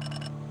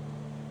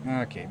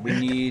 Okay, we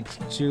need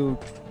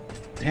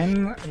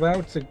 210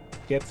 about to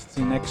get to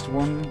the next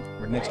one,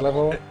 or next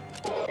level.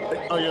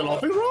 Are you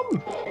laughing,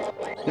 Rob?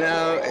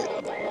 No,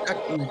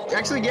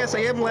 actually, yes, I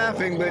am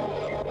laughing, but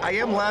I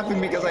am laughing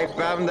because I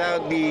found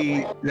out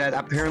that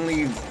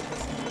apparently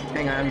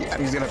Hang on,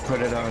 I'm just gonna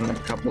put it on a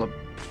couple of...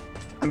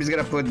 I'm just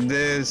gonna put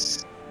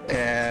this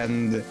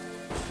and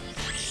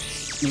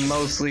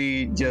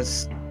mostly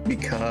just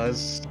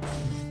because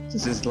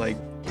this is like...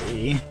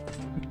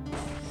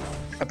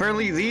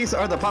 Apparently these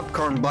are the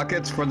popcorn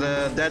buckets for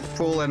the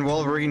Deadpool and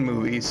Wolverine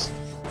movies.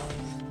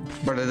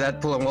 For the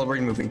Deadpool and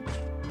Wolverine movie.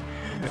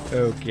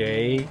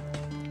 Okay.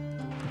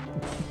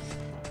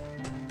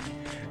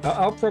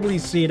 I'll probably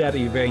see that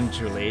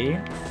eventually.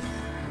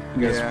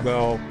 Because,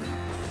 well,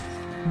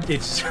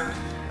 it's...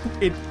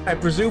 I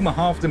presume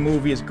half the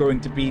movie is going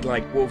to be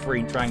like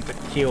Wolverine trying to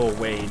kill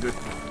Wade.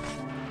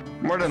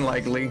 More than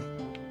likely.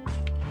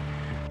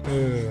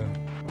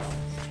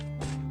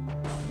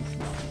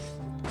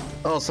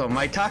 Also,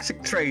 my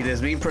toxic trait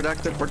is being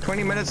productive for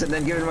 20 minutes and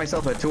then giving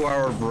myself a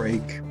 2-hour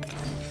break.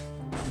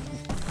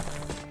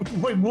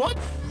 Wait, what?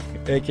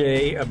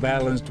 AKA a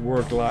balanced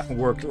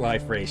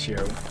work-life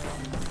ratio.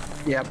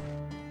 Yep.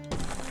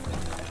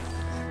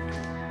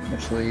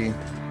 Actually,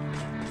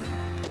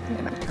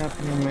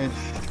 copy image.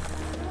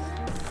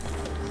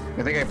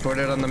 I think I put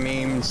it on the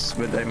memes,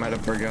 but I might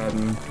have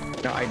forgotten.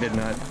 No, I did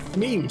not.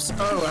 Memes?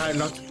 Oh, I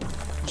not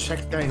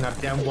checked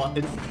that damn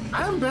one.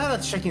 I'm bad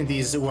at checking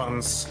these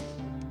ones.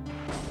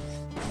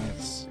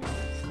 Let's see.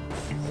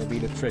 That'll be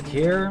the trick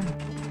here.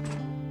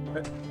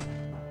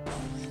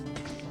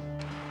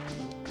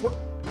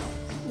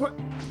 What?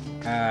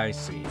 I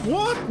see.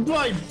 What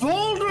by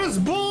Baldur's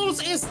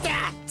balls is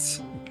that?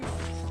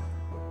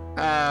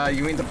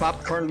 You mean the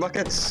popcorn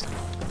buckets?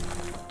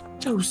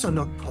 Those are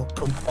not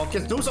popcorn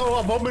buckets, those are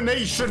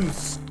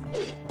abominations!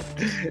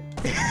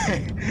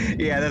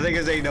 Yeah, the thing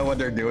is they know what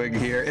they're doing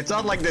here. It's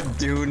not like the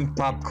Dune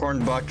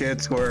popcorn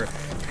buckets where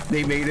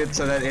they made it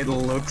so that it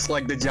looks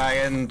like the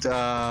giant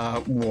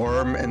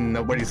worm and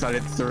nobody thought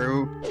it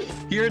through.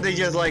 Here they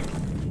just like...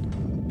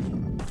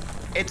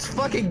 It's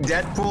fucking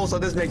Deadpool, so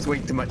this makes way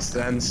too much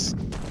sense.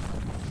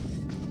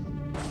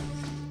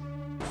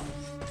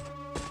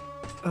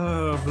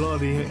 Oh,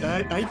 bloody.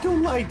 I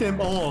don't like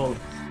them all.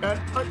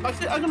 I'm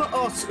gonna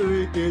ask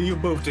you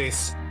both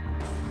this.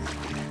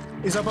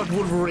 It's about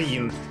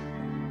Wolverine.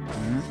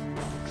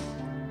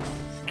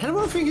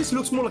 Anyone think this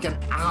looks more like an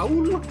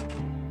owl?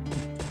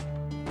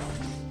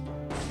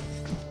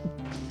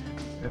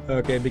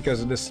 Okay,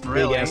 because of this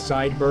big-ass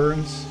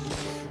sideburns.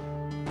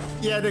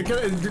 Yeah, they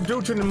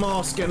due to the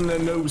mask and the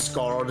nose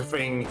guard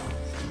thing.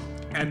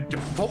 And the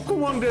popcorn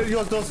one, they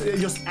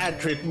just add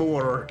to it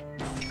more.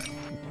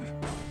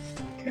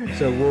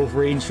 So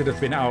Wolverine should have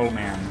been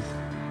Owlman.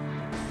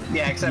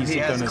 Yeah, except he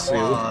has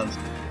claws.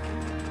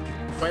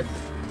 What?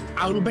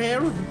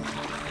 Owlbear?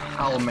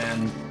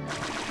 Owlman.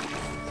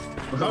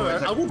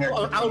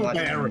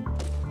 Owlbear.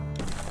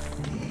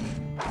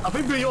 I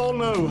think we all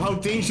know how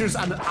dangerous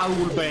an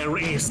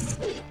owlbear is.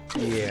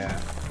 Yeah.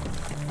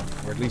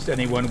 Or at least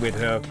anyone with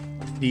a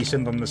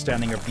decent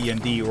understanding of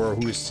D&D or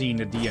who has seen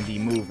the D&D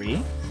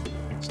movie.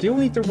 Still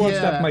need to watch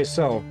that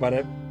myself, but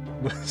it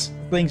was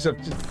things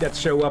that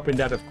show up in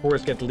that, of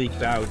course, get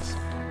leaked out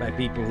by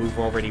people who've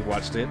already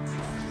watched it.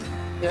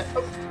 Yeah.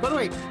 Oh, by the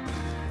way,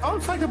 fun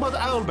fact about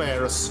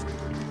owlbears.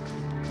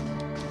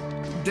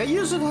 They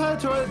usually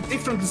have a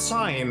different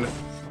design.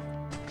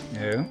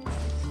 Yeah.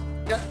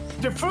 Yeah.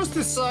 The first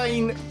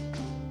design,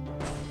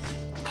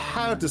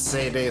 how to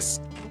say this?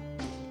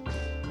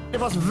 It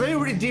was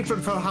very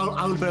different from how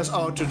owlbears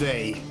are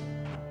today.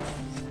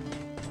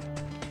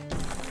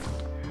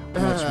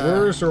 Much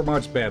worse or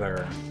much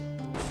better?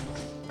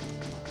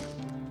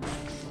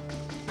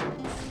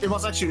 It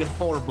was actually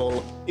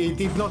horrible. It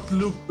did not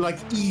look like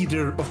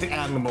either of the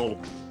animal.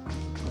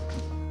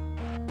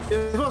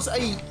 It was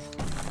a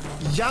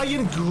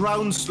giant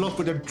ground slug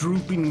with a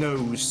drooping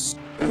nose.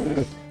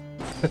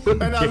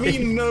 And I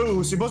mean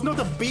nose. It was not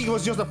a big, it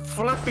was just a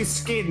flappy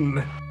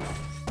skin.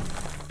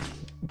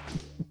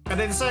 And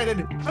they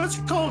decided, let's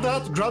call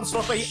that ground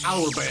slug a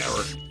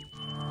owlbear.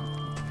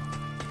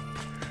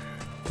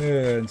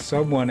 And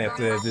someone at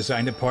the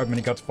design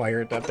department got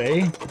fired that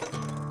day.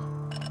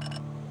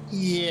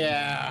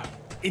 Yeah.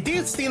 It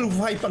did still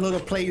wipe a lot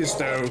of players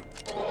though.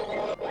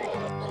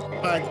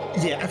 But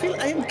yeah,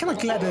 I'm kind of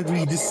glad I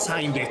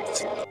redesigned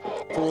it.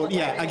 For,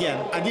 yeah,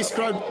 again, I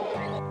described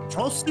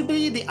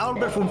possibly the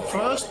owlbear from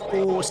first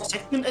or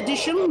second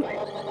edition.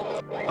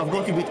 I've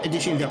got you which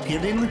edition they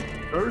appeared in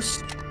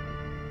first.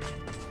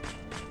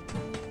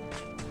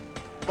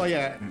 But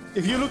yeah,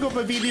 if you look up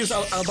my videos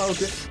about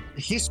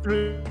the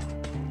history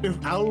of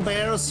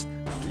owlbears,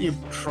 you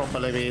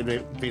probably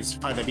will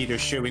find a video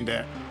showing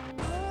that.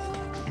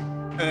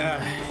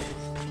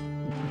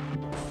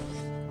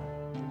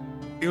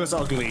 It was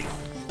ugly.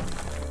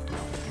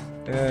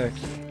 Okay.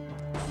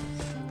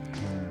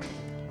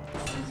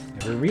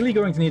 We're really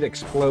going to need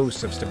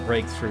explosives to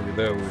break through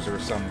those or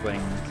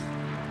something.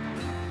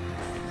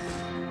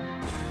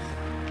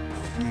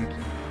 Okay.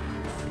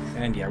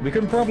 And yeah, we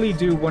can probably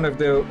do one of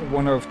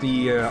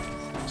the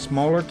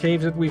smaller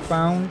caves that we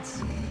found.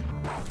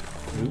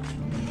 Oop.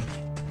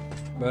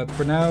 But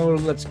for now,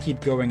 let's keep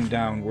going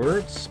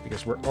downwards,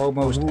 because we're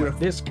almost at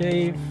this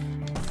cave.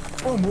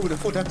 Oh, I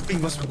thought that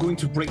thing was going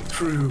to break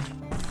through.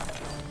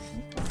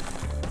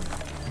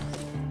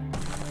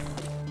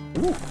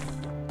 Ooh.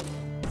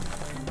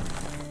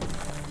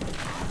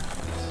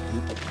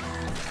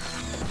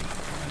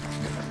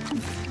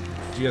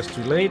 Just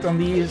too late on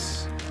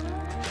these.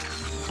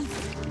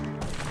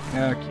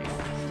 Okay.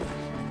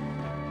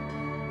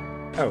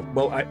 Oh,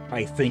 well,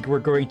 I think we're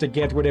going to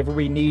get whatever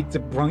we need to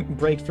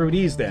break through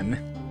these then.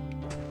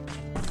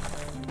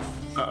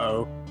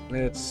 Uh-oh.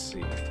 Let's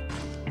see.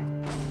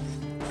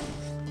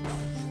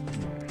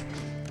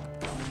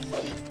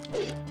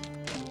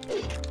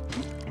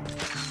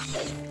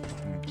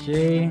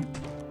 Okay.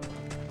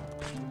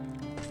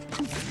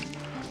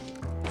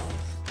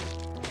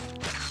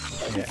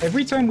 Yeah,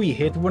 every time we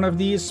hit one of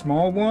these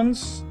small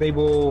ones, they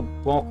will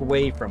walk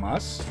away from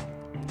us.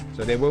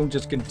 So they won't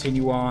just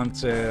continue on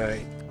to,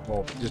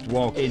 well, just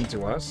walk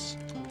into us.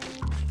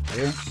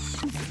 Okay.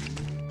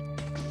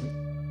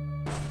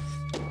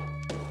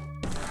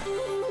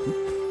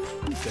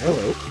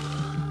 Hello.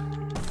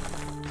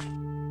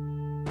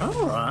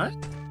 Alright.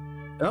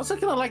 I also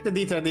kind of like the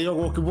detail they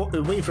walk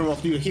away from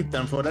after you hit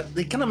them for that.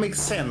 They kind of make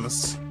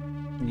sense.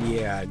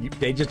 Yeah,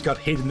 they just got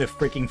hit in the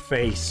freaking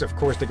face. Of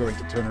course they're going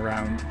to turn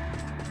around.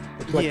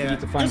 Looks like we need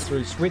to find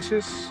three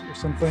switches or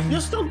something.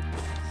 Just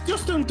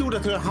don't do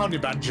that to a honey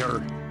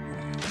badger.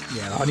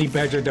 Yeah, honey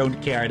badger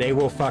don't care. They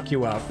will fuck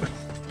you up.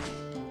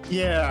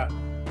 Yeah.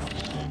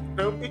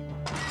 Or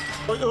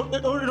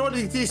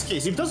in this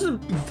case, if it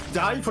doesn't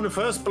die from the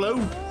first blow,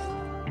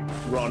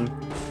 run.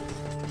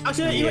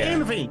 Actually, even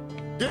anything.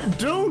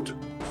 Don't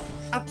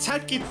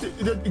attack it.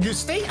 You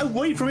stay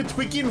away from it to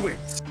begin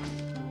with.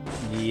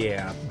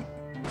 Yeah.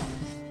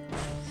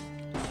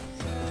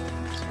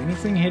 Is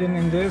anything hidden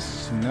in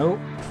this? Nope.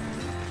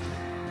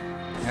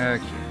 Okay.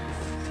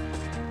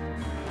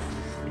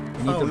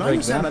 We need to now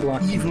break you have that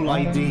block. An evil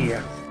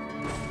idea.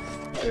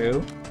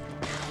 Oh.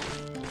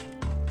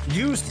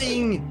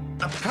 Using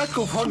a pack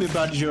of honey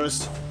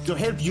badgers to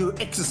help you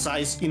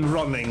exercise in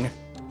running.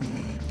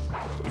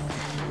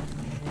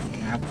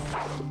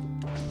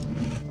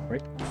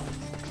 Right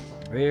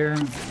there.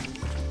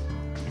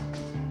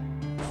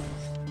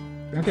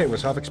 Okay,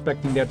 was half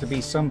expecting there to be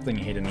something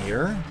hidden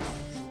here.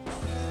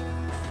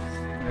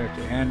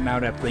 Okay, and now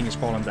that thing is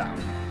fallen down.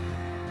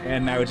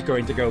 And now it's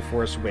going to go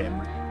for a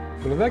swim.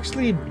 Will it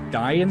actually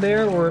die in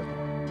there, or...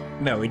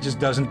 No, it just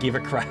doesn't give a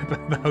crap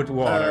about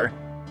water.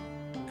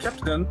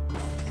 Captain,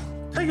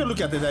 take a look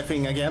at that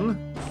thing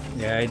again.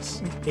 Yeah,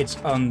 it's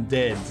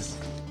undead.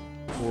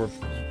 Or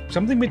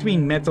something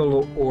between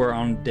metal or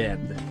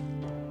undead.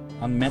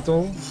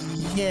 Unmetal?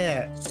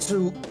 Yeah,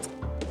 so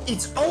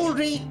it's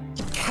already...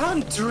 It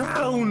can't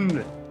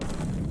drown!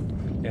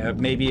 Yeah,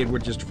 maybe it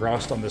would just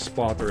rust on the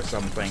spot or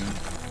something.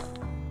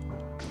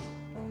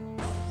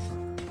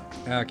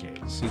 Okay,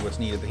 let's see what's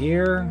needed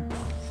here.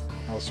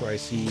 Also, I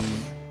see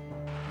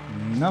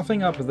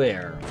nothing up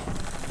there.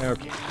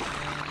 Okay.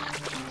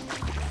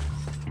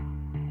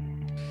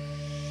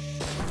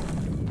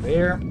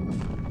 There.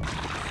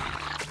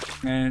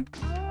 And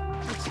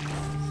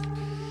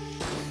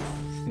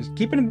just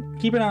keep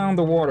an eye on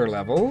the water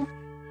level.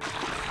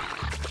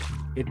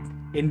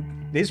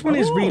 This one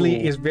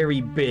is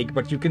very big,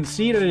 but you can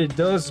see that it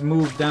does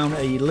move down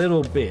a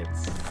little bit.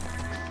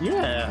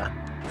 Yeah.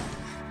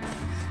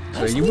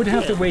 So you would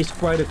have to waste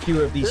quite a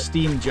few of these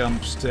steam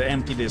jumps to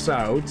empty this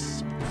out.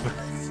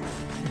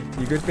 But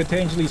you could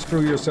potentially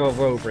screw yourself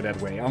over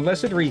that way,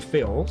 unless it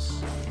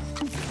refills.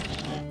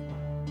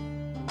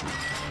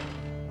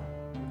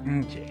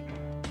 Okay.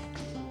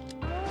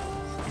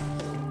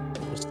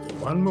 Just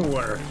one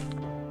more.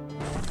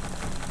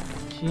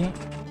 Okay.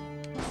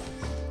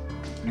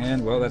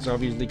 And, well, that's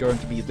obviously going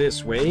to be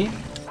this way.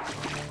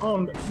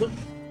 Oh, but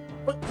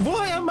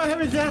why am I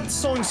having that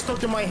song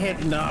stuck in my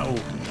head now?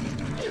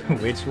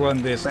 Which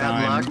one this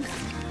time? Bad luck.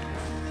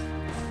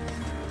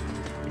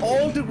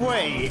 All the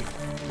way.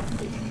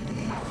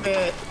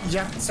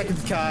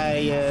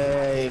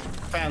 Jacksepticeye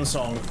fan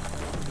song.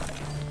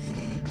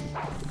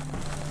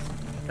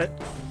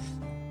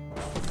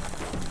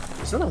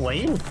 Is that a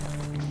whale?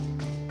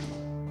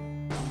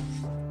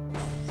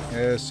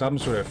 Some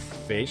sort of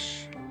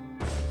fish,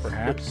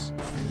 perhaps.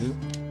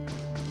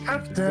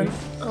 Captain!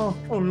 Oh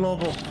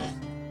Lord.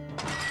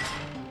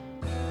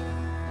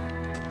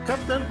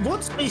 Captain,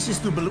 what species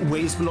do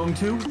whales belong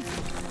to?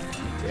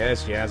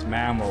 Yes,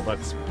 mammal, but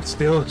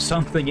still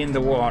something in the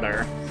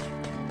water.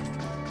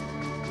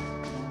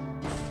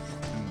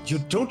 You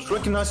don't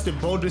recognize the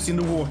bodies in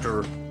the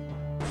water.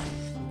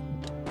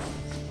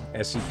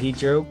 SCP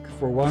joke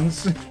for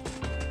once.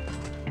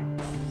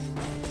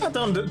 I've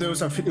done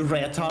those a few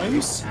rare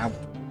times. Ow.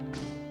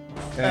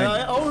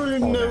 I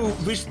already know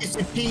which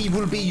SCP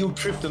will be your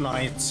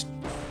kryptonite.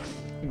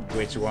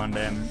 Which one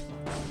then?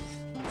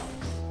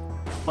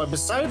 But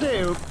beside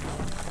the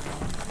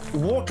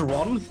water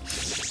one,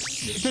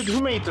 the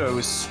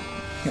tomatoes.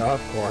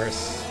 Of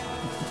course.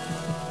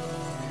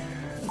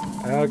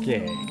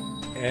 Okay.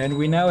 And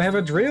we now have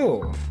a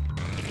drill.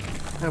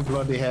 Oh,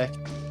 bloody heck.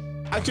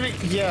 Actually,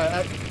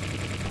 yeah,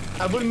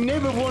 I would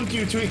never want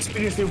you to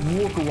experience the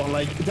water one.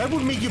 Like, that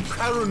would make you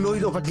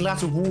paranoid of a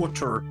glass of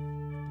water.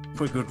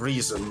 For good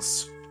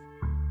reasons.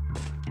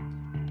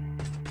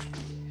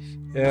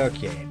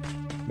 Okay.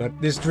 But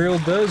this drill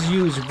does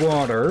use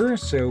water,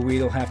 so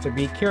we'll have to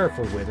be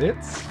careful with it.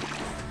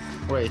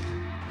 Wait,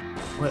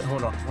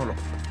 hold on.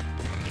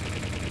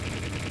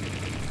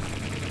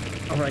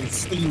 Alright,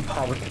 steam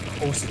powered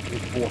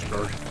supposedly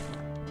water.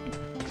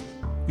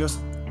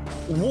 Just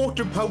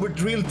water powered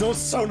drill does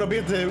sound a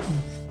bit,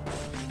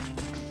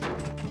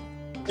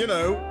 you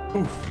know.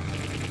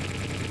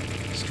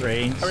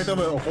 Strange. I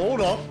mean,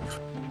 hold up.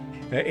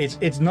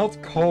 It's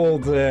not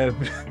called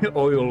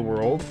Oil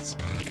World.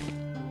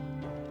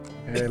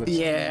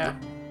 Yeah.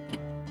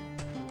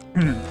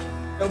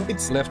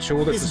 It's left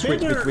shoulder to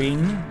switch better,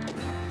 between.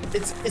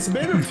 It's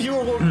better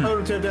fuel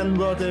alternative than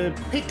what the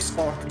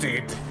Pixar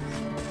did.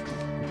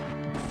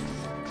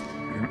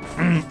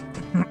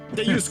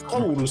 They use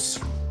coals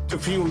to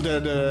fuel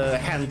the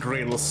hand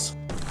drills.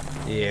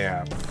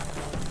 Yeah.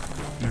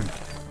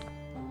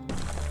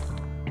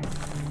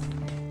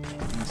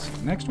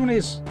 Next one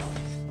is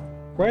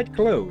quite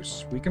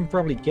close. We can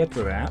probably get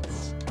to that.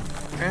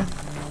 Okay.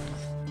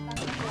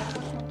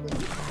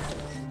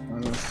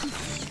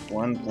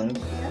 One place.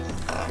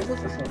 There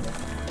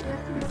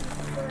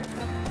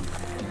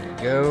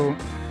we go.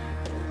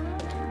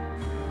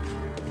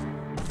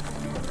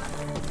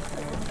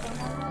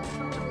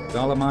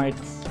 Dolomite.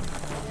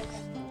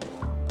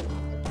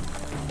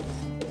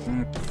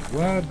 Okay,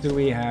 what do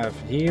we have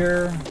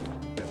here?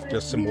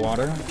 Just some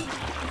water.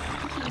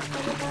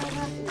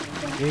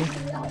 Okay.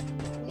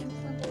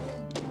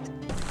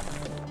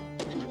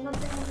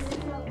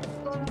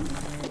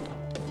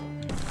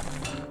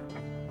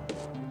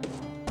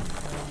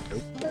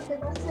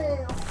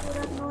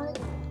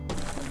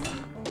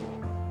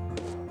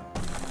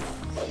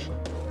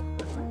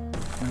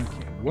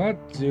 Okay, what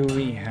do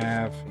we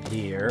have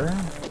here?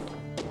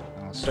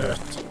 Dirt.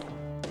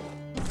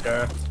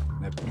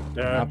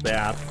 Not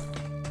that.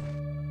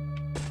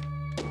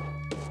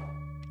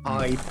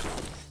 Pipe.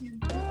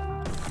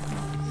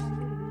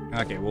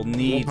 Okay, we'll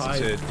need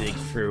to dig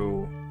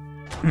through.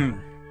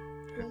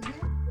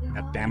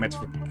 God damn it.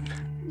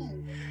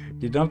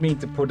 Did not mean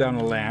to put down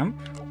a lamp.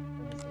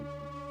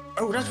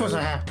 Oh, that's what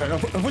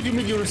happened. What do you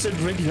mean you said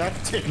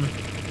radioactive?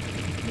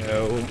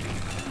 No.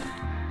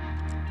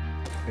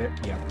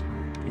 Yeah.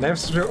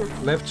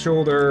 Left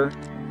shoulder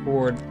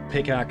for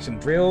pickaxe and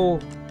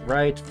drill.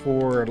 Right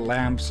for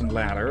lamps and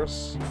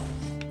ladders.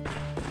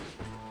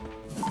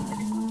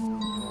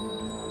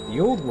 The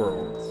old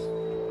world.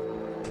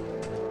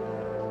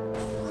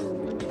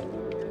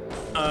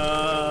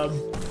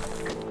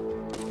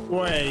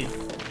 Wait.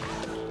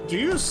 Do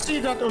you see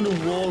that on the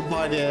wall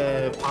by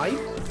the pipe?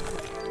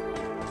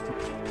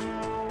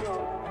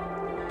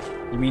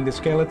 You mean the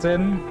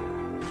skeleton?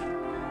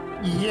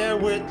 Yeah,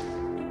 with...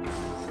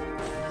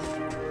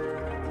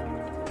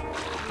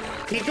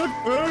 He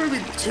got burned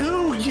with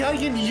 2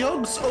 giant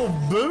jugs of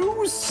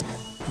booze?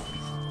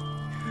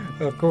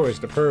 Of course,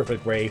 the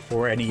perfect way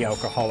for any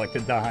alcoholic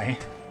to die.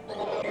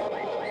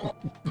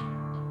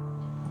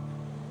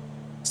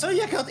 So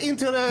you got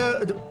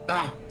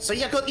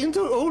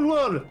into old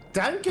world,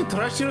 Duncan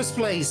Treasure's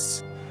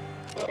place.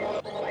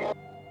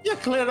 You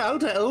cleared out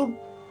the old...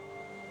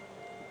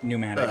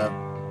 Pneumatic.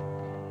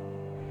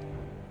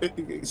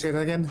 Say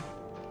that again?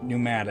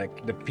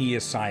 Pneumatic. The P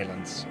is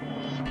silence.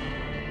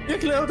 You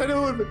cleared out the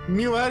old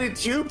pneumatic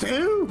tube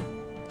too?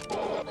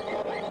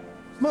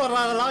 More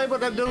reliable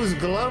than those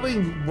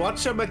glowing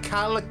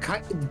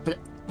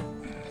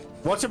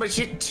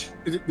shit.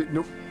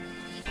 Nope.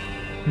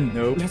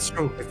 Nope. Let's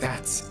go with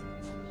that.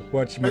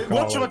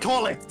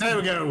 Whatchamacallit. There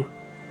we go.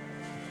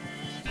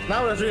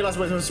 Now I realize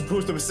what I was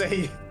supposed to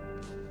say.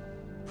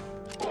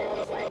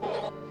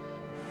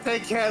 I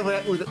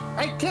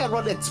can't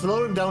run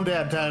exploring down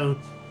there now.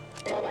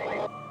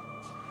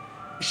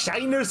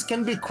 Shiners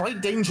can be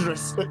quite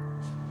dangerous.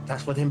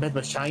 That's what he meant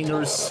by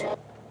shiners.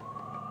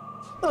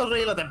 Not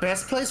really the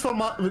best place for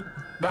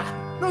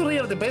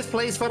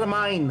the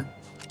mine.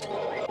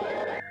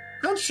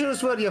 Not sure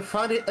where you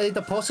find a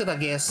deposit, I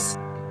guess.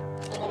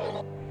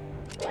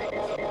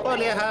 Well,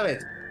 you have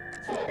it.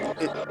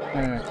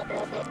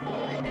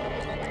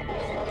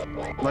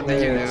 What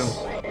did you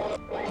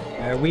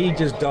do? We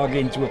just dug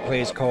into a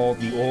place called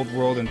the Old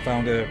World and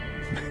found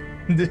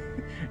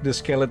the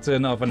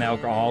skeleton of an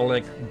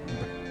alcoholic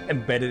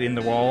embedded in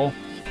the wall.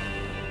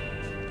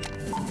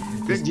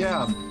 Good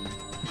job.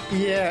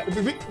 Yeah,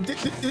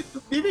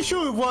 we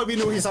sure why we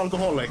know he's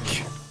alcoholic.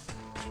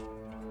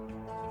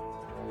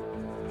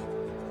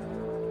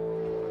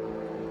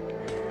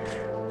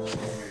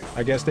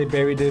 I guess they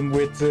buried him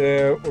with,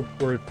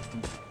 or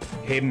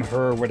him,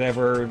 her,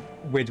 whatever,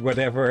 with what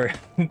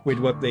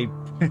they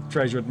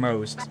treasured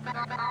most.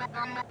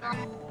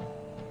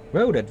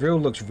 Whoa, that drill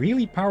looks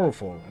really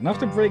powerful, enough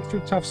to break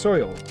through tough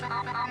soil.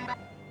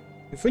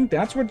 You think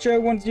that's what Joe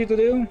wants you to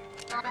do?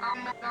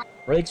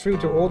 Break through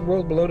to old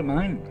world below the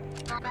mine.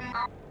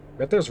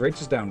 Bet there's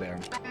riches down there.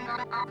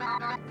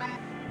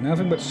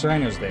 Nothing but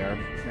shiners there.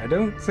 I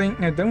don't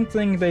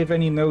think they've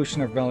any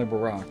notion of valuable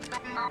rock.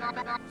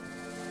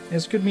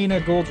 This could mean a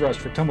gold rush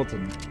for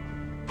Tumbleton.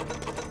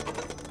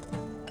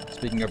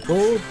 Speaking of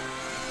gold,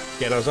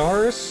 get us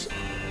ours.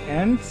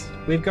 And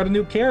we've got a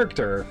new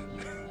character.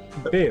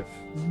 Biff.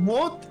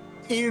 What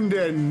in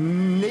the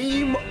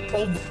name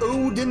of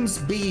Odin's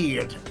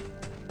beard?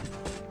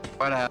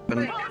 What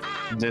happened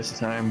this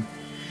time?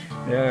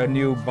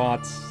 New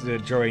bots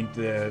joined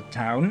the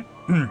town.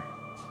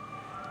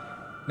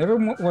 Never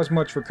was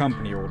much for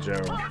company, old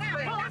Joe.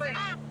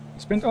 He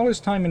spent all his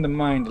time in the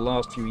mine the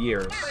last few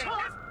years.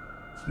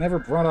 Never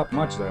brought up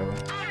much, though.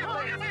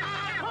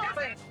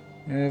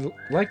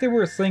 Like there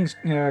were things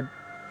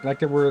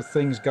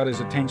got his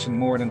attention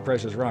more than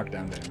precious rock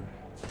down there.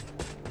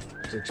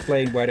 To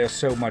explain why there's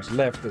so much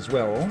left as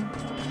well.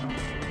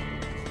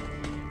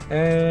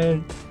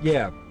 And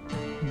yeah.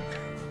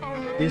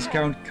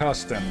 Discount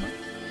custom.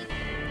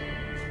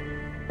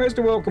 Where's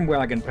the welcome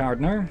wagon,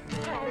 partner?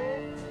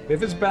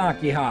 Biff is back,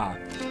 yeehaw.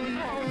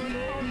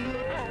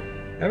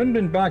 Haven't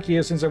been back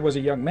here since I was a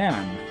young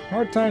man.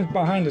 Hard times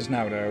behind us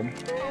now, though.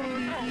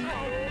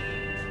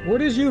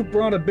 What is you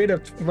brought a bit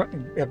of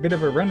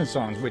a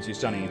renaissance with you,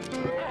 Sonny?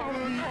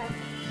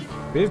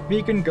 Biff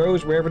Beacon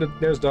goes wherever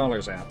there's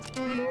dollars at.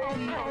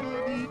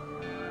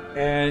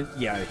 And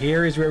yeah,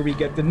 here is where we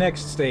get the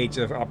next stage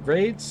of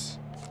upgrades.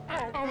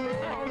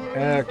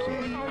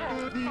 Okay.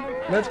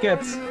 Let's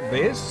get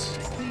this.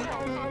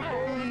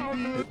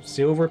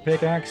 Silver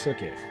pickaxe,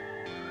 okay.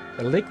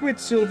 A liquid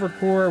silver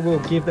core will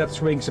give that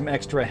swing some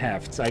extra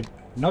heft. I'm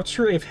not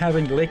sure if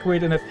having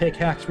liquid in a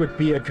pickaxe would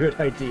be a good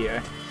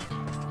idea.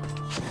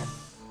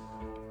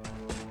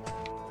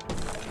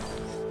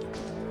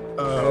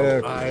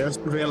 I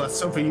just realized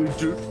something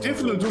you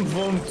definitely don't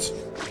want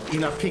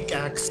in a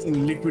pickaxe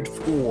in liquid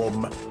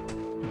form.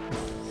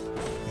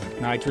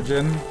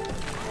 Nitrogen.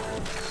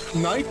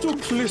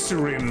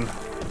 Nitroglycerin.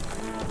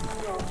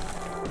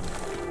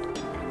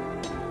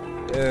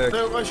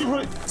 No, I should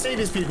probably say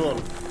this, people.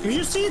 If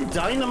you see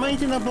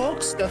dynamite in a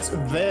box that's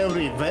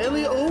very,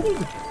 very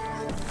old,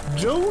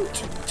 don't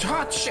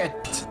touch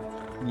it.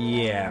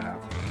 Yeah.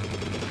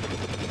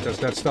 Because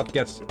that stuff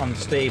gets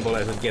unstable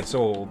as it gets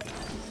old.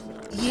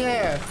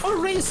 Yeah, for a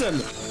reason.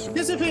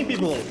 Here's the thing,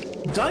 people.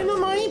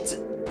 Dynamite,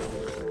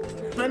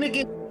 when it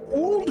gets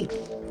old,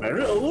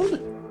 very old,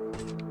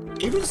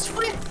 it will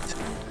sweat.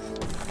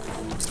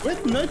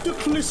 Sweat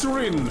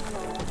nitroglycerin.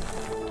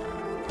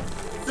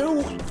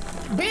 So,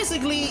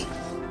 basically,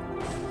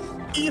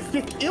 if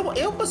you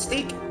help a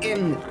stick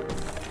and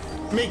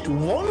make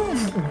one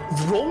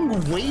wrong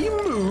way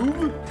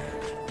move,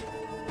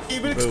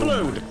 it will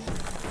explode.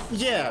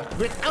 Yeah,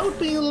 without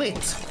being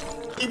lit.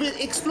 It will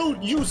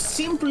explode you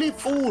simply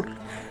for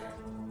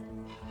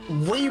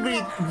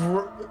waving.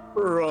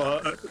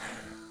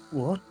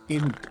 What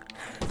in?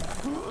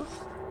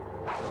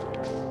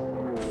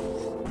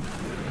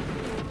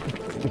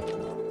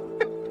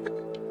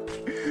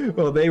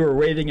 Well, they were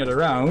waiting it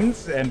around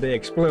and they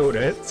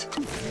exploded.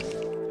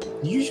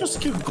 You just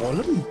killed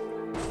Gollum?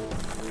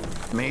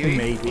 Maybe.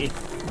 Maybe.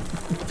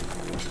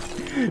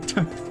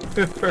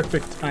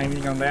 Perfect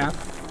timing on that.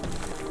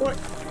 What?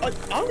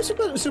 I'm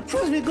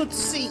surprised we got to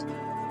see.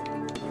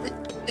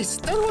 Is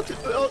that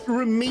what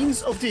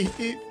remains of the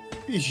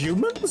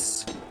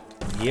humans?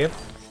 Yep.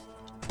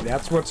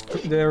 That's what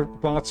their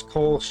bots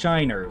call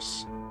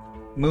shiners.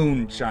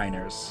 Moon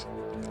shiners.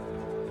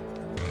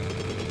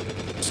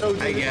 So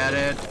I get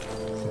it.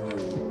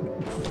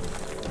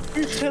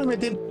 You tell me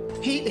the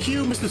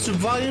humans that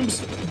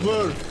survived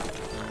were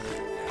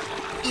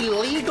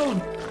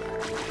illegal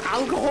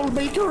alcohol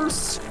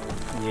makers?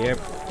 Yep.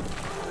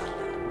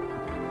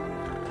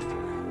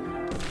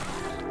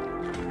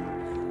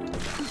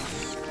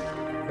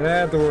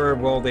 Or,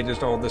 well, they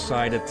just all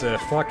decided to,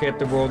 fuck it,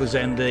 the world is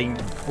ending,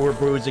 we're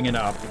bruising it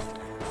up.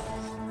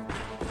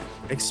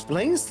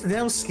 Explains the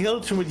damn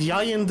skeleton with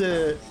giant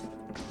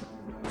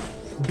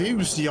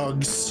booze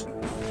jugs.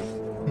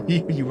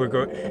 you were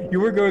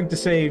going to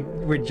say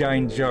with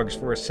giant jugs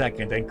for a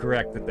second and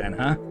correct it then,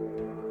 huh?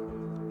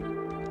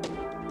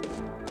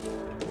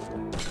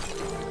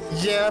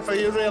 Yeah, but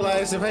you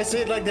realize if I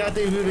say it like that,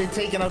 it will be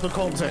taken out of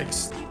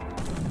context.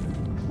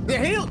 The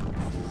hell?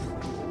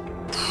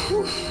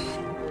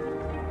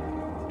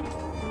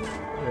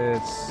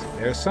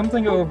 There's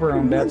something over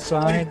on that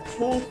side.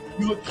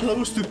 You're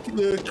close to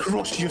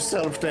crush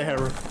yourself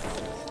there.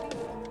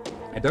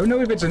 I don't know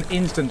if it's an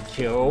instant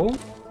kill,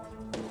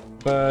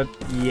 but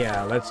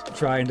yeah, let's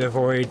try and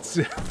avoid.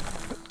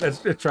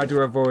 Let's try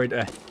to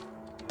avoid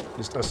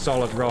just a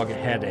solid rock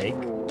headache.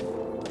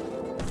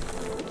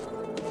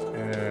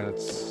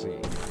 Let's see.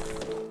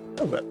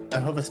 Oh, but I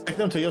have expected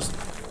them to just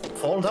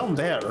fall down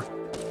there.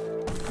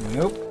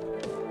 Nope.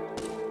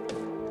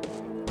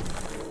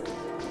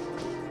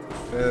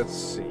 Let's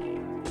see.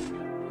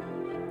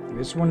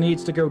 This one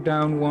needs to go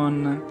down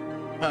one,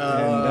 and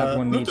that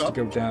one needs to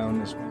go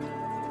down as well.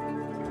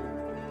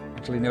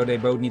 Actually, no, they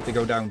both need to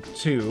go down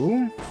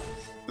 2.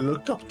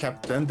 Look up,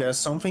 Captain. There's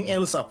something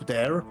else up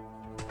there.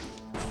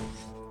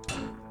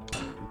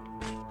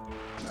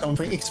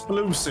 Something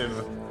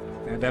explosive.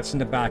 That's in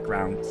the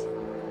background.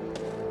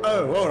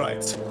 Oh, all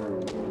right.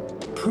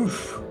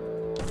 Poof.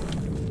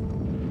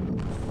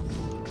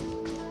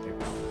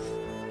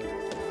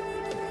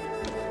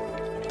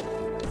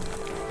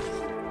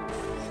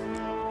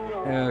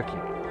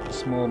 Okay,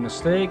 small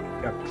mistake.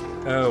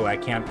 Oh, I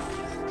can't.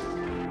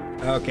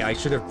 Okay, I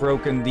should have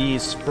broken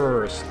these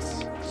first.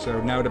 So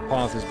now the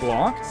path is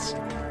blocked.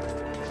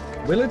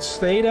 Will it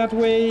stay that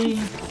way?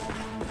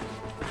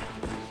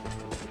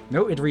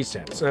 No, it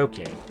resets.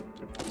 Okay.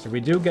 So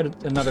we do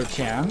get another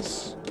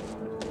chance.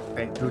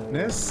 Thank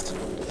goodness.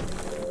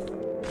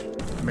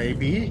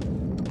 Maybe.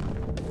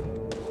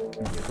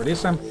 Okay, for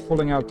this, I'm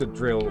pulling out the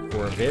drill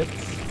for a bit.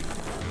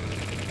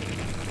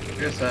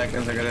 2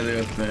 seconds, I gotta do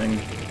a thing.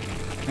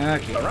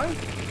 Okay. Alright.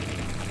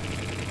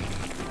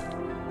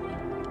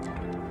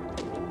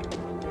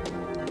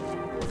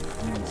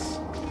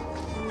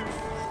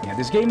 Yeah,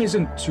 this game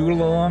isn't too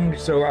long,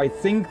 so I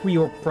think we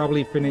will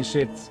probably finish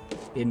it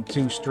in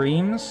 2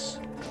 streams.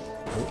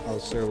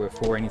 Also,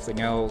 before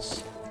anything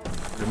else,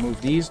 remove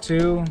these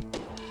 2.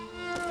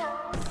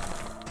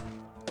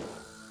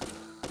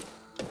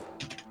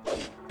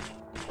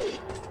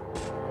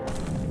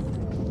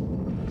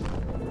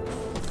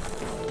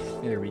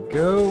 There we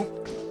go.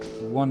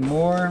 1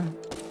 more.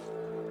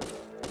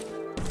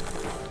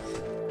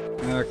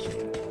 Okay.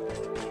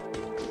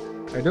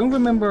 I don't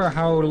remember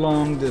how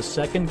long the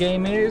second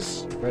game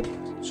is, but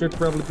it should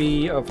probably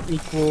be of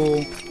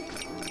equal,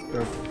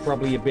 or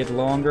probably a bit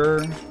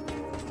longer.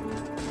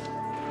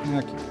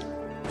 Okay.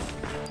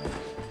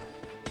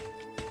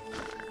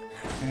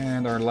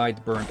 And our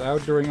light burnt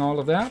out during all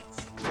of that.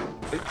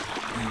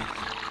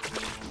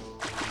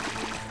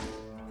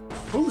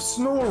 Who's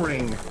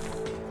snoring?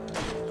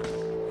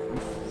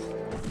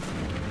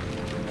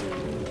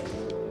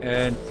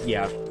 And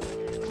yeah.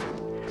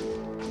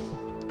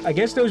 I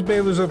guess those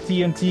barrels of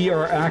TNT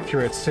are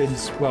accurate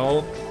since,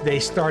 well, they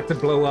start to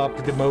blow up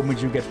the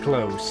moment you get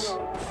close.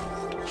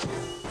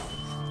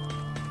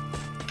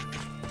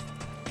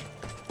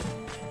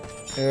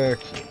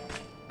 Okay.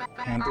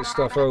 Hand this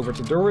stuff over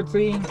to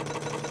Dorothy.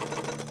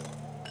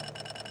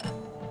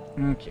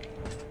 Okay.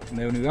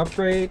 No new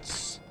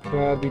upgrades,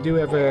 but we do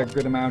have a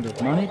good amount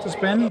of money to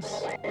spend.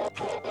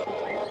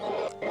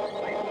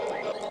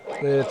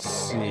 Let's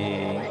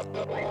see.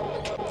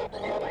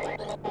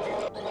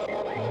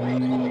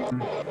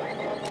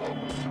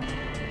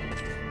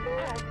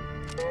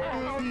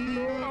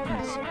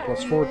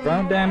 Plus 4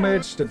 ground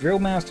damage. The Drill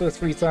Master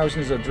 3000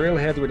 is a drill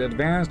head with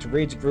advanced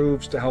ridge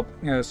grooves to help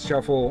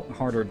shuffle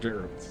harder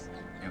dirt.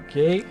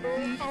 Okay.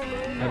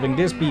 Having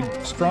this be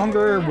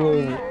stronger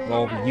will,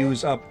 well,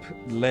 use up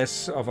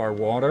less of our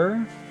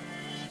water.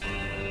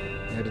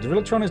 The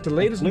Drilltron is the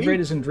latest and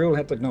greatest in drill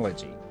head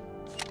technology.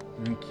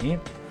 Okay.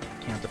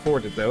 Can't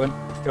afford it though. And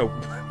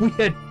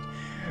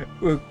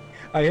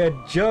I had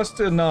just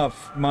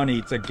enough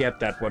money to get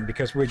that one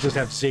because we just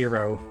have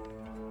 0.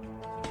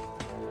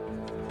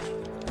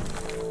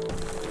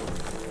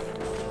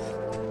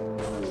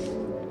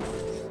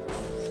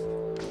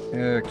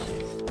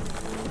 Okay.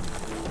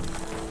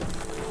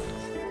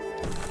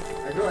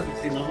 I got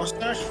to see my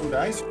mustache from the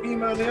ice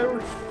cream earlier.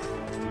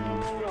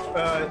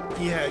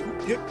 Yeah,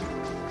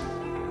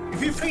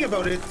 if you think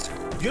about it,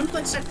 you're not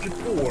exactly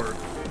poor.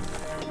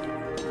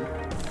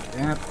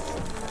 Yeah.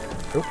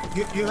 Oh.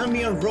 You have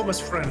me and Rob as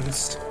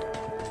friends.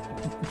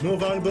 No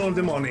valuable on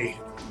the money.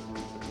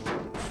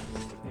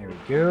 There we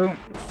go.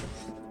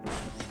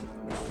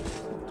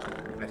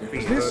 I think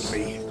he heard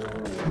me.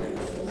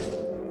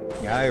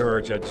 Yeah, I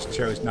heard you. I just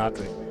chose not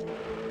to.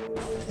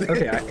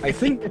 Okay, I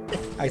think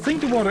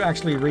the water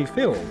actually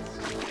refilled.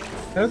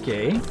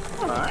 Okay.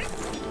 All right.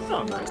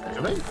 Oh, nice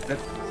actually.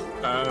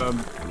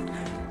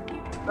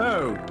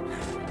 Oh.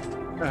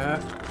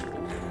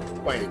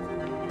 Wait.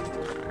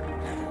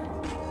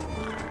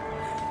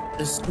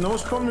 The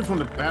snow's coming from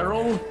the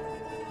barrel.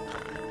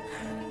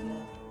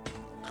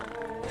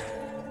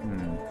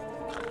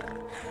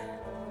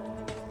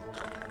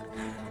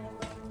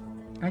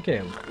 Okay,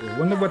 I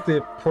wonder what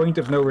the point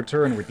of no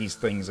return with these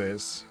things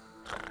is.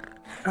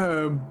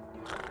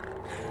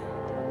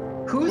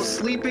 Who's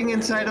sleeping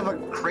inside of a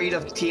crate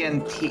of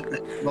TNT?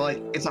 Well,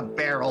 it's a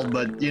barrel,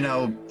 but, you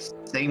know,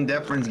 same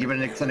difference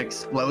given it's an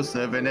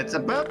explosive, and it's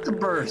about to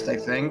burst, I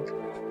think.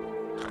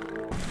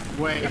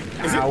 Wait,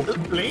 is it the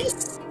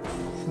place?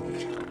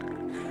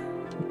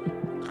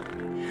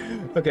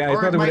 Okay, I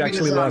thought it would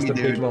actually last a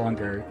bit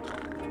longer.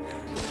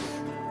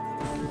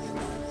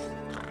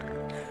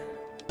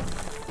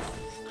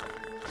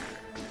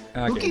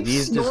 Okay, who keeps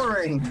these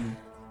snoring?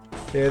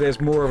 Yeah, there's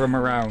more of them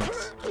around.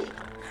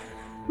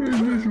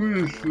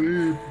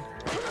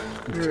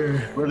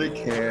 But I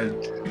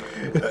can't.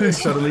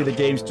 Suddenly the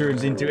game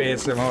turns into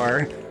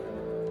ASMR.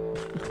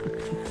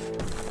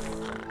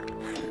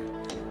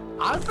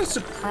 I'd be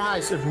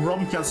surprised if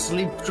Rom can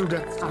sleep through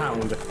that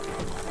sound.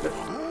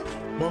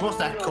 What was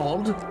that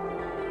called?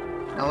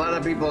 A lot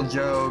of people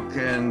joke,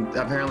 and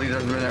apparently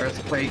there's been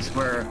earthquakes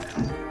where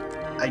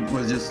I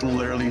was just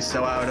literally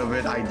so out of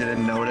it I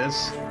didn't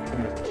notice.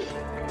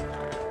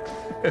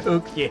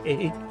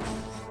 Okay.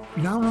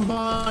 No,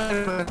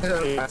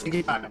 but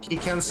he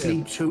can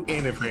sleep through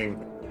anything.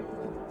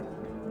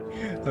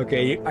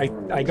 Okay,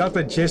 I got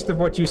the gist of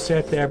what you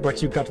said there,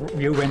 but you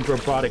went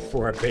robotic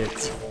for a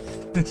bit.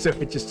 So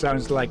it just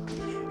sounds like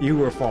you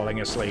were falling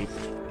asleep.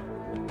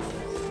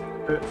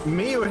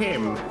 Me or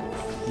him?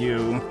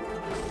 You.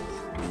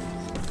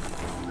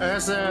 I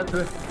said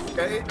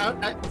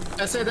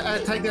I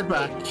take that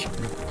back.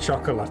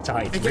 Chocolatite,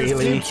 I can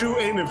really? see through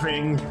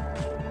anything.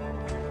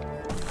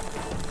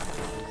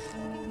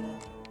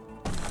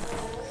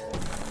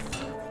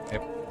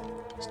 Yep.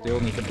 Still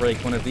need to break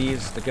one of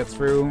these to get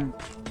through.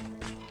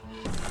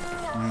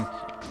 Okay.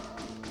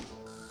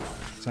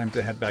 Time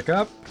to head back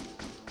up.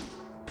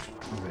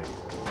 Okay.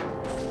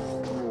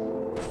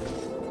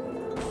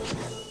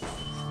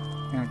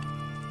 Okay.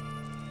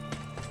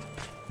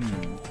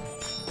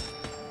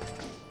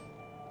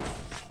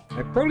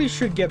 I probably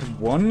should get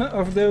one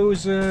of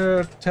those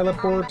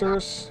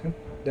teleporters.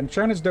 Them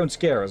Chinas don't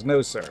scare us,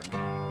 no sir.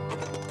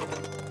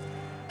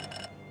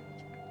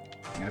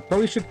 I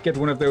probably should get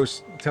one of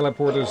those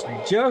teleporters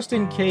just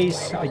in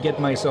case I get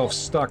myself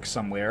stuck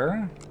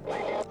somewhere.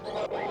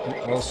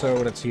 And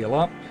also, let's heal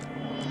up.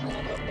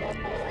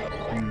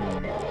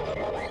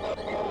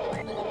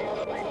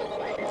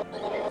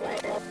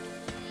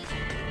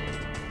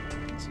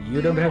 So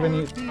you don't have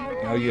any...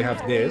 No, you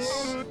have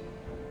this.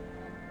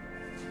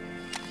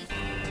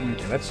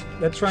 Okay,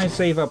 let's try and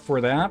save up for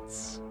that.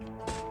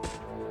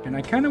 And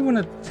I kind of want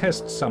to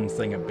test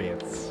something a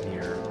bit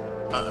here.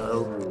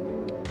 Uh-oh.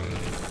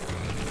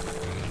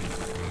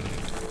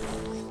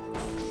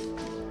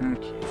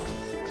 Okay.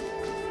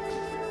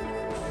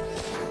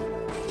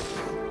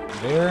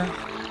 There.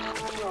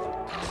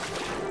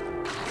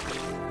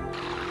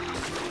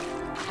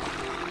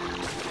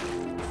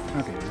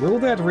 Okay, will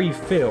that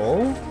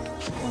refill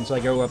once I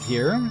go up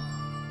here?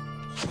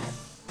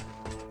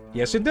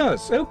 Yes, it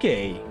does.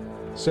 Okay.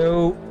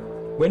 So,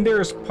 when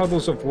there's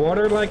puddles of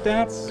water like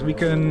that, we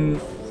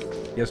can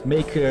just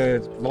make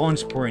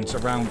launch points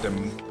around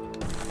them.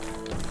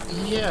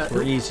 Yeah.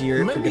 For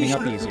easier, for getting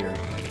up easier.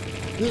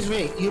 This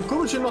way, you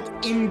probably should not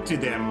empty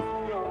them.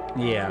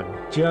 Yeah,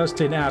 just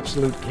in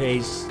absolute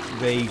case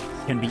they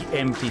can be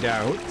emptied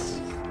out.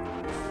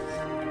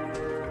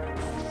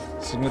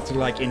 Similar to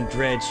like in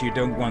Dredge, you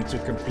don't want to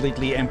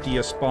completely empty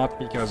a spot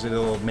because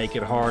it'll make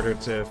it harder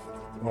to,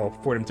 well,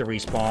 for them to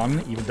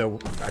respawn, even though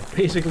I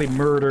basically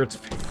murdered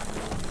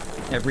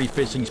every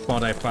fishing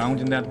spot I found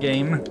in that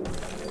game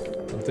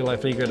until I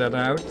figured that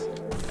out.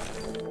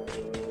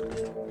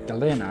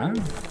 Galena.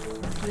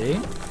 Okay.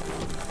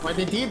 But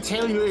they did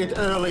tell you it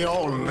early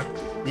on,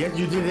 yet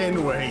you did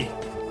anyway.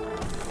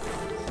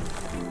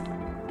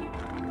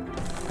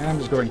 I'm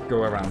just going to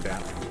go around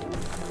that.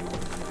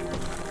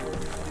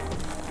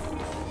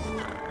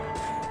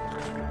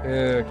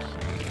 Okay.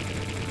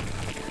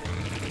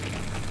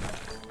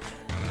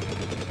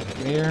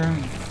 There.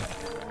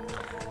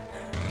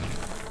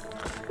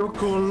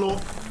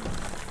 Chocolate.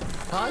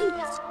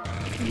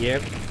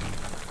 Yep.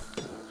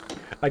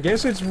 I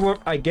guess it's what.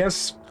 I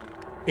guess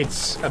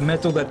it's a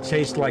metal that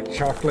tastes like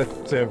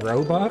chocolate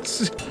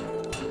robots.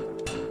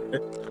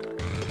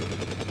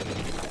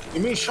 You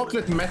mean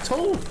chocolate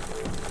metal?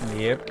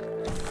 Yep.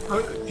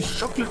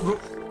 Chocolate.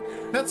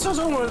 That sounds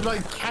almost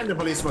like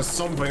cannibalism or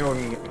something.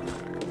 On...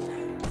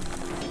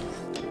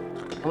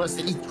 Unless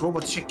they eat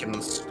robot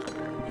chickens.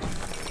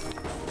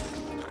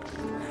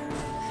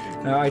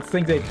 No, I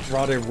think they'd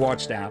rather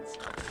watch that.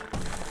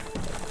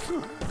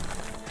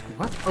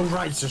 What? Oh,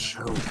 right, it's a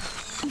show.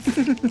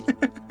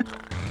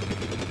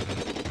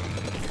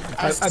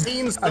 I've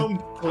seen some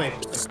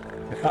clips.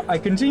 I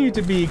continue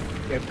to be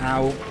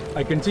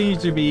I continue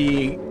to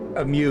be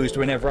amused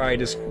whenever I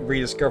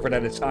rediscover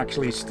that it's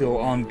actually still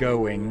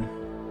ongoing.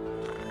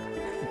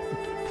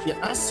 Yeah,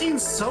 I've seen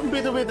some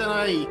bit of it,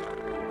 and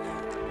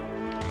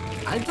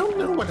I don't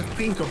know what to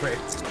think of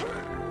it.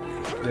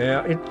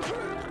 Yeah,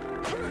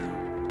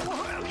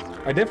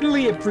 I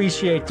definitely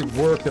appreciate the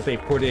work that they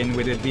put in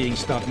with it being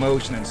stop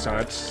motion and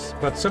such,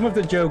 but some of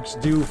the jokes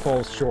do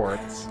fall short.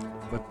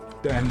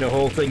 And the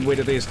whole thing with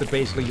it is to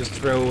basically just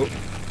throw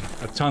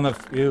a ton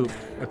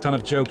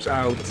of jokes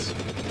out,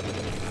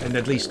 and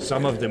at least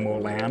some of them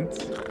will land.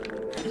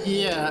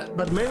 Yeah,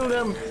 but many of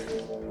them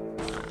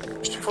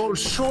fall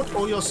short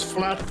or just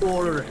flat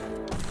or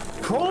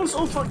falls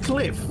off a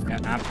cliff.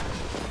 Yeah,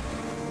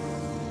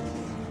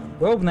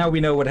 well, now we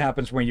know what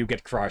happens when you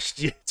get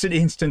crushed. It's an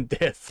instant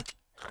death.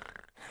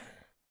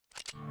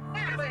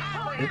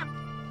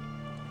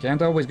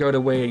 Can't always go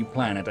the way you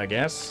plan it, I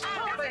guess.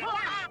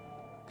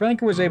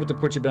 Frank was able to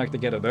put you back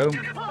together, though.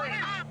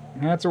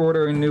 Had to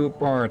order new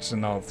parts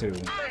and all, too.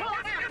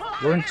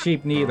 Weren't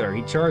cheap, neither.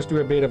 He charged you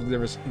a bit of the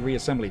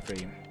reassembly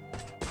fee.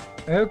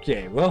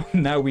 Okay, well,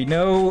 now we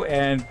know,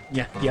 and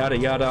yeah, yada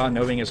yada,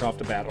 knowing is half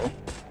the battle.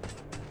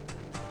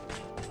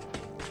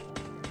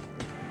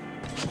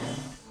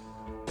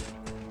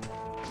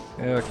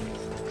 Okay.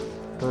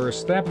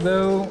 First step,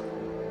 though.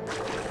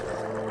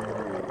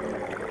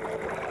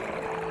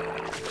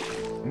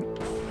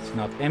 Let's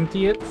not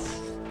empty it.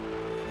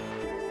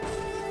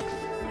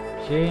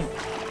 Okay.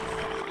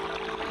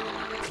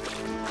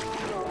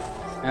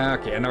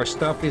 Okay, and our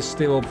stuff is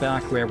still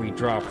back where we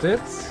dropped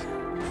it.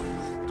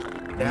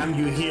 Damn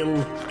you,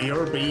 Hill.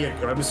 BRB,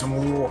 grab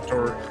some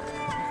water.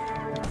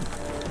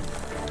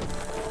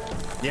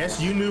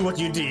 Yes, you knew what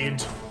you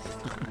did.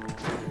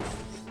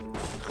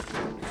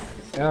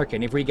 Okay,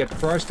 and if we get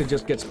crushed, it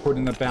just gets put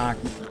in the back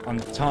on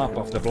top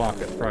of the block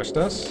that crushed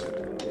us.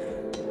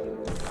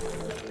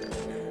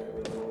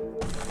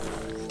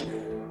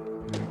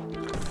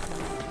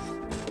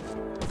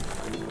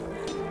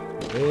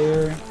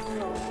 There.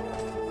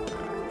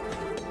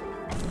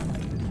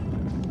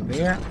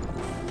 There.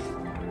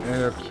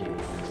 Okay.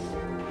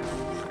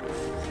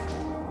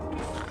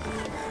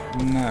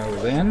 Now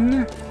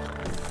then,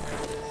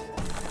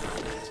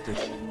 let's dig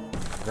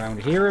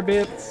around here a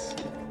bit.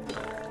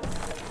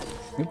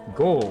 Ooh,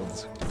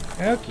 gold.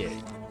 Okay.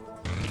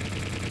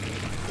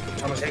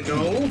 I'm gonna take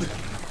gold.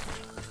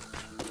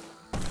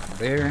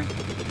 There.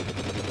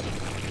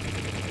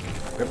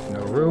 Yep,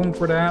 no room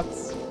for that.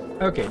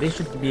 Okay, this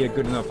should be a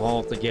good enough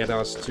haul to get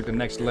us to the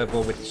next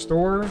level with the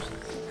store.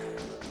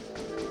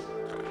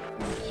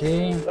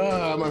 Okay.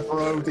 Ah, my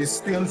throat is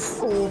still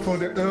full for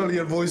the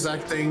earlier voice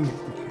acting.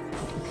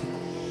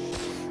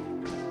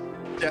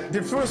 Yeah,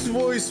 the first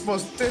voice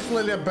was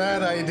definitely a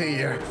bad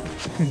idea.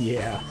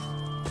 Yeah.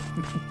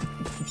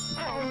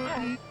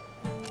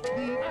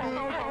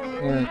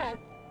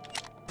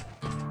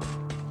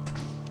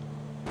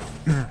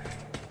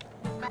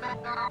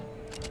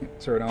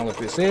 Turn all of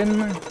this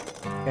in.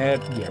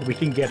 And yeah, we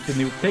can get the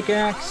new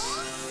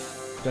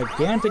pickaxe,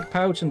 gigantic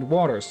pouch, and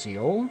water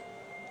seal.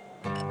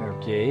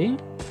 Okay.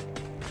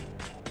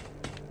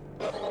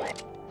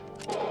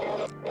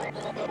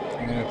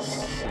 Let's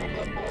see.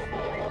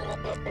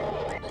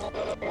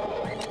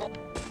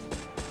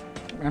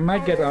 I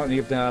might get any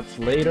of that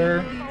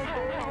later.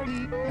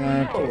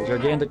 Okay,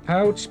 gigantic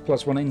pouch,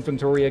 +1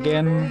 inventory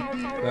again.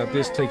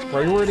 This takes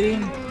priority.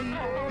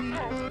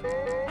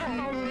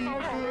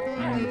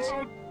 And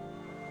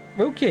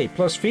okay,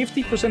 plus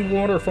 50%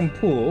 water from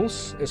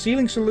pools. A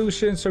sealing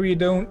solution so you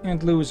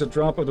don't lose a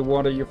drop of the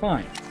water you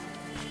find.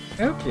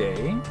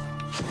 Okay.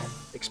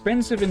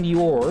 Expensive in the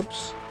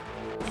orbs,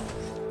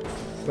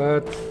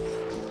 but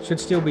should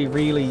still be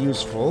really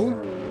useful.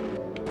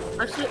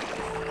 Actually,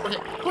 okay,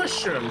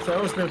 question. So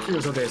I was very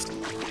curious on this.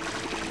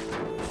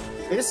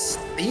 Is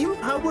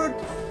steam-powered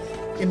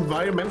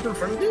environmental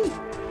friendly?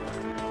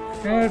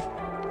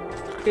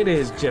 It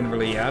is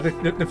generally, yeah.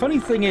 The funny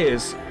thing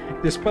is,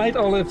 despite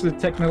all of the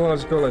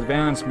technological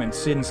advancements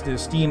since the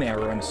steam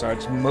era and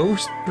such,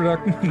 most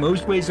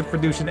ways of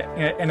producing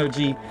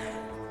energy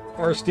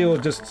are still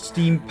just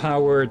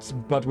steam-powered,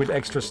 but with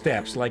extra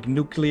steps, like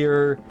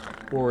nuclear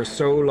or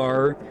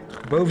solar.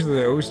 Both of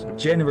those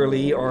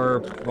generally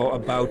are, well,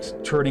 about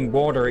turning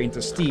water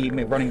into steam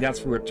and running that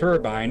through a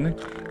turbine,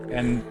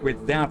 and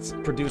with that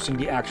producing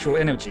the actual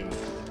energy.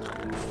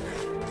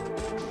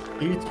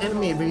 You tell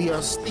me we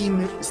are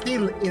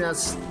still in a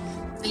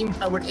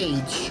steam-powered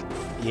age?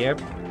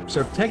 Yep.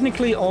 So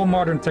technically all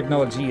modern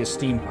technology is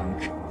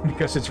steampunk,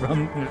 because it's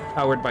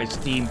powered by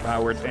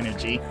steam-powered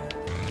energy.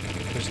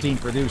 Or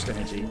steam-produced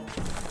energy.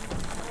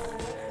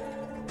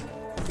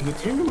 You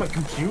tell me my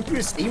computer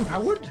is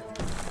steam-powered?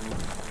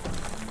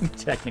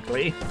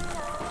 Technically.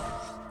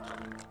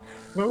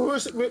 Well,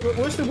 where's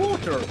the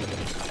water?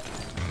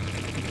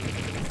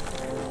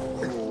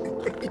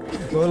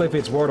 Well, if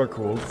it's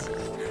water-cooled.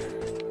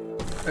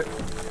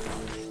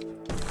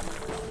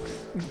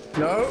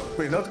 No,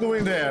 we're not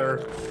going there.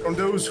 From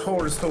those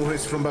horror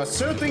stories from a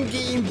certain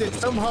game that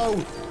somehow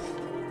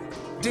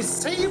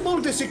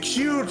disabled the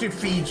security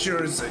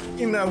features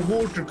in a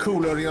water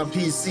cooler in a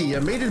PC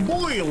and made it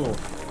boil.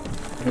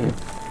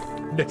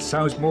 That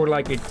sounds more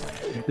like it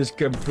just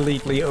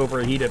completely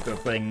overheated the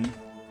thing.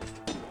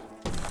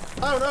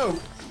 Oh no!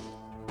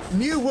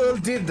 New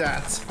World did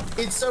that.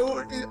 It's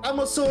so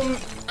Amazon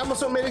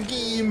made a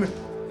game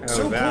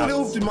so poorly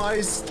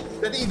optimized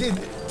that it did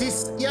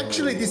this. It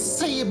actually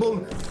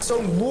disabled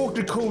some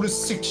water cooler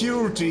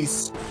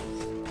securities.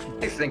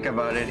 I think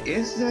about it.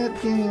 Is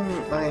that game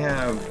I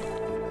have?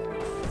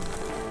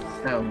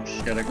 Oh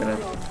shit! I gotta.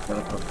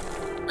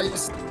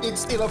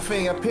 It's still a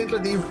thing. Apparently,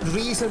 they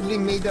recently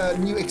made a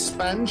new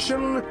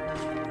expansion.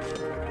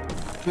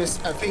 Because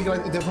I think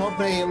like the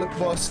player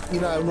was,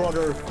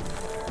 rather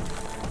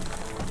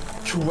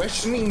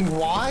questioning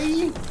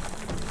why.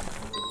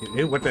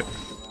 What the?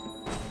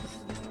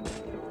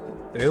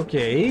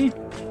 Okay.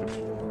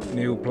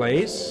 New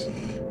place.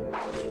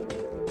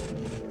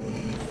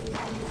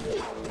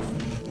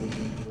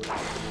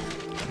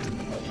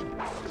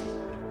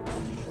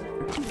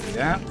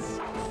 That.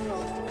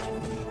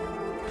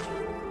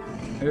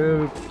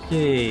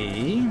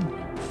 Okay.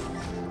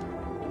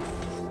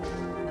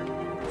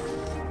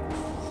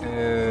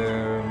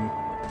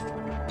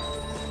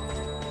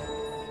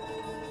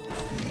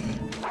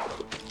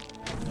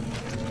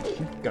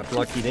 Got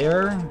lucky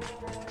there.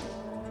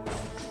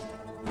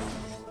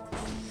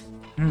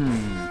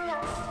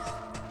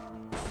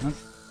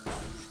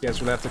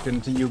 Guess we'll have to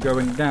continue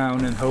going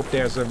down and hope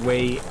there's a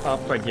way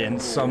up again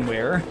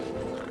somewhere.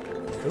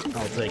 Oh,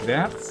 I'll take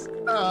that.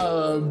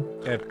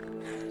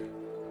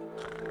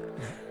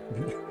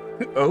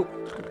 Oh,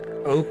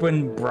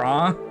 open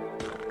bra.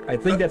 I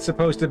think that's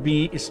supposed to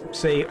be,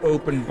 say,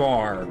 open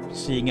bar,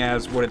 seeing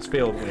as what it's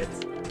filled with.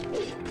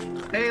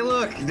 Hey,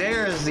 look,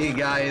 there's the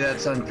guy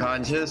that's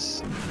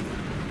unconscious.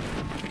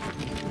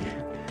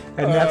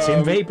 And that's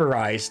him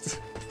vaporized.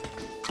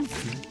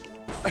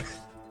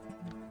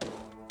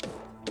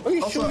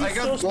 Also, I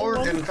got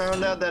bored and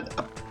found out that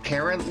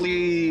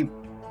apparently...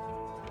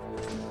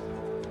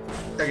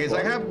 Okay, so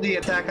I have the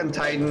Attack on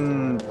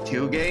Titan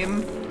 2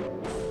 game.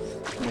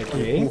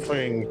 Okay.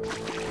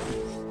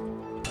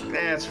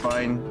 It's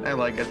fine. I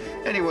like it.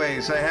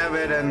 Anyways, I have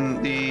it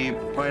and the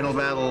Final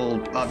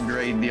Battle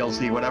upgrade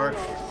DLC, whatever.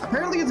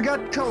 Apparently it's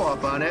got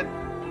co-op on it.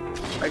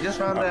 I just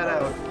found that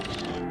out.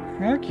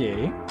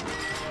 Okay.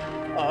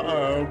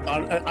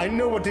 I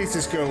know what this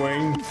is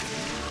going.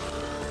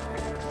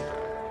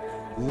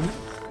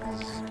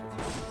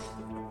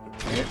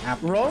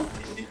 Rob,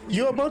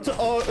 you're about to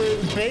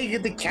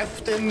beg the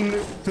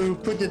captain to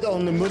put it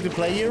on the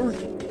multiplayer?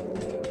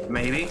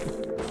 Maybe.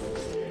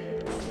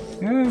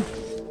 Yeah.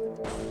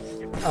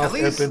 At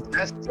least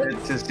test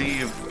it to see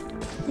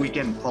if we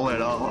can pull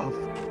it off.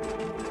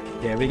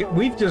 Yeah,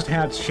 we've just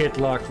had shit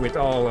luck with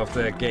all of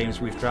the games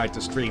we've tried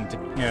to stream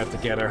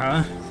together,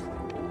 huh?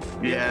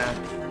 Yeah.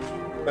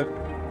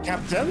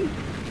 Captain?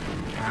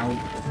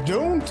 Ow.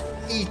 Don't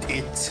eat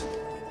it.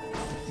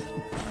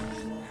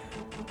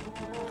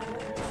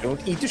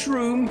 Don't eat the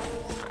shroom.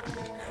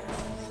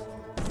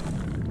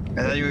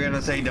 I thought you were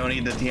gonna say don't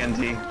eat the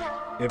TNT.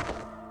 Yep.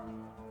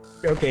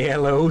 Okay,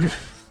 hello.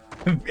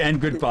 And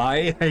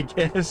goodbye, I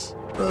guess.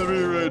 I'll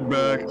be right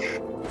back.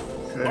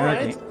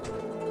 Alright.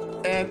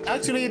 And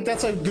actually,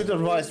 that's a good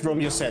advice from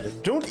you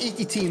said. Don't eat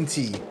the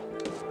TNT.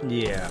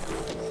 Yeah.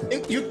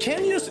 You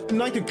can use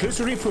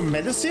nitroglycerin for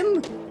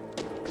medicine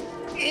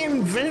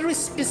in very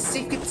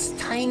specific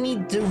tiny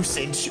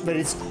dosage, but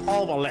it's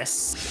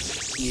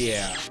harmless.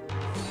 Yeah.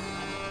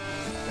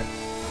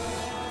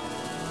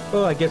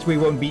 Well, I guess we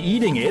won't be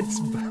eating it,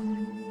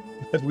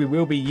 but we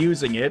will be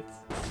using it.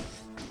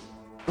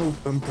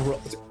 Open bro.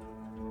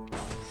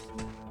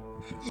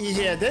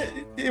 Yeah,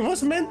 it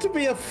was meant to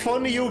be a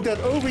funny joke that,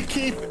 oh,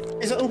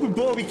 it's an open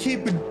bar, we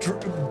keep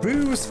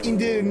booze in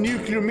the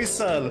nuclear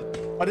missile.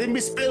 But they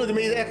misspelled it,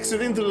 made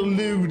accidental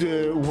lewd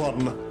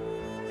one.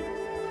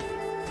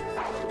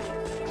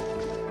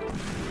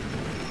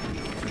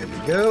 There we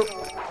go.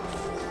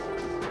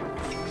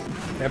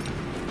 Yep.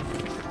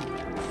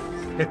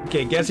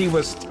 Okay, guess he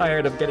was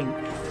tired of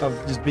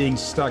just being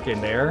stuck in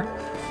there.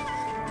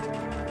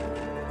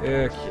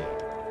 Okay.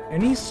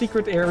 Any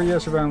secret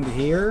areas around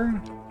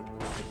here?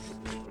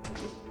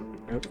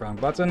 Oh, wrong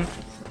button.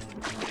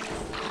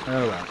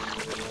 Oh well.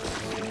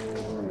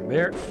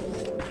 There.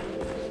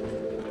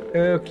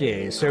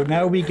 Okay, so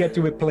now we get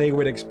to play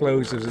with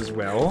explosives as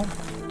well.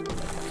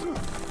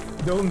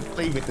 Don't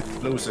play with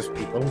explosives,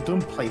 people.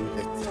 Don't play with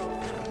it.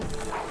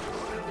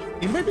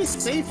 It might be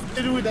safe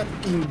to do that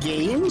in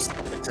games,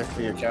 except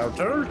for your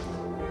character.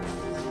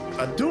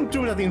 But don't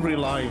do that in real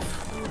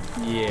life.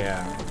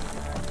 Yeah.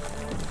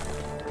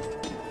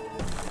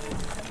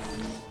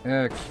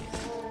 Okay.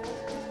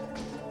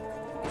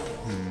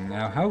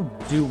 Now, how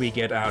do we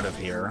get out of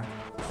here?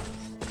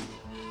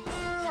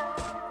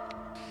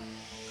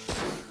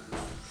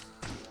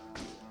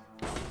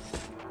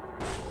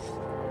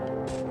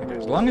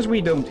 As long as we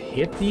don't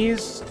hit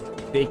these,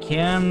 they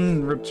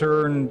can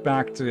return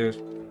back to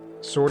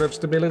sort of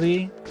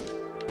stability.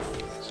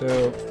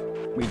 So,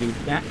 we do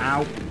that.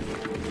 Ow.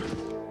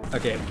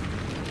 Okay.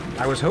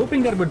 I was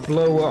hoping that would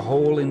blow a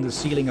hole in the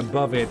ceiling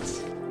above it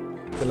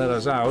to let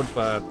us out,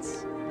 but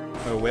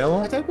oh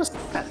well. That was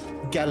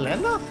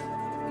Galena?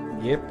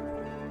 Yep.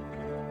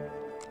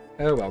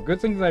 Oh well, good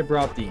thing that I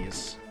brought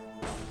these.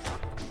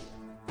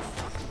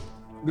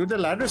 Do the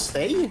ladder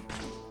stay?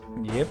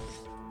 Yep.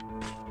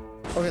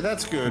 Okay,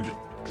 that's good.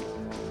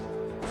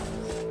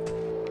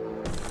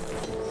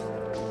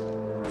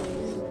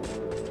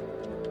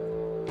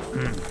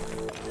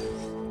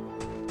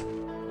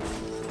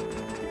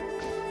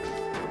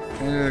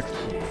 Okay.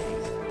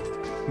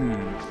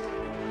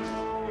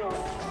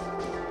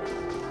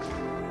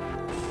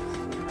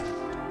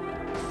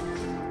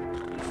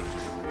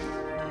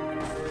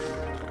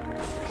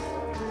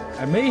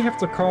 I may have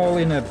to call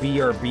in a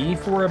BRB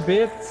for a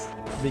bit,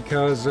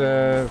 because,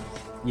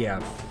 yeah,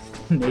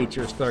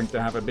 nature's starting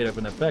to have a bit of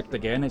an effect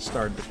again. It's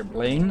starting to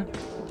complain.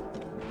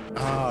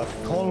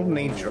 Call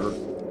nature.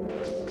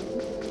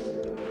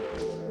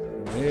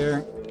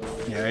 There.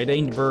 Yeah, it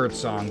ain't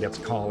birdsong that's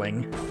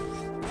calling.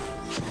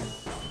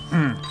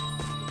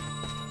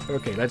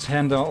 Okay, let's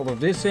hand all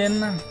of this in.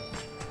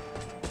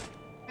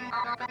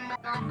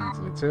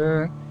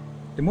 The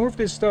more of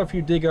this stuff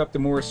you dig up, the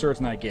more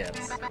certain I get.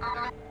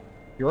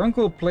 Your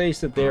uncle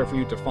placed it there for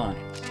you to find.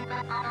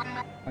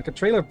 Like a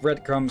trail of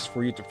breadcrumbs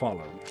for you to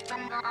follow.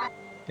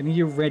 Getting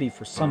you ready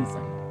for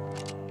something.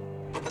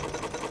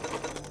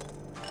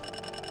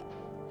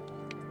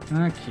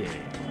 Okay.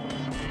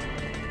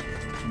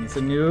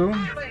 Anything new?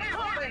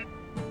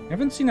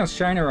 Haven't seen a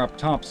shiner up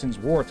top since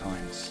war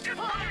times.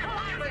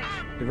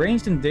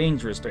 Deranged and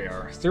dangerous they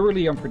are,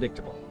 thoroughly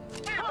unpredictable.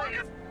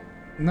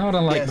 Not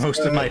unlike most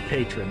of my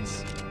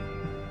patrons.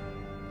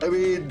 I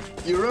mean,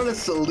 you run a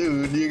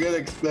saloon, you gotta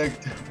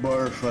expect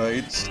bar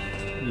fights.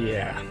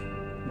 Yeah.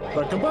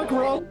 Welcome back,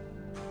 Rob.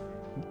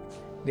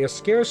 There's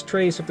scarce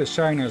trace of the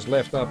shiners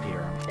left up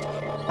here.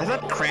 I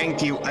thought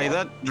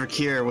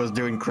Drakir was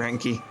doing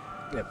Cranky.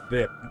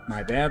 Yep,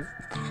 my bad.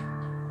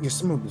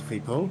 Just move,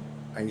 people.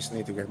 I just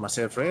need to get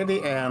myself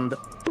ready and...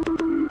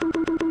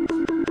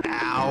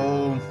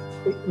 Ow.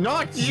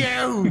 Not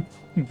you!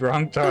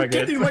 Wrong target.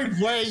 Get in my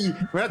way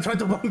when I try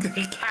to bunker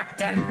the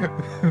captain.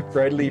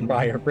 Friendly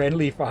fire,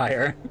 friendly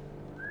fire.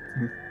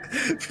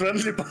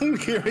 Friendly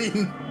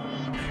bunkering.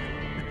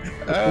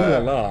 Ooh la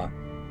la.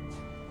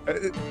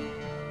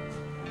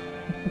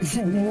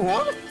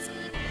 What?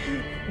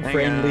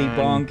 Friendly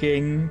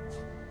bonking.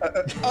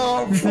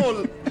 Oh,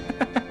 full.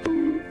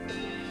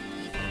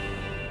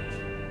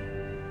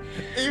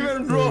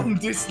 Even Ron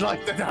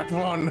disliked that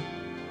one.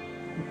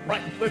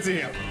 Right, let's see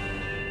here.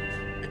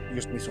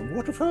 Just need some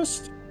water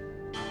first.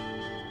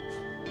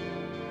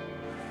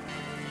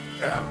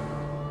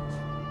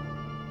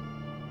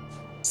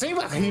 See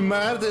what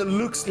humanity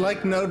looks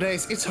like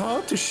nowadays. It's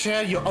hard to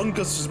share your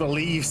uncle's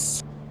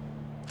beliefs.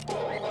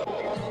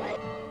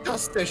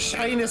 Because the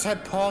Shiners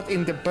had part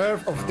in the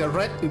birth of the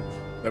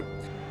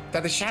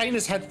that the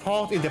Shiners had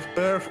part in the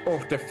birth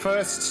of the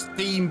first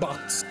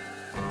steamboats.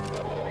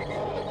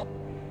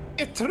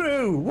 It's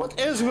true. What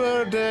else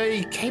were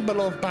they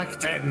capable of back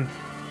then?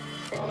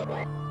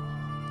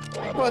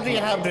 What do you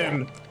have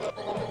then?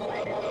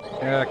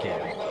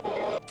 Okay.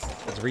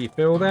 Let's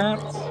refill that.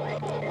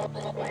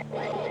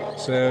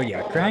 So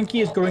yeah,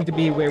 Cranky is going to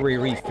be where we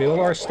refill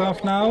our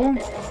stuff now.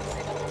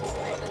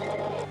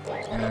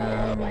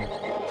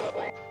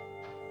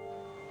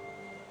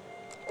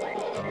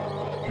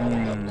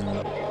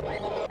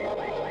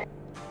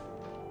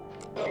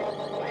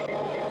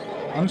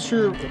 I'm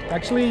sure,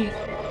 actually,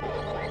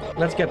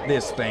 let's get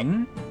this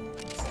thing.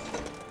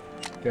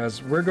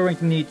 Because we're going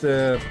to need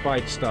to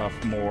fight stuff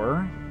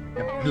more.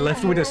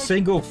 Left with a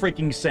single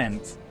freaking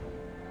cent.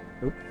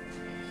 Oop.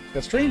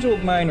 That strange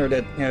old miner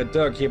that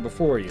dug here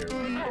before you.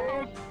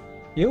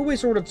 He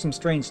always ordered some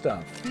strange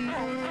stuff.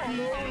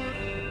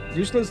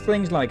 Useless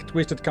things like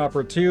twisted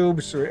copper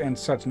tubes and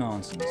such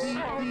nonsense.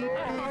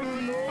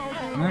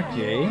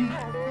 Okay.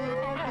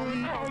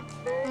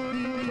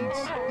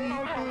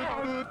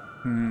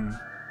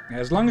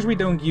 As long as we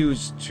don't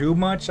use too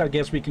much, I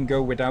guess we can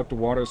go without the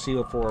water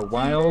seal for a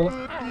while.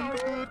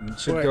 We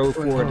should go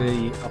for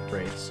the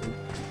upgrades.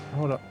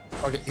 Hold up.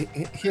 Okay,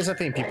 here's the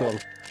thing, people.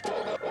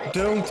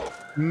 Don't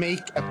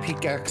make a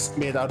pickaxe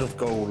made out of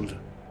gold.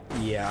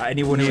 Yeah,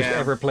 anyone who's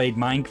ever played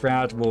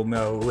Minecraft will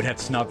know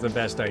that's not the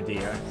best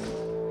idea.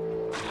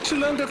 She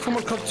learned that from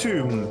a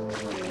cartoon.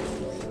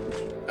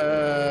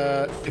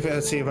 If I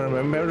see if I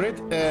remember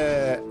it.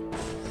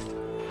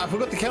 I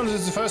forgot the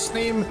countess' first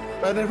name,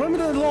 but I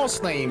remember the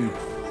last name.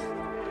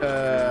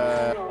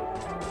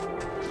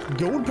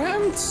 Gold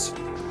Pants?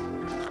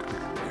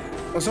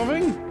 Or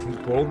something?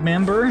 Gold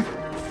Member?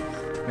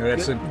 No,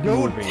 that's a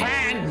Gold movie.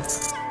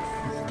 Pants!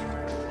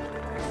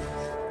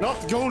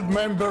 Not Gold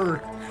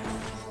Member!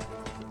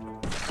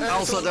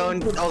 Also,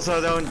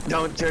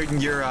 don't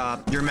turn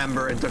your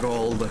member into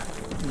gold.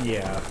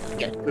 Yeah.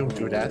 Yeah, don't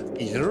do that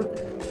either.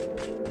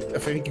 I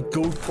think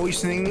gold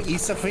poisoning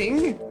is a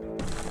thing.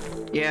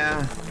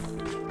 Yeah.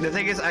 The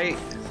thing is, I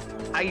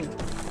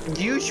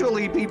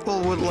usually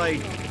people would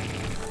like.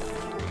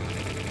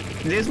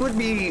 This would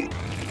be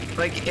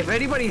like if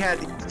anybody had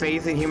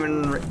faith in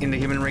the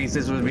human race,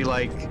 this would be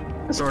like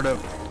a sort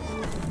of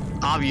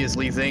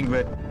obviously thing,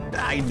 but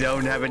I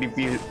don't have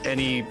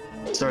any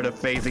sort of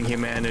faith in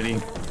humanity.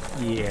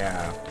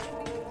 Yeah.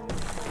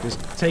 Just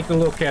take a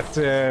look at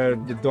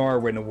the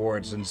Darwin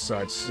Awards and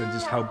such, and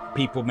just how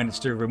people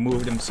manage to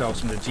remove themselves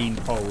from the gene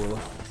pool.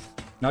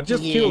 Not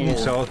just kill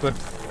themselves, but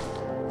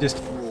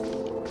just...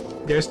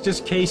 There's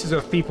just cases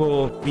of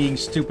people being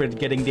stupid,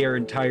 getting their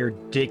entire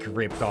dick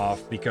ripped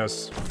off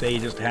because they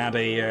just had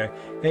a,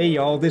 hey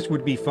y'all, this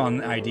would be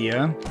fun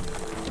idea.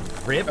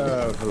 Rip.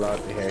 Oh,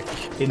 bloody heck.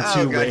 In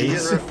two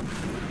ways.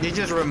 You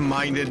just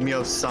reminded me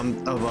of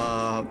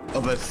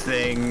of a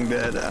thing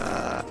that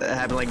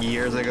happened like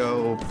years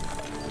ago.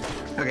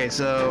 Okay,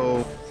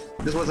 so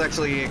this was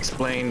actually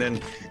explained,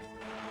 and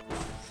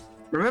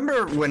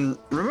remember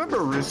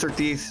Rooster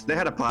Teeth? They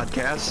had a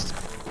podcast.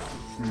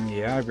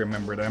 Yeah, I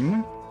remember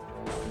them.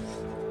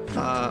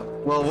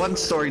 Well, one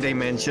story they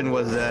mentioned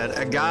was that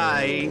a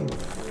guy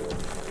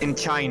in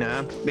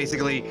China,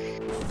 basically,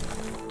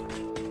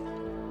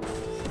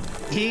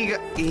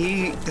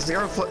 his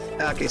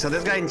girlfriend. Okay, so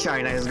this guy in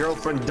China, his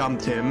girlfriend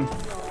dumped him,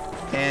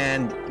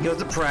 and he was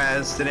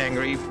depressed and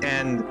angry,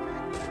 and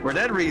for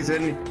that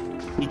reason,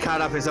 he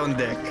cut off his own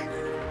dick.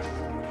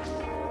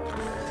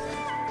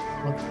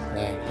 What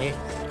the heck?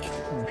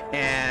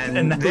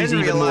 And now he's then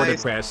even more realized,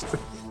 depressed.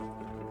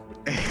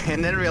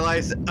 and then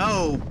realized,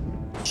 oh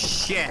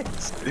shit!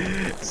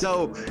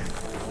 So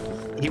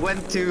he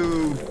went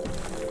to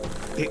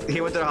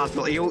the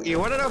hospital. You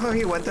want to know how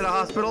he went to the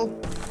hospital?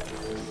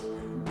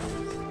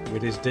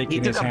 With his dick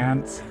in his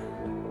hands?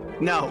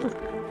 No.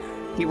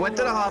 He went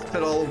to the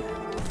hospital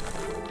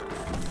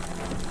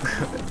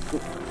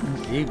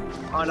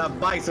on a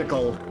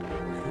bicycle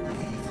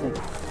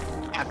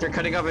after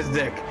cutting off his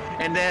dick.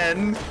 And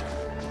then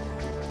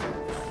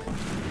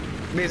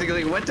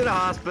basically went to the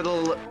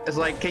hospital. It's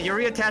like, can you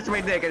reattach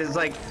my dick? And it's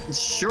like,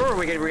 sure,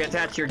 we can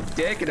reattach your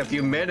dick in a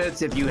few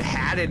minutes if you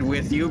had it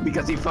with you,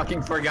 because he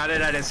fucking forgot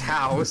it at his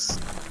house.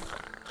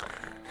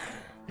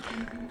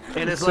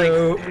 And it's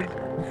so,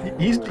 like,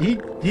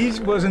 he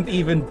wasn't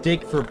even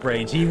dick for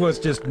brains. He was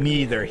just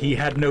neither. He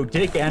had no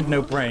dick and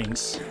no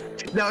brains.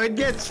 no, it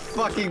gets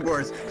fucking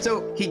worse.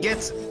 So he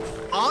gets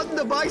on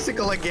the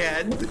bicycle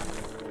again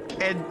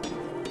and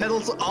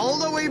pedals all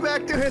the way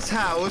back to his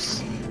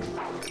house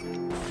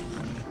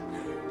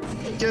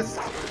just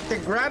to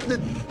grab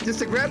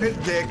his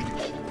dick,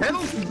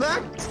 pedals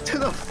back to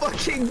the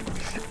fucking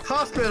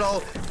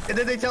hospital, and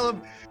then they tell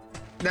him,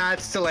 nah,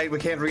 it's too late, we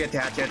can't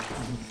reattach it.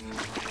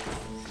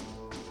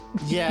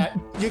 Yeah,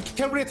 you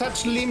can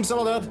reattach limbs and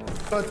all that,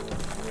 but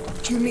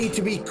you need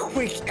to be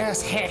quick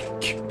as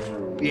heck.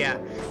 Yeah.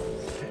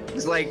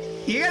 It's like,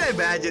 you gotta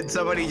imagine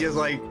somebody just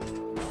like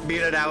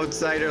being an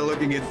outsider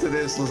looking into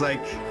this. Was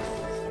like,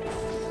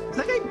 is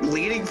that guy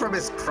bleeding from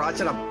his crotch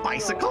on a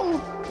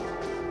bicycle?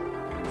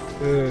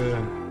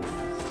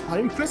 I'm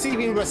impressed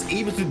he was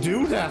able to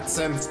do that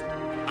since.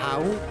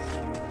 Ow.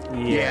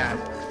 Yeah.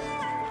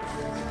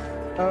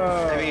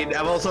 I mean,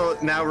 I'm also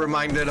now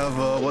reminded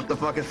of What the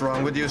Fuck Is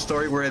Wrong With You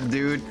story where a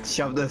dude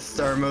shoved a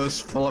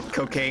thermos full of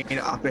cocaine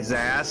up his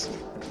ass,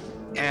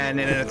 and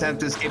in an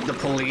attempt to escape the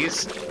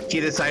police, he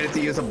decided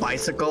to use a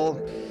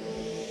bicycle.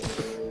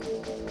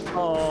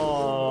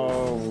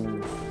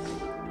 Oh.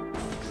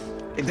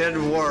 It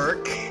didn't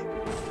work.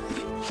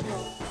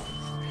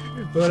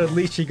 But at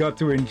least he got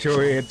to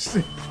enjoy it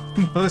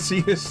while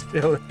he was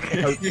still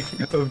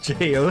out of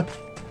jail.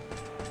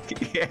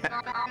 Yeah.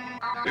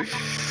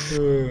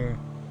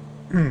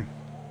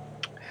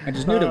 I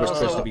just knew there was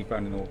supposed to be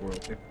fun in the old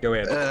world. Go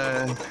ahead.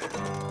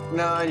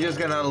 No, I'm just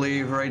gonna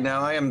leave right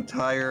now. I am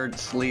tired,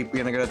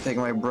 sleepy, and I gotta take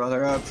my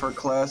brother out for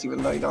class,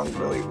 even though I don't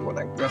really want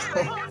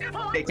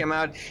to take him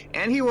out.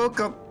 And he woke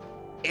up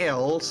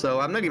ill, so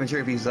I'm not even sure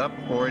if he's up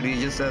for it.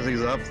 He just says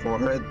he's up for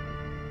it.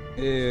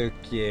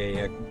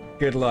 Okay,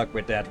 good luck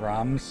with that,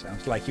 Rom.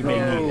 Sounds like you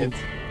may need it.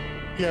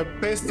 Yeah,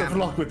 best of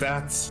luck with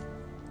that.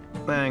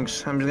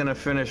 Thanks. I'm just gonna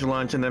finish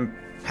lunch and then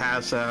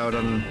pass out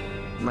on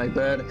my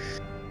bed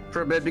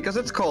for a bit because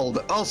it's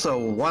cold. Also,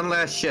 one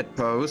last shit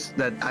post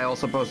that I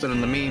also posted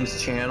on the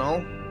memes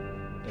channel.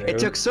 It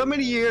took so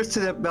many years to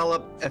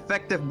develop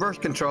effective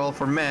birth control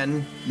for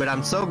men, but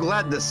I'm so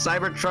glad the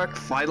Cybertruck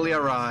finally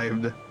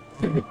arrived.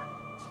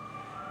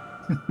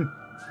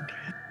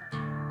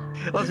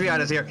 Let's be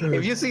honest here.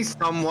 If you see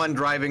someone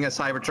driving a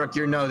Cybertruck,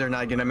 you know they're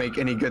not gonna make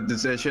any good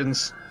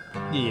decisions.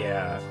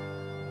 Yeah.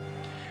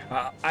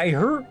 I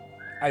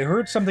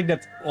heard something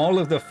that all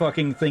of the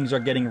fucking things are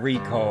getting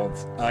recalled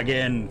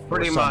again for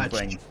Pretty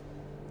something.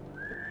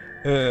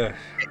 much.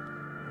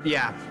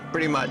 Yeah,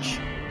 pretty much.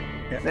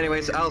 Yeah.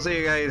 Anyways, I'll see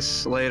you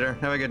guys later.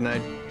 Have a good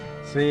night.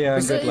 See ya.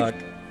 Good luck.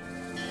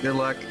 Good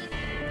luck.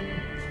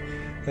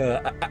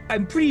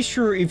 I'm pretty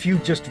sure if you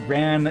just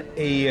ran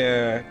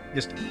a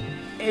just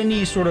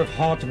any sort of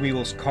Hot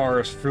Wheels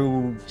cars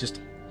through just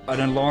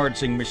an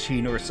enlarging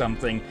machine or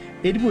something,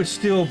 it would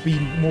still be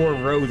more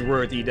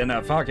roadworthy than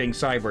a fucking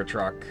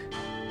Cybertruck.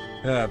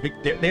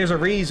 There's a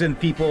reason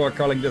people are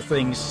calling the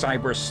thing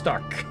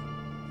Cyberstuck.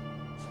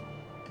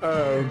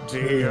 Oh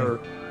dear.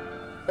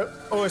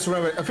 Oh, I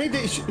remember. I think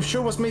the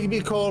show was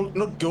maybe called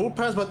not Gold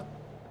Pass, but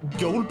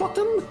Gold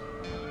Button.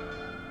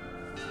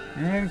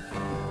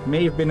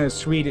 May have been a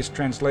Swedish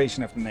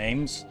translation of the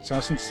names.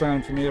 Doesn't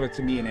sound familiar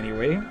to me in any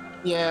way.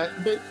 Yeah,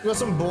 but there was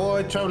some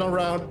boy traveling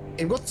around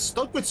and got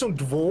stuck with some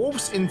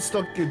dwarves and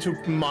stuck to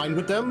mine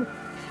with them.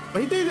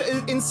 But he did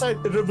an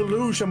inside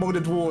revolution among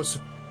the dwarves.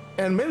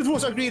 And many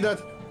dwarves agreed that,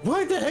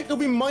 why the heck are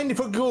we mining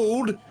for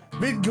gold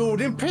with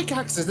golden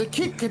pickaxes that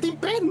keep getting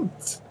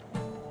bent?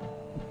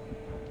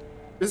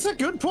 This is a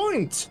good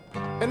point.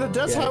 And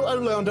that's how I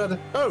learned that,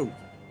 oh,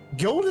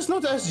 gold is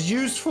not as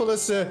useful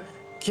as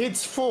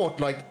kids thought.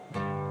 Like,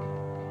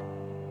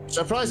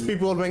 surprise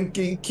people when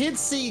kids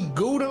see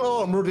golden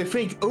armor, they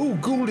think, oh,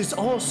 gold is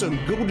awesome,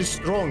 gold is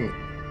strong.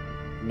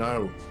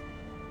 No.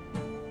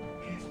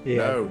 Yeah.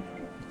 No.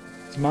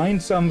 To mine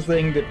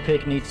something, the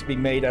pick needs to be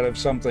made out of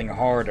something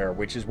harder,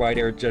 which is why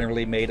they're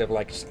generally made of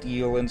like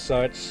steel and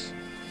such.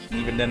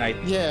 Even then, I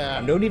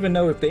don't even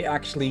know if they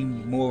actually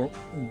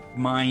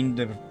mine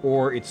the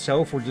ore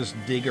itself or just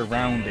dig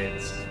around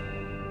it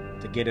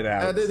to get it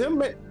out. There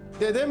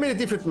are many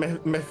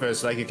different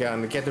methods, like you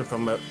can get it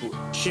from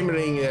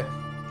shimmering,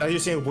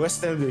 using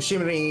Western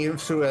shimmering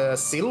through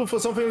silver or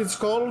something it's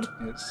called.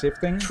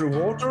 Sifting? Through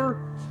water.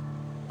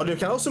 But you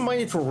can also mine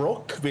it for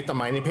rock with a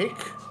mining pick.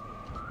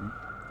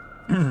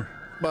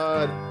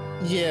 But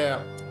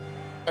yeah,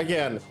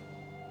 again,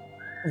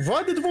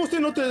 why did Dwarves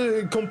not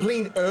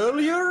complain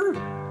earlier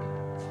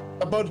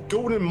about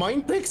golden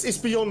mine picks is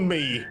beyond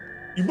me.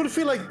 You would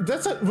feel like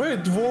that's a very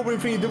dwarven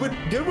thing.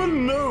 They will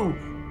know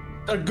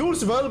that gold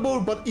is valuable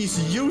but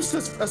is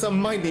useless as a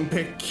mining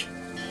pick.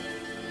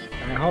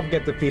 I half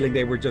get the feeling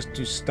they were just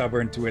too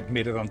stubborn to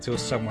admit it until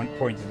someone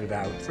pointed it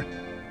out.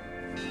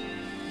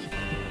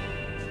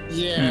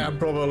 Yeah,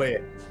 probably.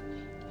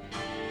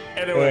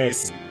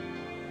 Anyways,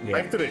 Yeah.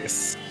 After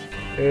this.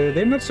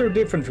 They're not so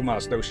different from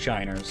us, those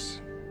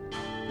shiners.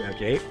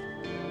 Okay.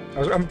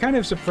 I'm kind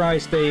of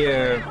surprised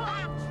they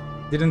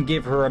didn't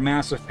give her a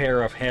massive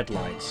pair of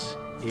headlights,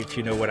 if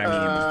you know what I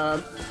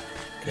mean.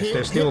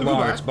 They're still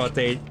large, but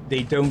they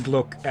don't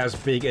look as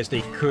big as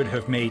they could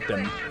have made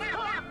them.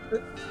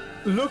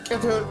 Look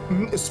at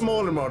her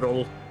smaller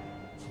model.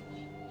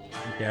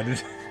 Yeah,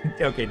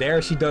 okay,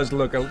 there she does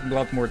look a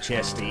lot more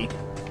chesty.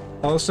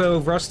 Also,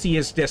 Rusty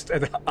is just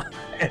at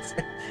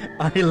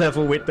eye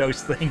level with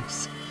those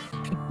things.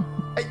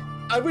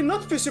 I would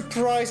not be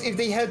surprised if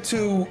they had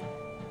to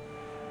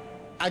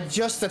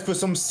adjust that for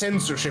some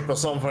censorship or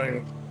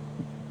something.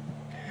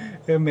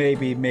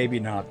 Maybe, maybe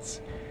not.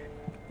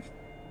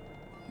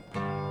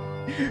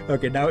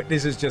 Okay, now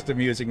this is just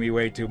amusing me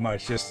way too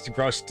much. Just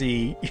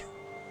Rusty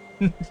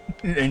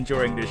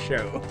enjoying the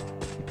show.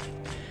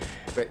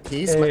 But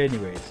he's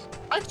anyways.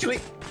 Actually,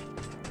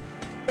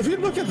 if you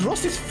look at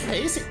Rusty's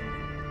face,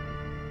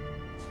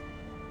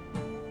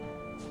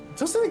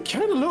 doesn't it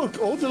kind of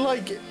look all the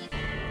like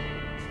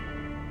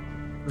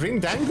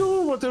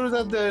Rindango, whatever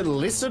that the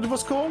lizard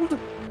was called?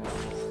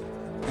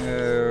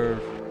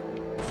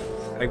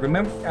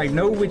 I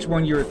know which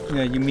one you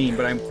mean,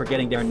 but I'm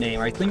forgetting their name.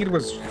 I think it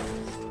was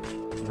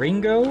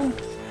Ringo?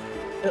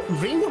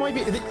 Ringo might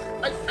be...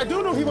 I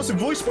don't know if he was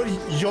voiced by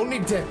Johnny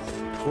Depp.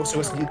 Also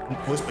was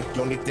voiced by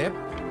Johnny Depp.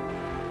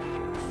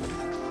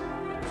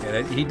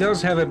 Yeah, he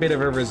does have a bit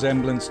of a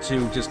resemblance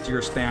to just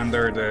your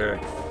standard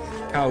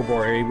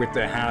cowboy with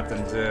the hat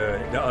and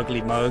the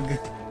ugly mug.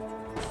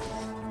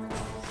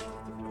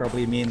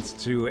 Probably means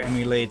to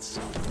emulate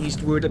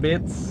Eastwood a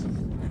bit.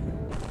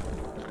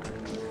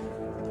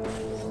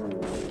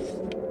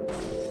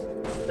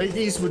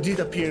 Eastwood did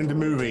appear in the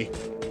movie.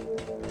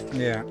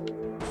 Yeah.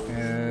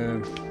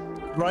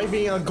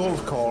 Driving a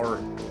golf car.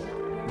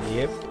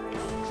 Yep.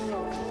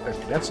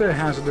 Okay, that's a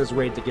hazardous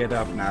way to get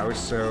up now,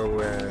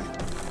 so...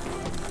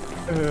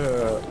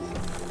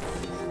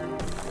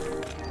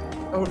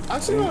 Oh,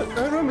 actually,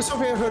 I remember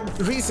something I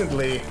heard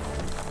recently.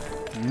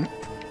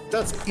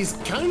 That is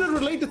kind of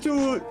related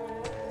to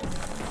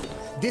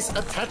this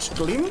attached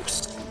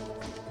glimpse.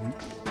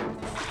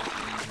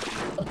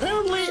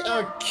 Apparently,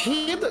 a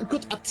kid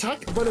got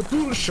attacked by a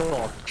bull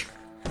shark.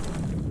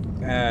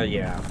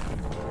 Yeah.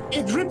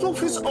 It ripped off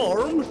his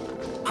arm.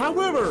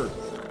 However,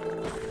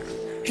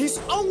 his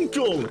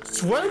uncle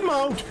swam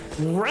out,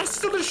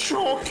 wrestled the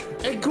shark,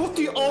 and got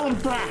the arm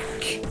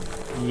back.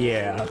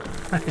 Yeah,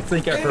 I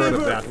think I've heard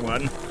of that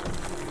one.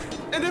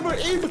 And they were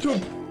able to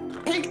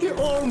take the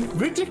arm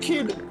with the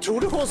kid to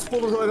the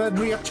hospital and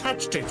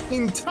reattached it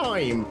in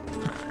time.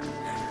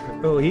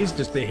 Oh, he's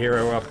just the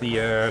hero of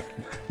the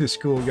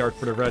schoolyard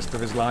for the rest of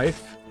his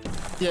life.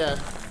 Yeah.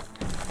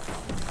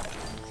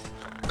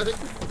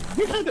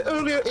 We had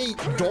earlier a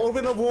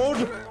Darwin Award.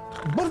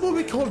 What would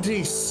we call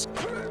this?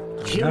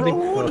 Hero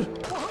Award?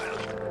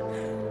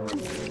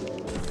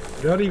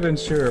 Not even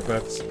sure,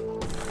 but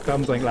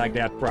something like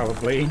that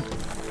probably.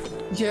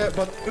 Yeah,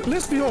 but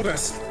let's be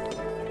honest.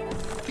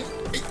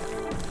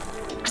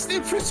 I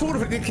still feel sort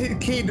of the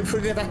kid for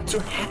that to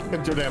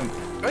happen to them.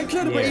 I'm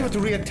glad we were able to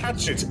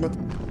reattach it, but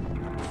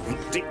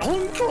the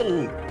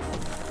uncle.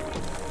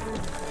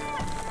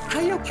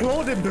 I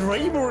applaud the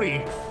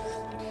bravery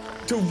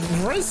to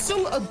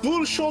wrestle a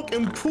bull shark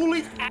and pull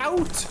it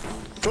out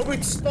from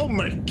its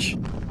stomach.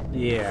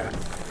 Yeah.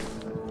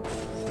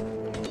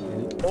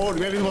 Or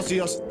maybe it was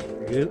just...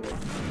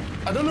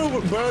 I don't know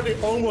where the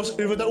arm was,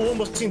 if the arm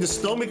was in the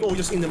stomach or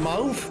just in the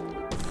mouth.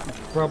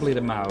 Probably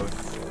the mouth.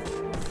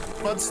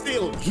 But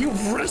still, he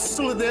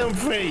wrestled the damn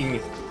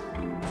thing.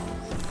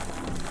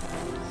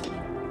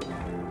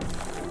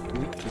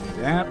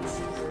 That.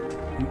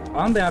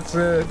 On that,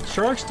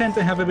 sharks tend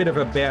to have a bit of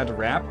a bad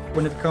rap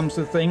when it comes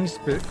to things,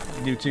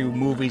 due to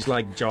movies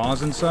like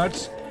Jaws and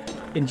such.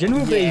 In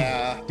general, they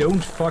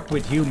don't fuck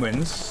with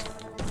humans,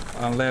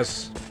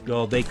 unless,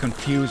 well, they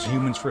confuse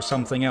humans for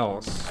something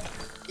else.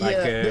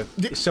 Like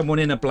someone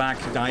in a black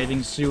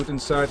diving suit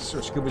and such,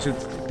 or scuba suit,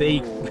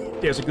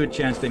 there's a good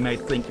chance they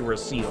might think you're a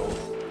seal.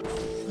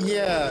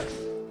 Yeah.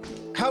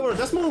 However,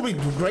 that's more with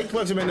great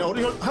ones. I mean,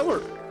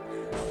 however,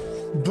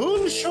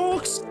 bull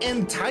sharks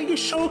and tiger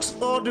sharks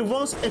are the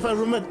ones, if I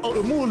remember,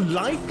 are more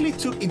likely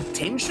to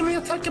intentionally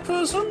attack a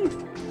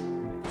person.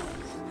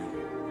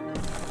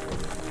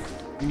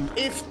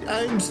 If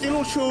I'm still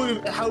not sure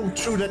how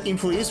true that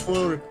info is,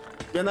 for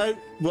when I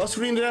was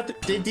reading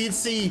that, they did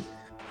see.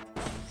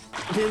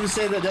 They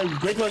said that the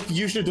great whites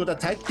usually don't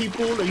attack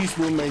people, they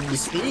usually will make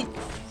mistakes.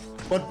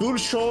 But bull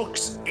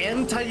sharks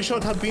and tiger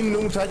sharks have been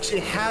known to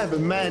actually have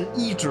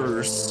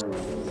man-eaters.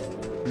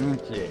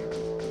 Okay.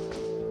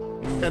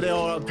 And they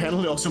are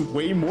apparently also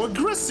way more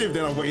aggressive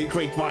than a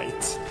great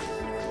white.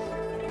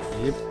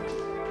 Yep.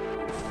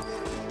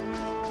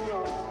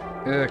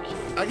 Okay.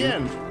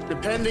 Again,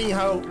 depending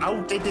how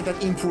outdated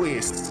that info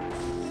is.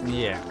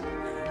 Yeah.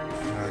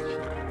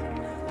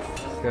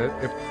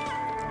 Okay.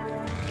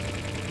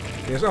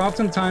 There's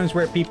often times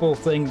where people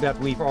think that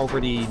we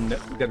already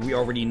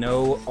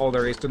know all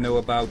there is to know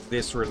about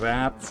this or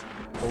that,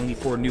 only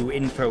for new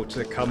info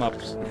to come up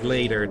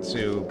later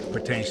to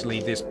potentially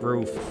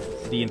disprove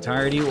the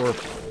entirety or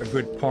a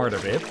good part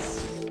of it.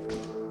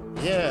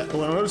 Yeah,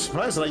 well, I was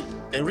surprised. Like,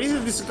 they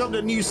recently discovered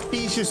a new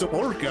species of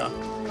orca.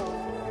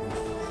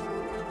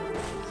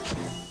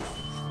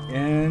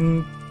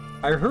 And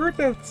I heard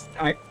that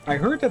I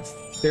heard that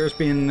there's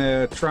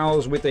been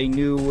trials with a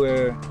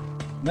new,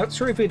 not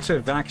sure if it's a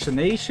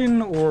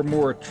vaccination or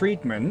more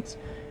treatment,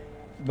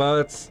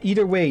 but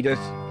either way, that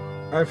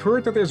I've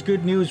heard that there's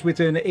good news with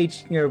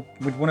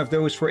with one of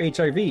those for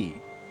HIV.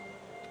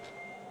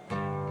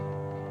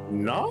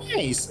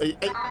 Nice.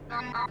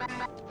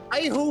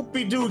 I hope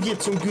we do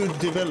get some good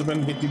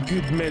development with the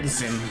good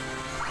medicine.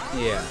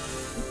 Yeah.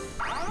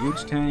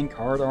 Huge tank,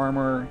 hard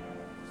armor.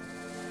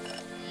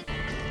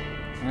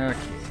 Okay.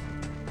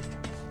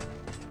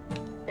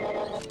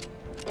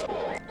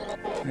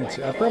 Let's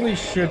see, I probably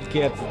should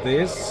get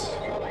this,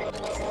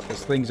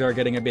 because things are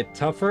getting a bit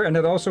tougher, and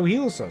it also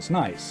heals us.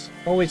 Nice.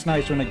 Always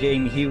nice when a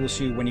game heals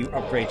you when you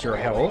upgrade your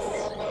health.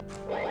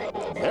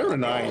 Very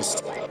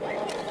nice.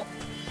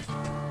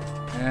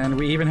 And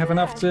we even have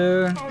enough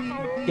to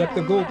get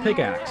the gold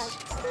pickaxe.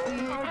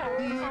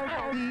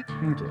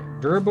 Okay.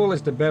 Durable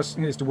is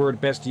the word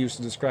best used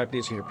to describe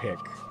this here pick.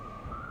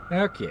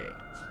 Okay.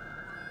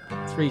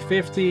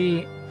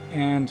 350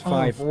 and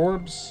 5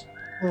 orbs.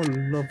 Oh,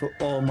 love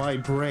all my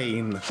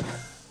brain.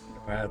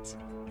 But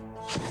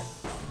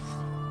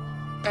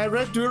I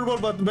read durable,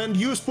 but when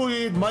you spoke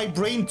it, my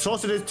brain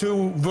tossed it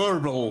to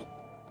verbal.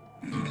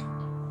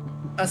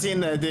 As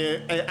in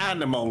the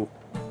animal.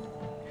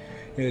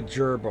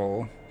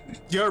 gerbil.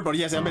 Gerbil,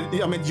 yes, I meant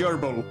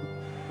gerbil.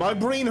 My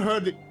brain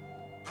heard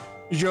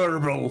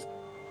gerbil.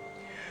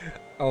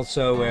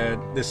 Also,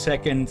 the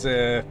second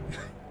the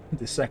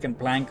second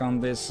plank on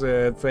this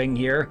thing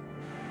here.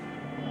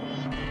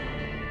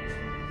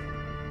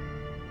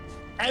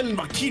 El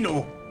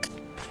Machino.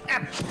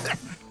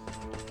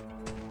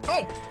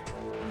 Oh!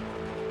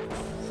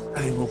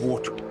 I need more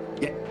water.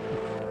 Yeah.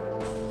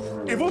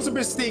 It was a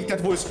mistake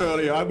that was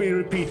earlier. I will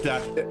repeat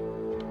that.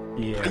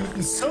 Yeah.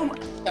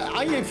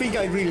 I think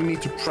I really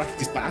need to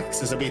practice my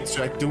accents a bit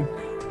so I don't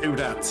do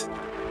that.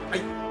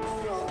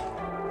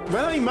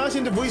 When I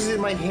imagine the voices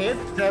in my head,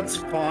 that's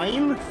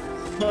fine.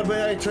 But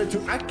when I try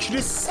to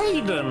actually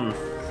say them.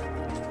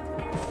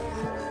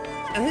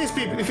 And here's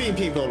the thing,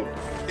 people.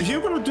 If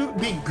you want to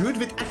be good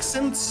with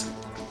accents,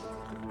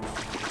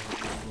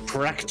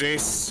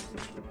 practice.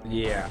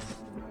 Yeah.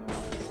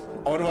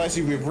 Otherwise,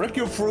 you will wreck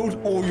your throat,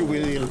 or you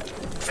will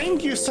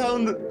think you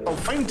sound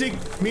authentic,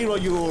 meanwhile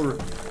you're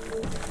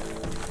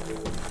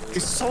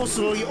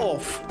socially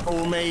off,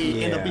 or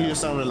may end up you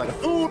sounding like a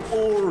fool,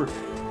 or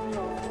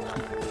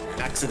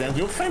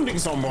accidentally offending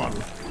someone.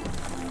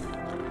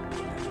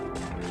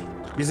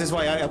 This is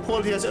why I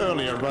apologized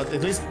earlier, but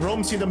at least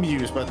Rome seemed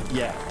amused, but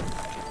yeah.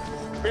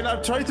 When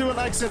I try to do an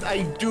accent,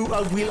 I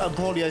will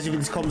apologize if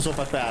it comes off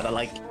as bad.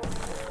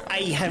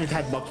 I haven't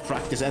had much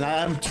practice, and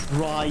I am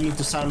trying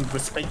to sound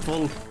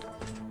respectful.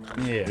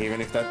 Yeah. Even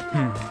if that...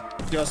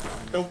 Just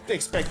don't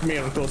expect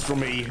miracles from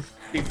me.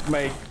 It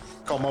may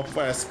come off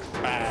as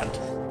bad.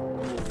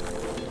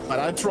 But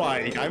I'm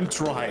trying.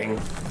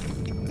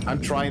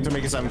 I'm trying to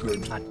make it sound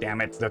good. God damn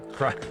it,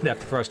 that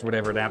crushed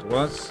whatever that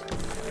was.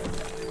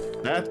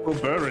 That will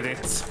burn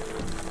it.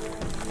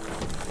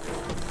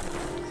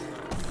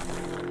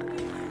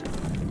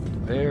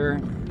 There.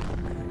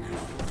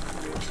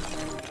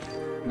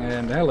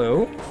 And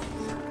hello.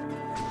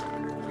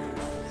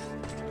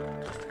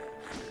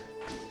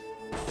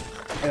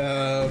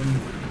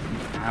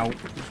 Ow.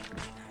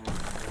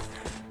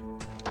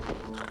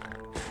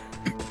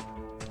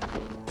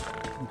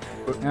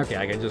 Okay,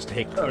 I can just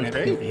hit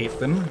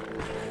them.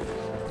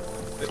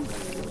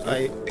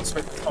 I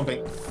expect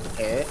something.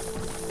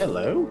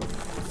 Hello?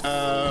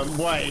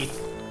 Wait.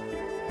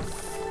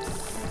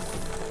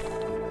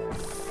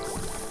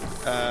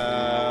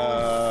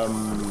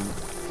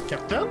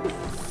 Captain?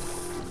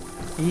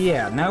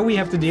 Yeah, now we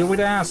have to deal with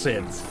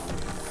acid.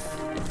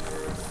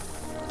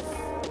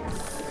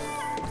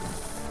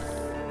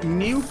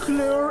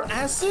 Nuclear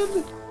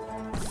acid?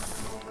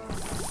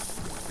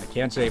 I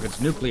can't say if it's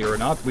nuclear or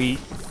not. We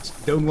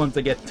don't want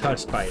to get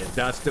touched by it.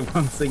 That's the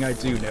one thing I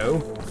do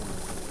know.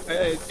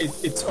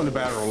 It's on the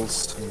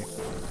barrels.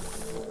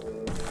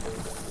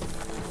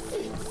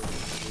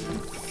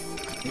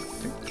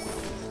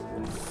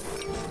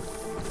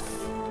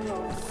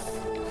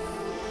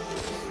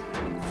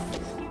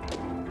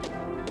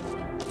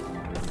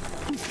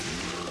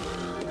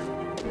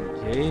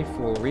 Okay,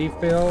 full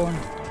refill.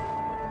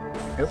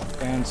 Yep,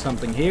 and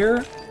something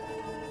here.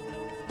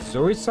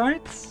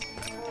 Zoisites?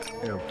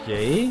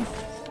 Okay.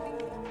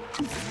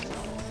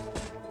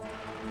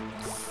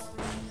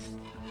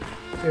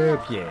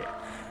 Okay.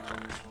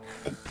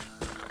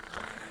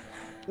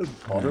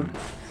 But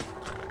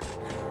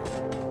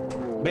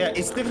yeah,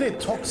 it's definitely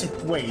toxic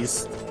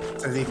waste.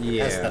 As it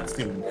has that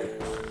symbol.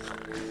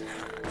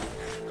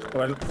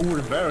 Well, or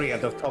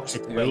variant of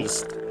toxic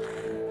waste.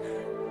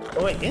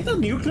 Oh wait, is that a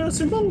nuclear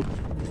symbol?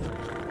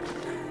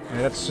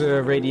 That's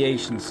a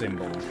radiation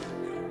symbol.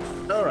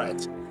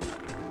 Alright.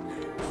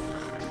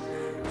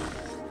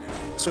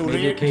 So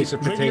Maybe a case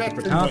of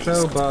radioactive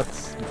potato, waste.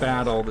 but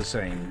bad all the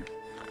same.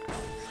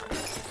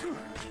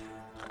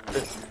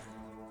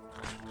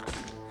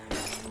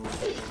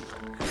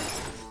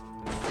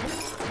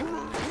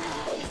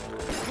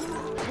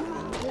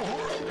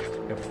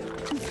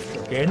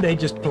 Again, they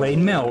just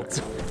plain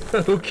melt.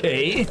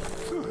 Okay.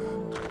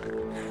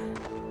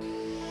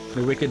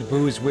 The Wicked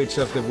Booze Witch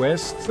of the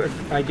West,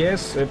 I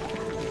guess. And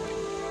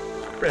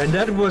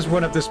that was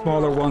one of the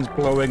smaller ones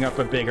blowing up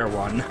a bigger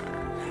one.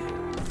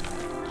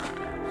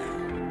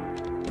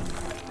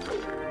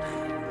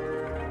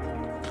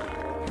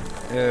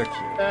 Okay.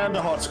 And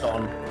the heart's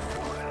gone.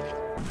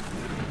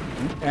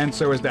 And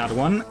so is that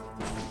one.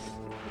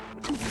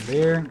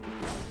 There.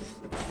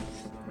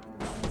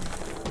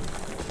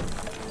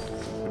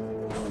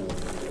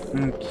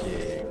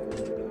 Okay.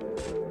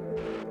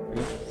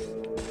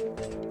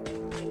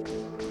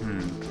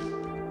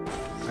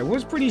 I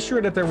was pretty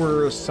sure that there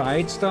were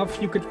side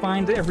stuff you could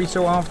find every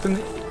so often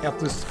at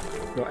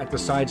the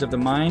sides of the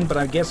mine, but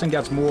I'm guessing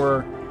that's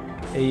more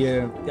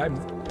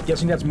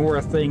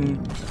a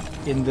thing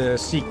in the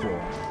sequel,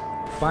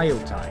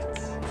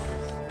 Biotides.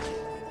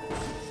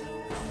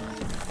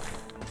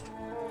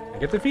 I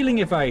get the feeling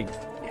if I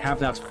have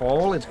that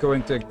fall, it's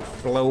going to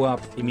blow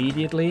up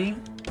immediately.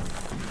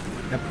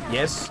 Yep,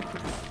 yes.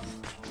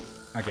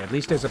 Okay, at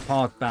least there's a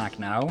path back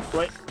now.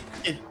 Wait,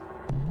 it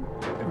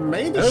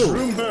made the Oh.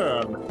 shroom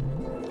burn.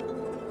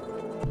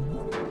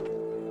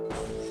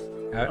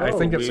 I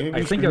think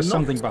there's not-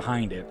 something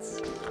behind it.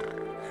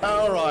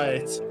 All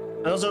right.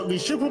 And also, we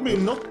should probably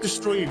not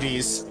destroy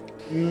these.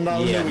 Now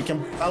Yeah. that we can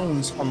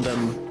bounce on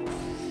them.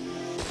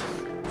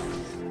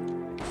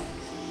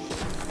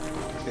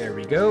 There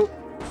we go.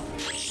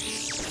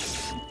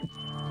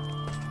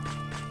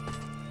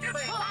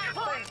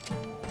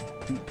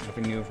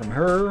 Nothing new from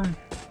her.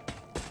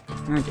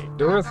 Okay,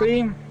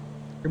 Dorothy,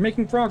 you're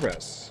making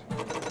progress.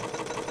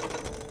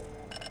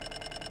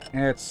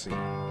 Let's see.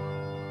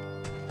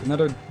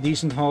 Another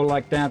decent haul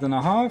like that and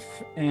a half,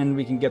 and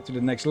we can get to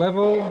the next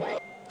level.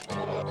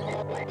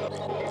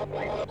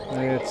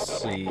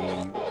 Let's see.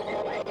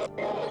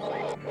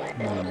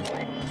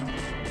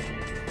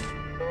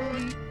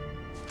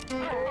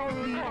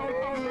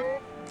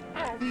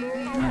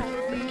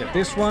 Okay, get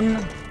this one.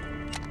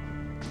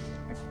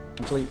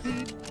 Actually,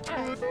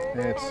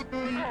 let's.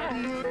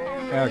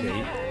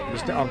 Okay,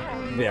 just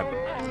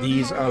yeah,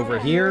 these over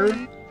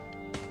here,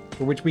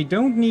 for which we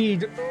don't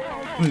need.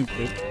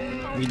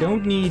 We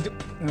don't need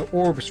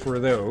orbs for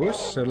those,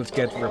 so let's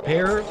get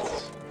repaired.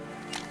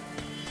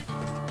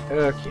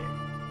 Okay.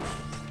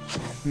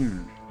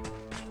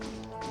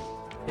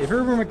 If I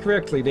remember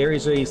correctly, there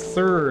is a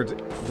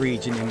third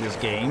region in this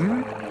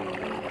game.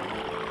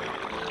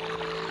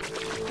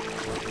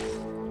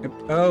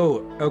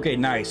 Oh, okay,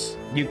 nice.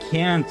 You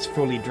can't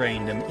fully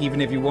drain them, even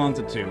if you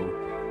wanted to.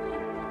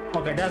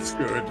 Okay, that's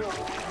good.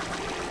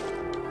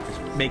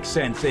 Makes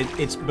sense.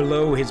 It's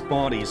below his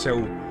body,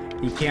 so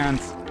he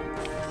can't...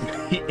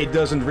 It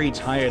doesn't reach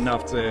high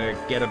enough to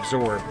get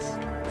absorbed.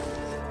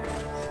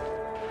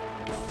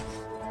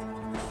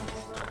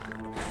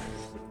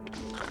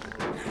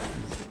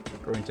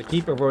 Going to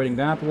keep avoiding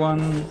that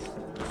one.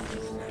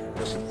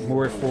 Just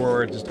more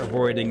for just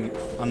avoiding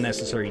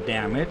unnecessary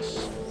damage.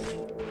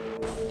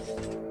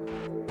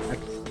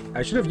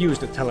 I should have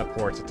used a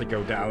teleporter to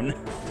go down.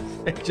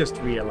 I just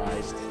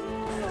realized.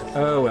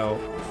 Oh well.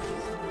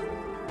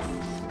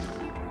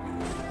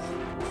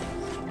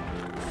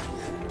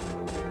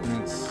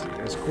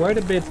 There's quite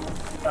a bit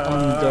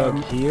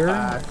undug here.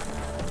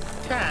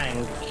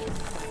 Tank.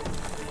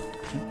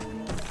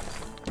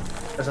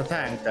 There's a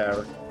tank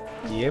there.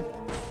 Yep.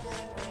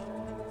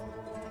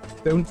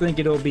 Don't think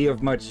it'll be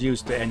of much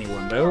use to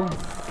anyone, though.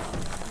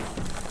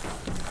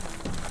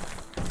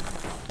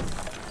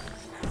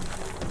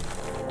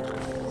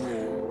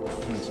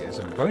 There's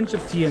a bunch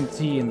of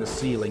TNT in the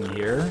ceiling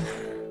here.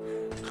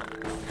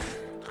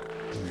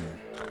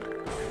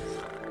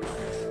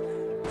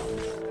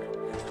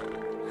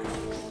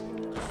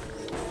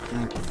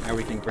 Okay, now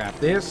we can grab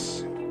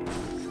this.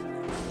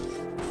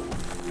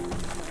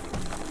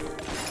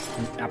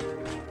 Up.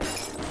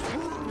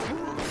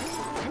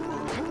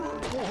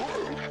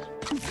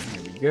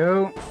 There we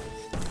go.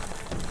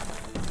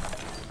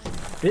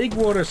 Big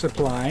water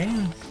supply.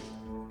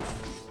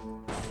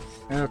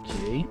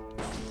 Okay.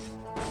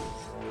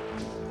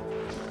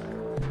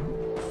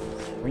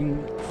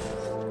 Wing.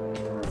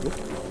 Oop.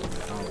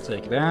 I'll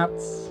take that.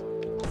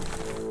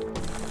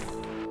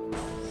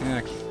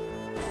 Okay.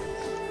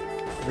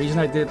 The reason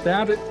I did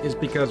that is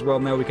because, well,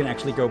 now we can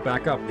actually go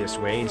back up this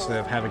way instead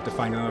of having to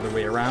find another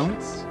way around.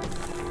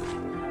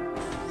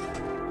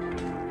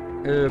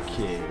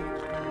 Okay.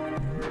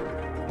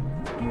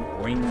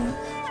 Boing.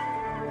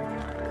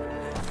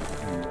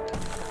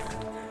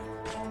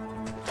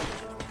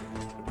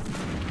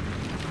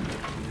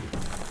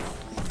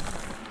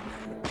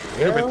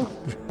 Yeah,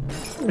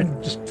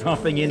 but just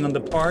dropping in on the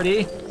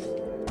party.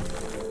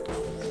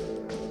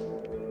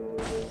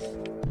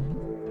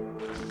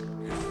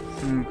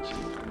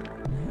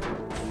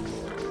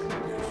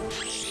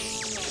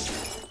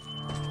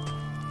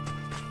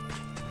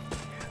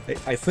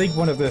 I think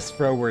one of the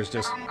throwers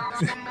just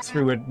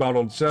threw a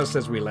bottle just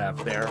as we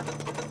left there.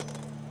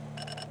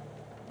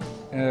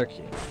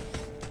 Okay.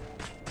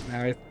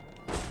 Now,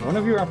 one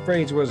of your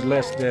upgrades was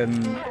less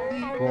than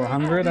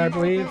 400, I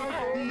believe.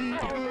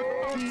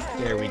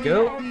 There we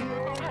go.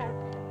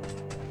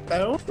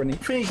 Oh, I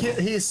think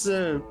his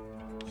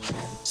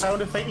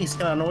sound effect is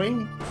kind of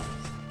annoying.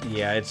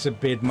 Yeah, it's a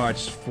bit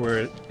much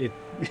for it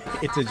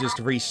to just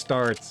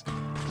restart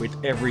with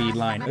every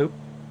line. Oh,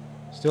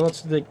 still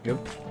has to take.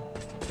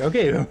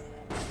 Okay,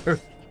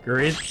 your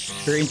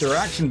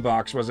interaction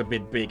box was a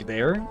bit big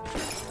there.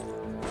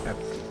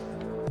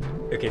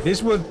 Okay,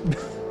 this one,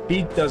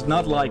 Pete does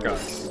not like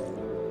us.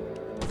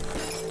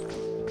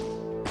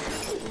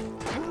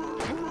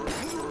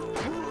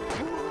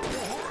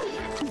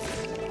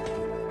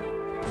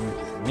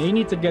 May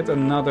need to get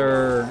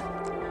another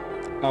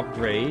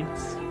upgrade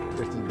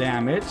with the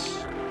damage.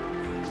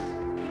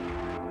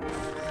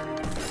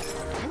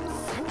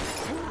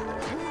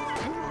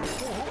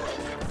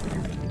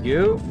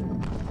 You.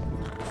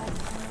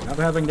 Not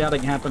having that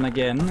happen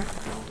again.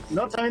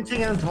 Not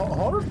anything in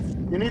heart?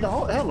 You need a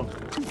help.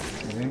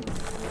 Okay.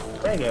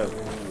 There you go.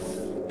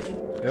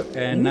 Yep,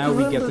 and now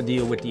we get to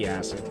deal with the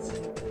acids.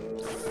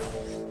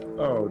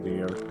 Oh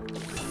dear.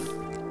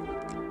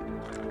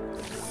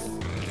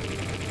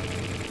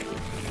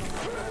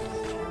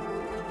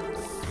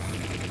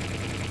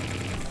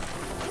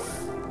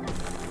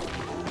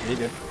 You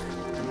go.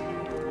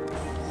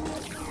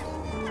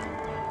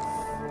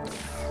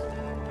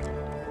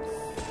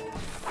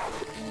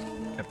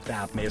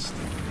 That missed.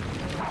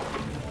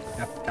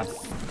 Yep.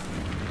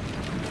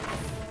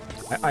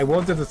 I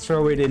wanted to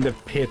throw it in the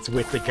pit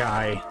with the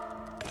guy.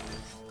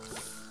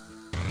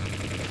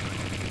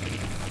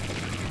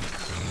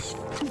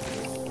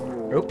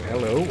 Oh,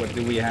 hello. What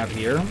do we have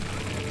here?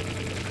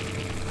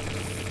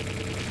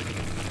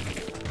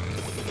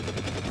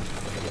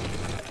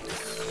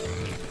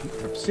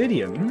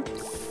 Obsidian?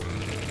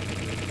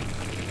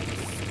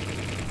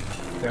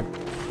 Yep.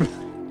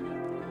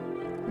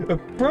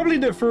 Probably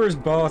the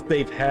first boss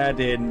they've had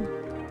in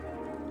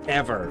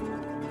ever.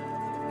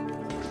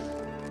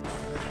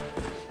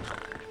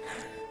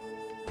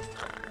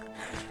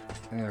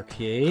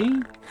 Okay.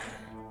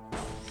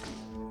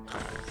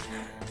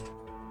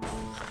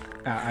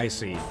 Ah, I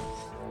see.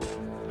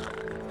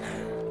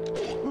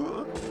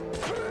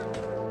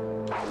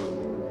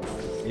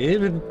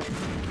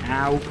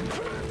 Ow.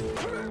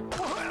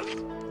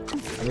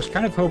 I was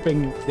kind of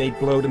hoping they'd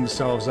blow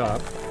themselves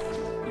up.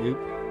 Oop.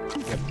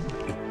 Yep.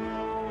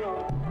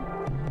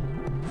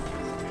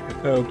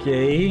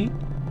 Okay.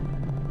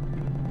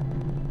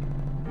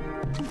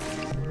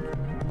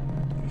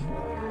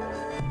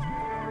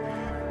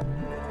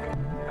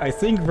 I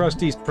think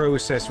Rusty's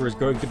processor is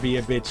going to be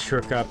a bit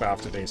shook up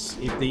after this,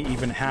 if they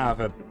even have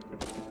a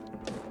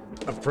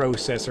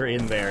processor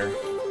in there.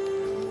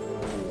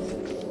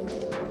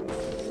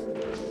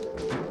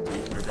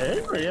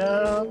 There we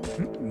go.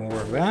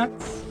 More of that.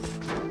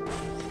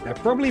 I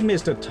probably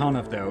missed a ton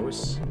of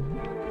those.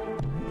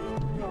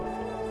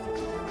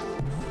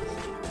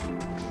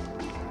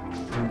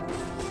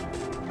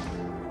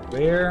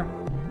 There.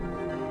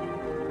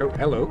 Oh,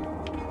 hello.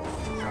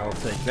 I'll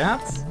take that.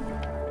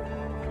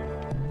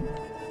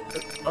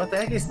 What the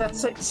heck is that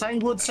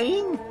signboard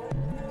saying?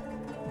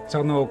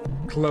 Tunnel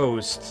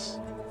closed.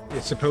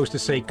 It's supposed to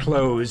say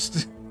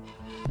closed.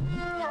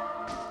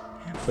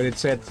 But it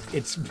says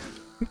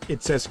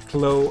it says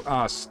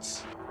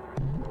closed.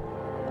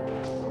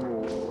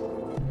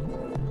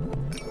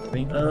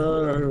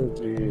 Oh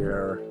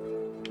dear.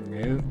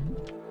 No.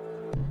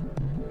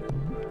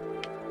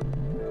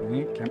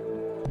 Okay.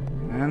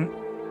 And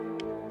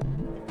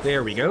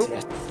there we go.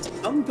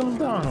 I'm going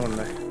down.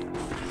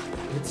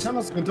 It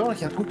sounds good. I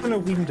can open a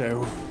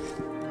window.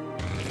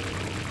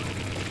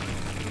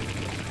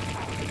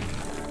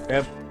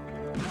 Yep.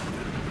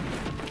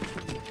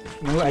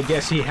 Well, I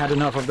guess he had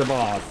enough of the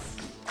boss.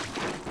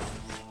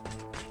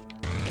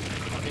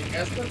 It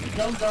hasn't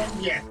gone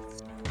down yet.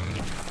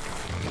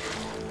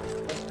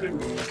 That's good.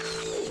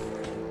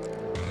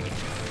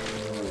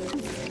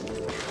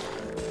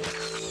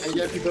 And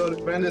yeah, people,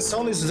 when the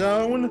sun is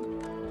down,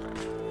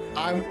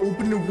 I'm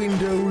opening the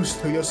windows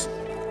to just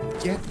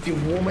get the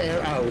warm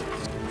air out.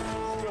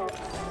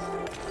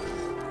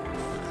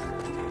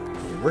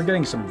 We're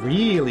getting some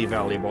really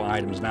valuable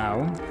items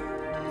now.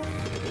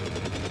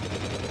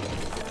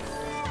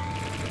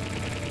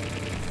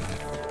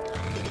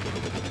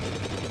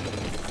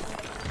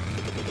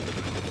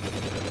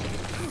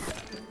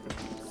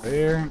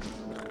 There.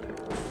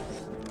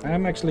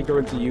 I'm actually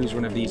going to use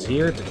one of these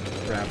here to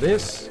grab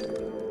this.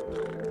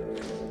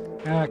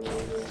 Okay.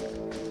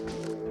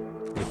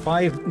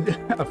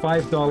 A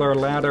 $5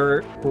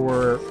 ladder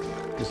for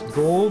just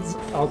gold.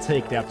 I'll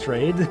take that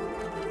trade.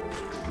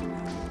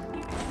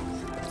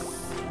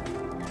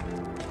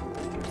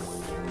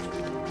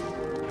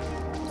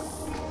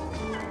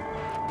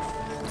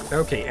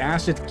 Okay,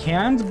 acid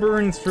can't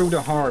burn through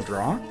the hard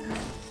rock.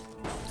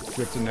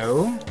 Good to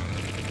know.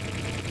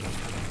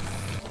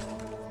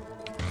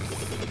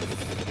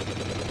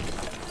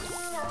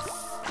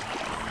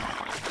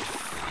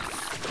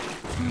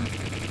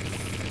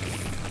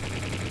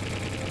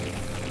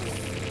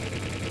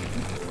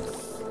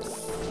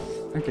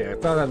 Okay, I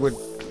thought I would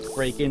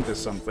break into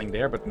something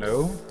there, but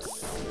no.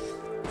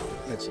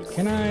 Let's see,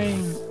 can I...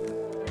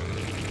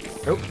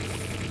 Oh,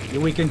 yeah,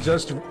 we can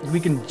just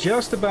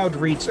about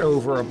reach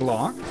over a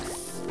block.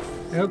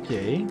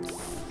 Okay.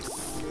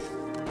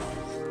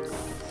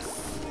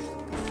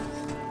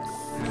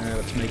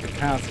 Let's make a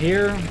path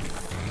here.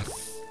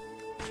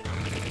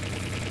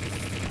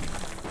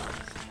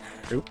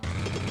 Oop.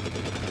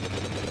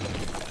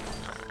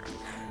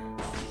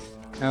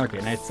 Okay,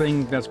 and I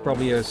think that's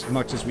probably as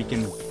much as we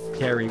can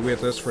carry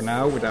with us for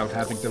now without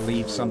having to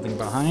leave something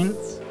behind.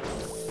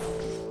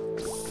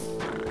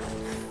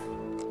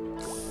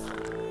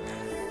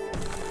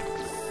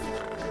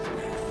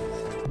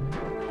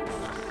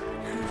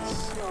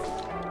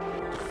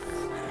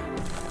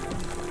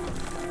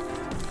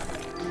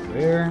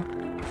 There.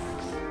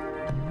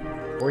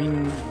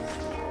 Boing.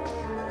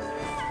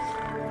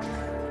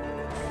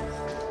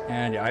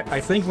 And yeah,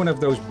 I think one of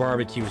those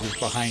barbecues is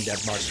behind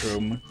that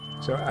mushroom.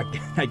 So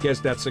I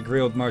guess that's a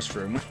grilled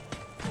mushroom.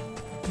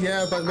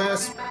 Yeah, but I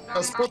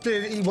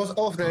spotted it was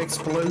after an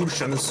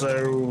explosion,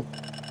 so...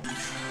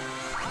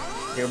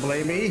 You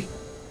blame me?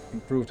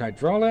 Improved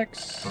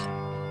hydraulics.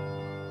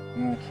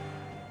 Okay.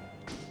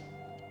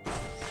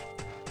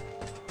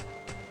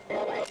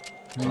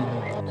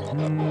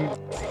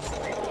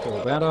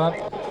 Fill that up.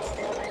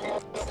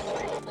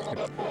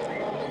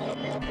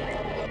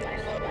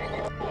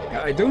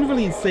 Yeah, I don't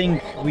really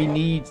think we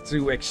need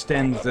to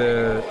extend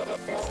the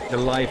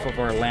life of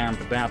our lamp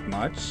that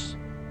much.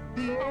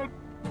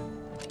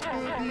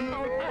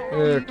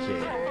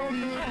 Okay.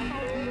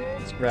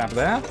 Let's grab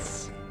that.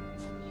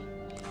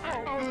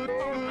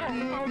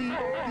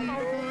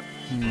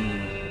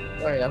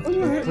 Wait, I thought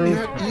you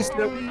had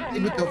easily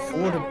able to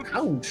afford a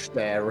pouch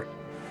there.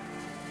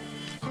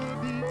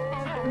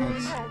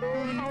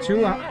 It's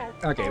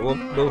okay, well,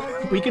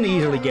 we can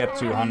easily get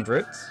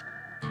 200.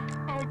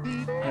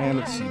 And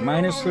let's see,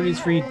 minus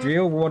 33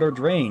 drill water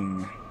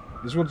drain.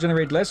 This will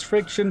generate less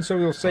friction, so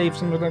we'll save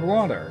some of the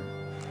water.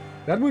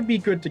 That would be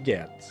good to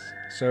get.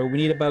 So we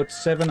need about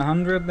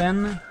 700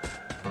 then.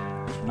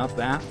 Not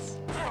that.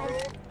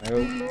 No.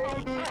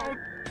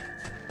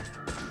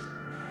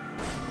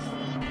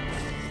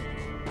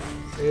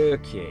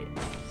 Okay.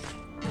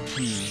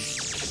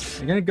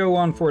 I'm gonna go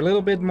on for a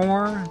little bit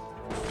more.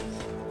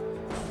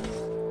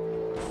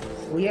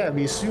 Well, yeah,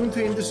 we soon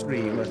to end the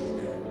stream.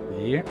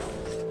 Yeah.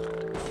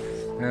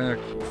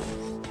 Okay.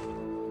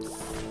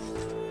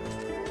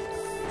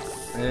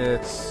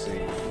 Let's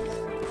see.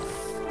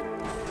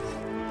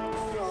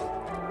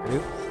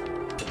 Oop.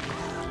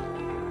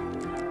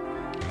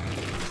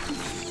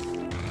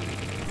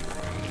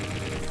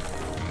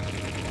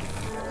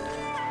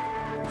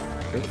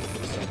 Oop.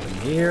 Something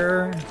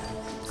here.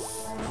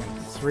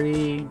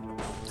 23.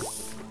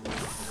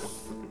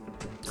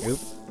 Oop.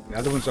 The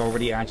other one's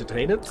already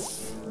agitated.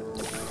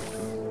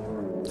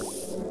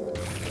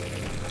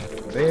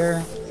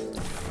 There.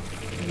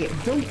 Yeah,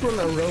 don't run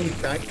around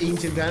that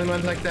ancient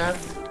diamond like that.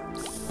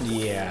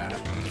 Yeah.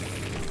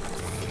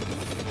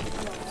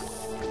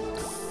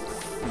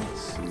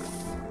 Let's see.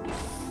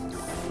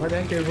 Why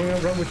don't they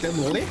run around with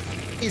them lip?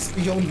 It's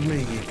beyond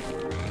me.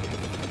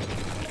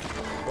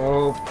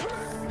 Well,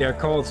 they're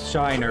called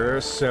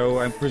shiners, so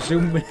I'm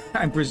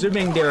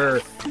presuming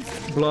their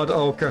blood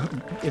alcohol.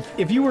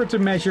 If you were to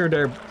measure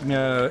the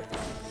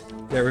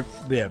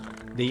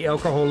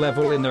alcohol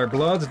level in their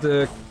blood,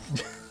 the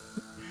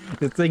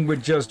thing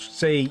would just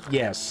say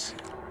yes.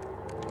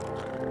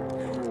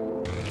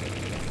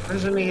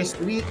 Personally, is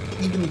we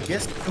even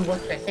guess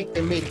what the heck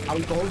they make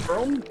alcohol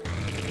from?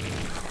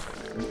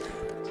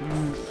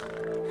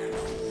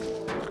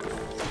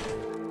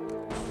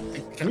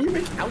 Can you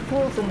make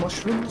alcohol from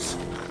mushrooms?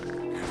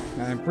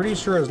 I'm pretty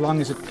sure as long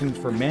as it can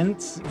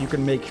ferment, you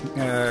can make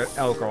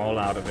alcohol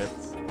out of it.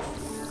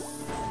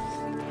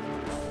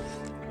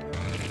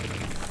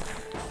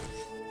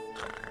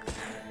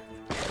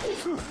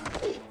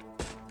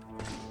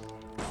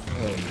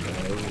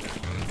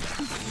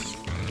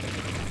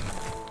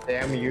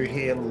 Damn you,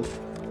 Hill.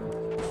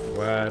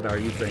 What are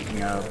you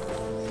thinking of?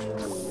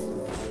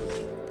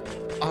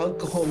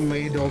 Alcohol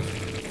made of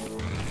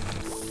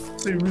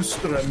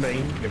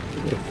surströmming.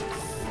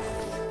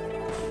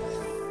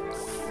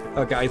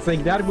 Okay, I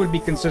think that would be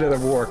considered a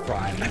war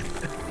crime.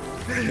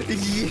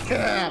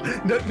 Yeah!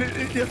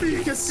 I think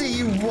you can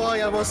see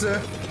why I was I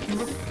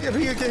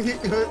think you can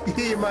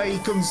hear my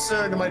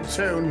concern in my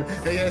tone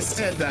when I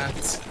said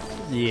that.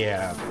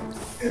 Yeah.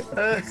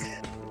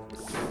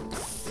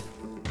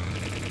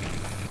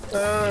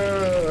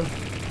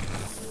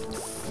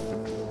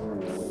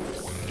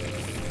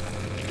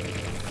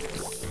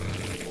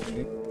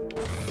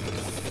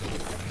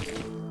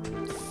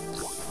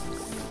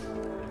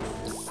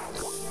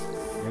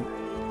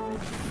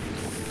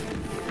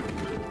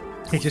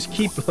 They just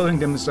keep blowing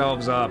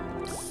themselves up.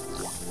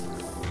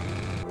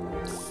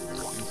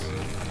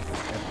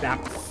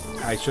 That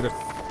I should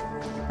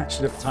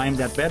have timed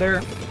that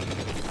better.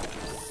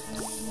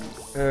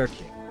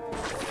 Okay.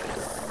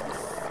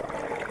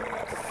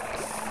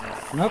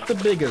 Not the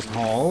biggest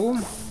hall.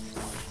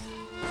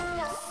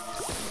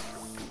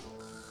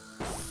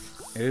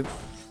 Yep.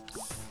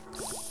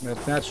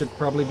 But that should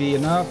probably be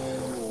enough.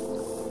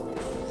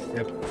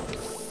 Yep.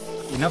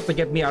 Enough to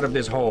get me out of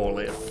this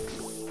hole.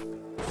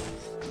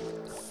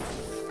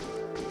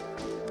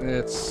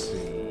 Let's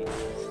see.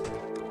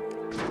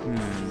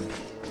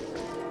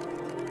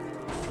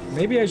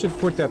 Maybe I should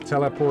put that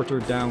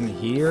teleporter down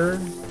here.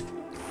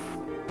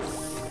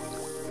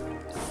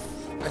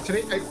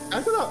 Actually,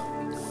 I'm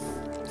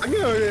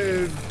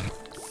gonna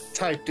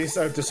type this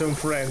out to some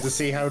friend to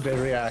see how they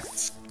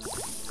react.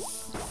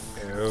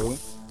 Oh.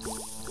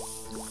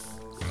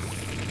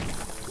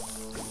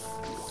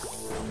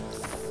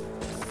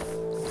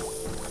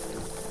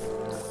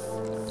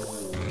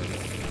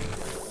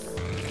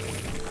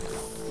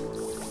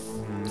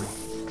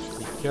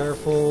 Be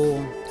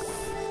careful.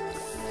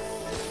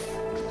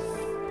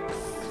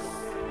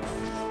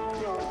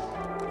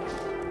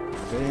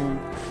 There.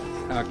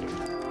 Okay.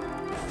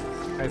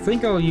 I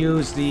think I'll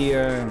use the.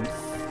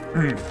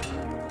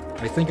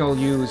 I think I'll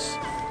use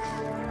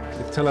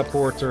the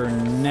teleporter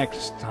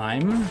next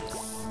time.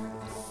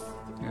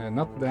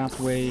 Not that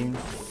way.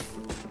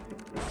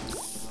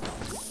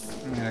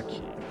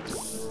 Okay.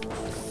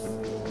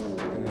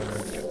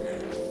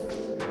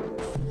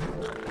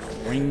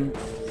 Boing.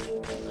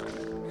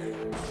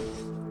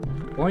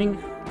 Boing.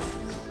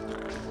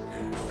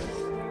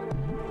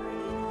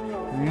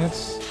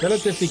 It's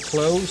relatively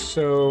close,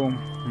 so.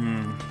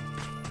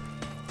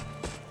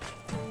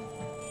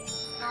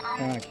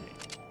 Okay.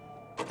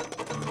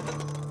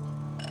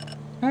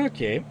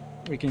 Okay,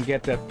 we can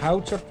get that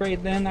pouch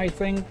upgrade then, I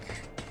think.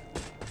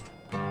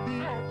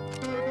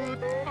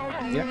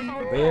 Yep,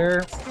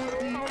 there.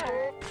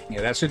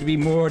 Yeah, that should be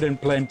more than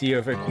plenty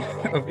of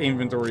of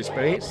inventory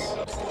space.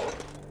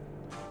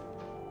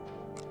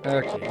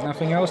 Okay,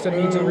 nothing else that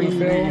needs a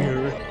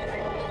refill?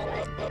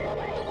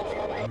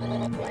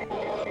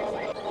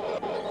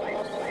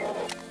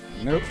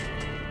 Nope.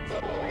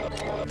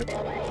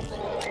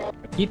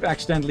 I keep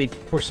accidentally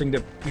pushing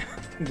the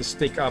the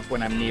stick up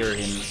when I'm near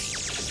him.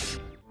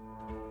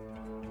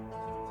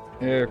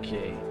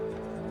 Okay.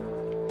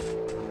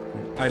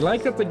 I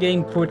like that the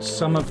game puts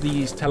some of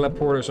these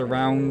teleporters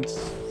around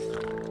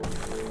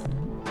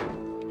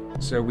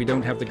so we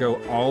don't have to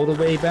go all the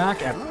way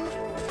back at...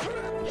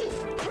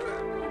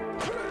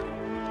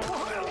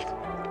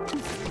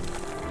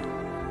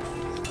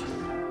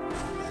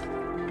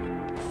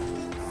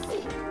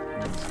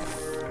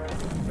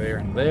 There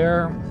and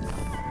there.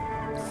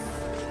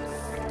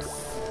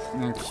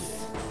 Okay.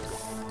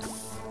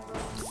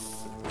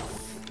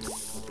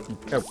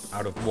 Oh,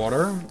 out of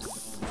water.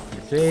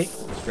 Okay,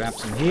 let's grab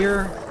some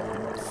here.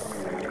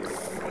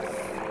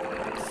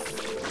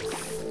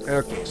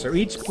 Okay, so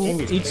each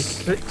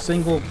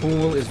single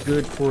pool is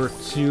good for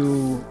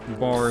 2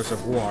 bars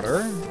of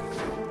water.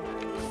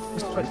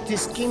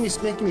 This game is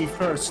making me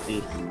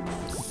thirsty.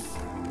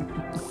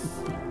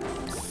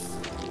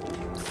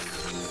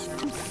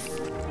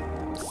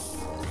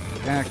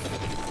 Okay,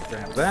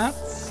 grab that.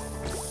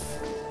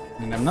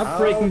 And I'm not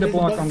breaking the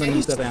block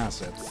underneath that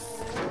asset.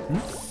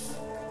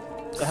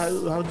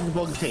 How did the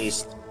bug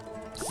taste?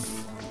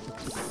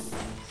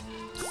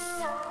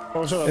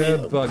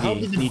 Also,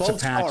 buggy needs a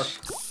patch.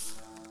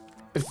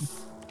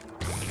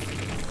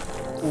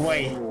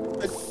 Wait.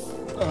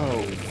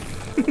 Oh.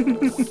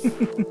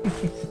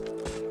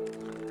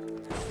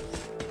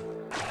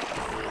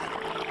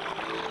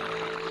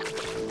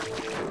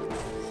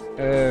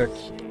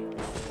 Okay.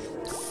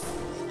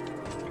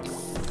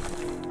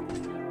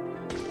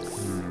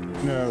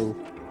 No.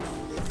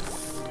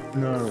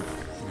 No.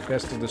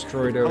 Best to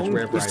destroy those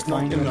wherever I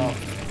find them.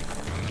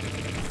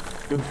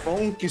 The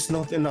bonk is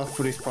not enough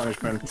for this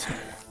punishment.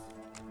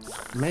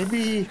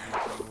 Maybe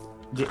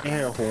the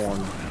air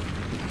horn.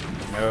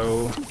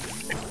 No.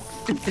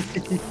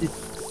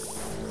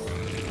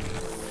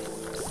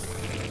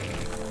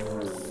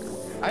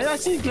 I'm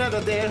actually glad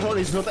that the air horn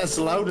is not as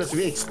loud as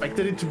we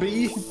expected it to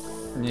be.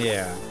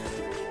 Yeah.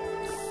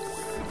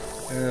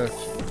 Okay.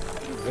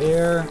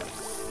 There.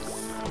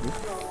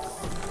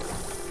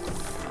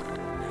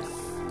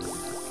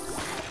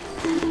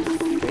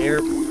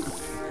 There.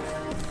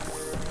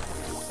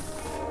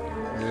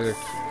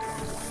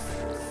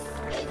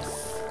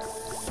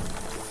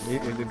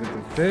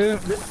 Okay.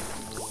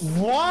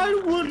 Why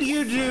would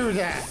you do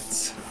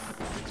that?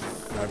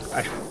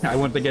 I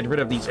want to get rid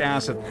of these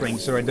acid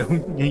things so I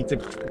don't need to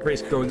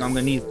risk going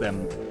underneath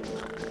them.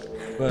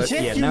 But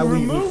Yet yeah, you now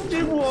remove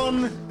the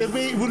one that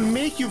will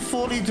make you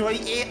fall into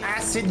an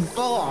acid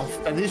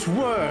bath. That is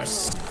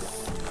worse.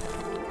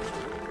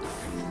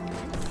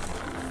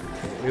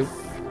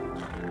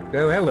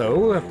 Oh,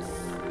 hello.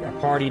 A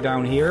party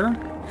down here.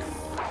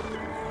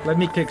 Let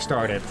me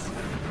kickstart it.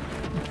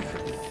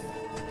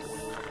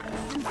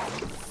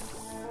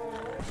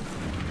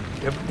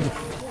 Yep.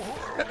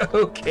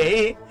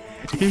 Okay.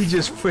 He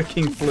just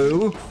freaking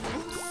flew.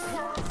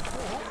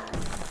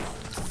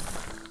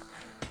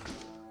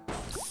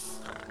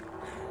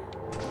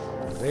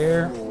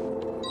 There.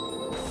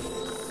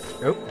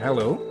 Oh,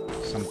 hello.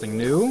 Something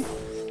new.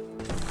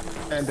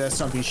 And there's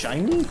something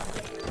shiny.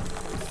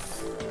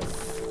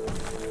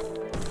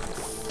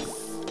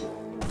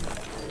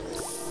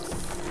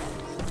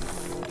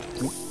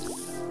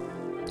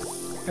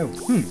 Oh,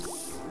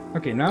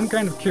 Okay, now I'm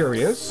kind of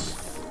curious.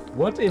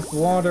 What if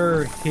what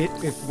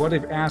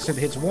if acid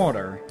hits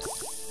water?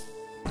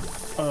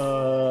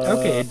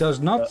 Okay, it does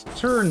not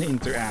turn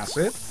into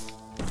acid.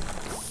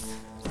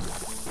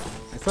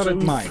 I thought it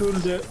might.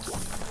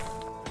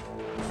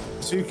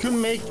 So you could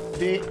make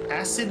the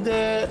acid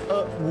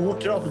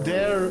water up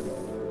there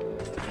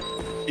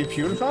be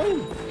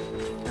purified?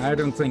 I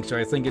don't think so.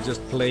 I think it's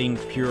just plain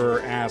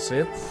pure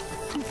acid.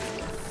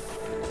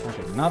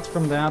 Okay, not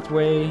from that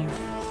way.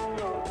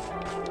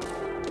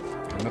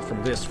 Not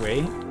from this way.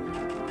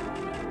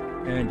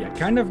 And yeah,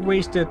 kind of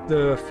wasted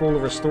the full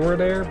restore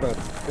there, but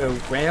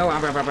well.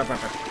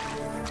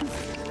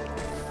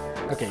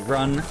 Okay,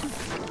 run.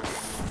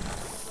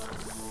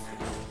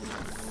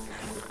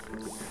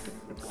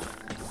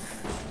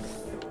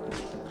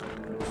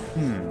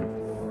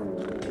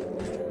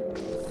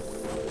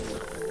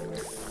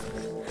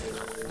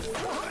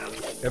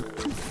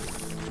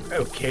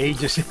 Okay,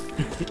 just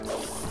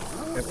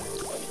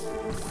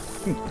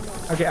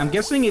okay, I'm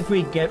guessing if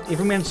we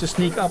manage to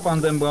sneak up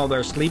on them while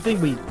they're sleeping,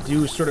 we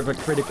do sort of a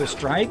critical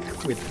strike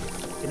with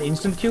an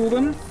instant kill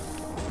them.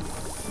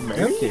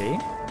 Maybe? Okay.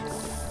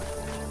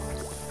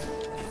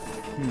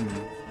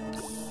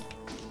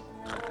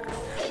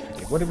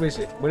 Okay, what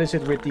is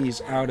it with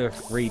these out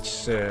of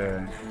reach?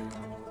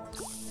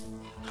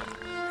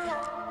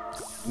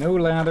 No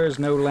ladders,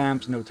 no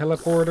lamps, no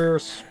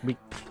teleporters. We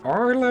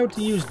are allowed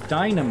to use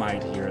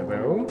dynamite here,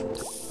 though.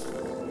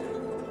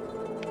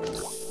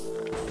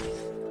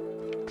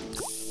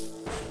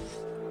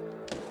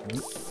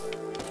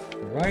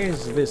 Why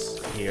is this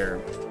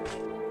here?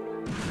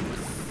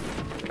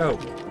 Oh.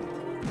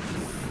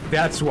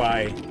 That's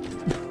why.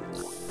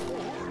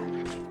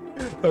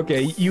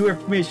 Okay, you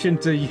have permission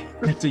to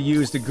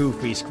use the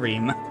Goofy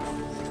scream.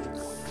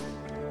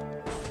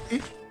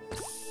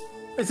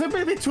 It's a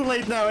bit too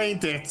late now,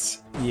 ain't it?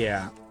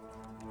 Yeah.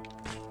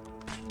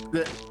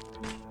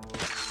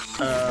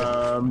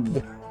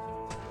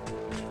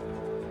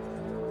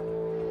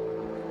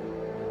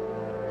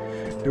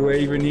 Do I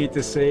even need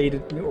to say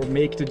or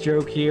make the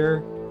joke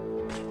here?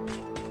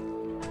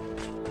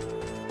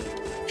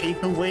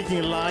 People waiting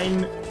in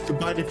line to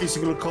buy the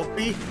physical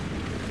copy.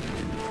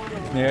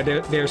 Yeah,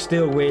 they're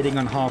still waiting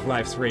on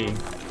Half-Life 3.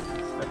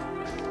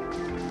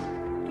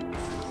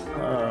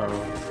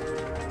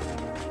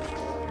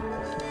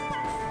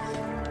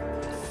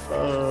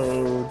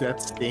 Oh,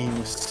 that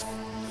stings.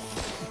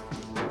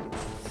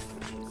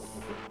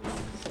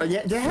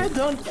 Yeah, they had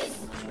done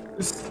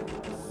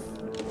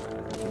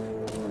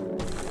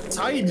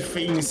side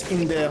things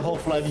in the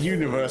Half-Life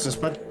universes,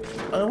 but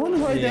I wonder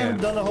why they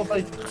haven't done a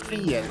Half-Life 3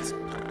 yet.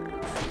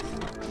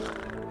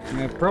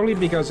 Probably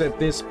because at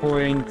this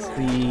point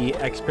the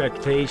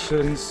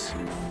expectations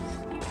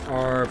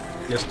are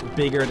just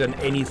bigger than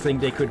anything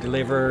they could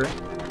deliver.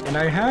 And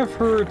I have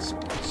heard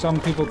some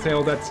people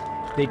tell that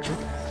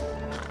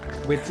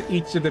with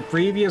each of the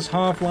previous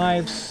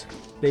Half-Lives,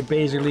 they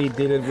basically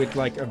did it with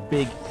like a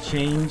big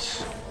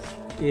change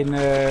in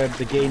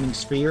the gaming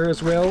sphere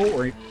as well,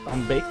 or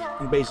on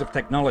base of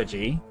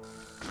technology.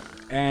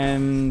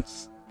 And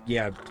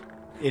yeah,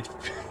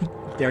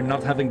 there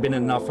not having been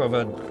enough of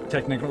a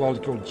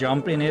technological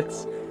jump in it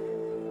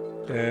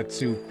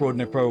to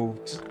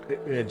quote-unquote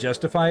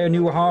justify a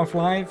new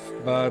Half-Life.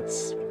 But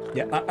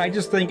yeah, I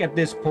just think at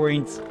this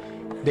point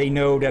they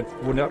know that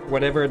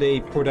whatever they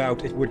put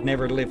out, it would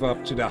never live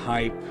up to the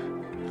hype,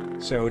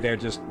 so they're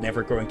just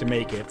never going to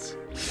make it.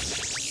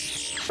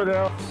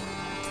 But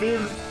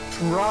still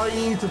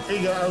trying to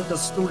figure out the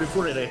story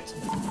for it.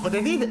 But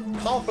they did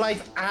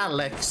Half-Life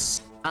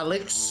Alex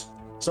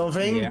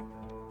something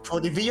for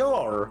the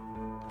VR.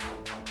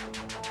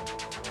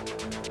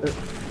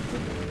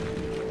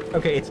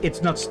 Okay,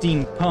 it's not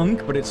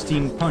steampunk, but it's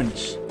steam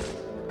punch.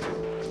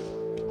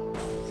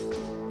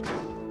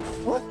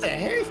 What the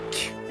heck?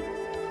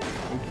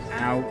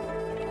 Ow.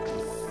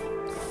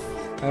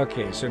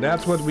 Okay, so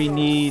that's what we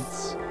need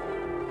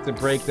to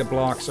break the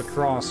blocks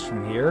across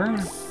from here.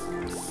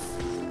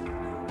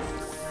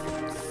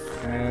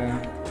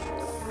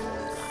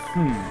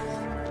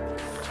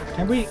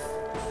 Can we...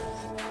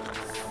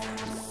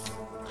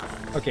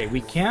 Okay,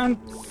 we can't...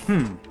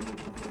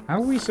 How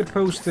are we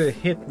supposed to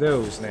hit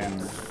those,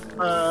 then?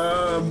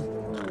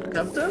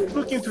 Captain,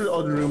 look into the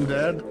other room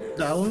there.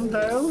 Down.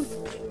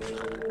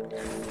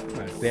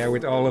 Right there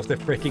with all of the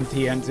freaking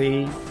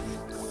TNT.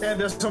 Yeah,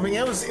 there's something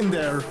else in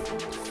there.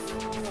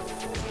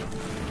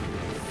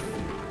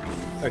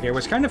 Okay, I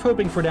was kind of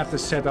hoping for that to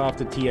set off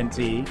the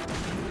TNT.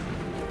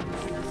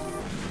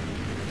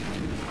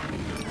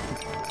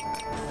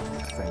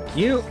 Thank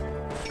you.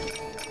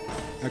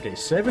 Okay,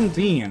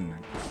 17.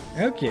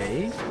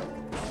 Okay.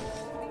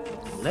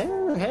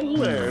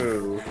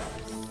 Hello.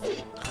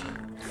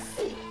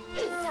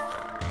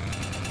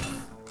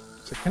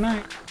 So can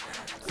I...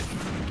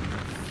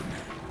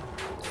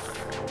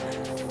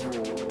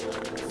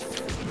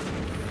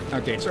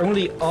 Okay, it's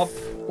only up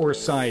or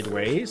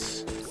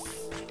sideways.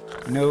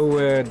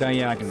 No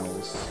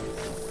diagonals.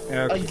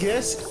 I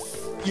guess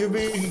you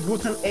will go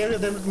to an area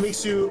that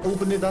makes you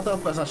open it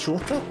up as a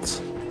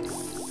shortcut.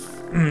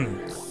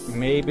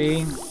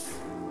 Maybe.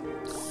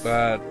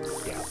 But,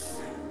 yeah.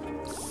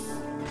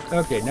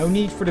 Okay, no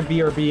need for the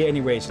BRB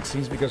anyways, it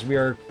seems, because we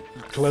are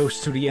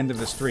close to the end of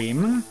the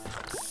stream.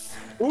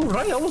 Oh,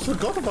 right, I almost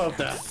forgot about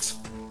that.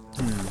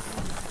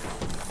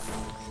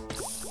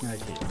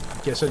 Okay.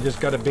 Guess I just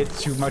got a bit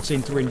too much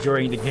into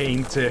enjoying the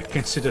game to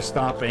consider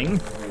stopping.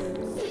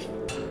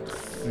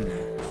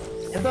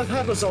 And that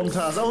happens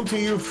sometimes, until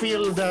you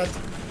feel that,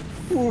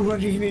 oh, I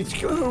really need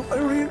to go, I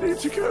really need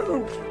to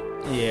go.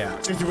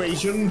 Yeah.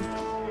 Situation.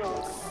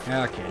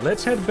 Okay,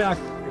 let's head back.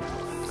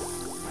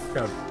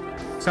 Oh,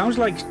 sounds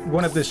like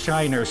one of the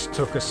shiners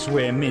took a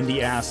swim in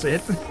the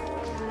acid.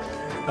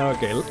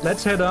 Okay,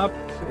 let's head up.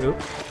 Oop.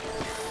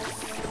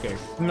 Okay.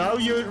 Now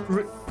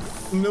you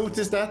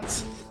notice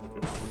that?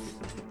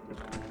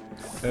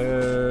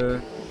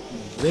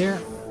 There.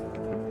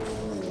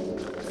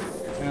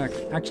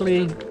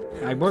 Actually,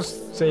 I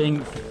was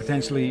saying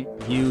potentially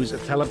use a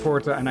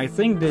teleporter, and I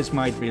think this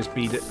might just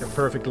be the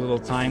perfect little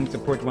time to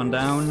put one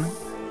down.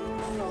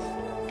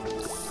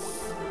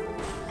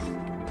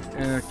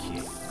 Okay.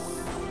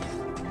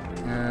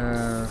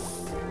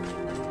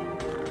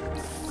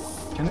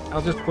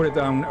 I'll just put it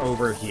down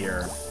over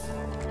here.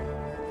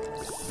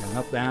 And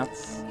not that.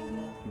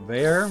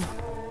 There.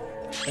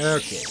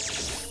 Okay.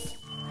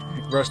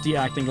 Rusty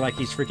acting like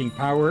he's freaking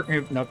power.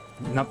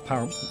 Not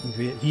power.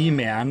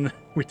 He-Man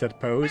with that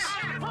pose.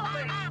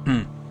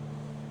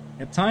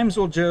 At times,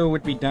 old Joe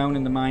would be down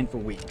in the mine for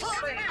weeks.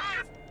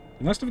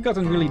 He must have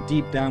gotten really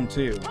deep down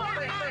too.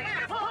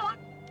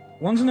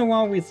 Once in a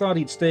while, we thought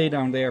he'd stay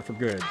down there for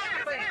good.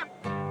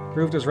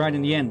 Proved us right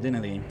in the end,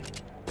 didn't he?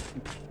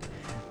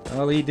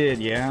 Well, he did,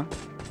 yeah.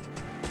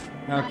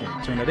 Okay,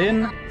 turn it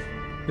in.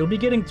 He'll be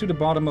getting to the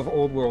bottom of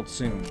Old World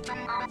soon.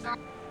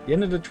 The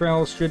end of the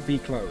trail should be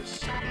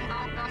close.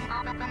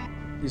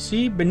 You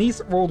see,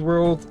 beneath Old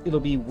World, it'll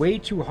be way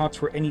too hot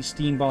for any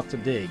steambot to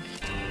dig.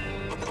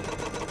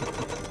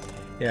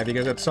 Yeah,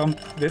 because at some...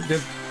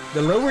 The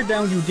lower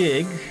down you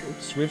dig...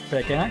 Swift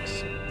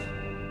pickaxe.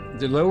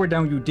 The lower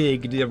down you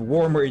dig, the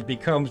warmer it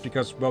becomes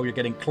because, well, you're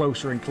getting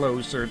closer and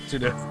closer to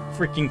the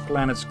freaking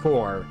planet's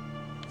core.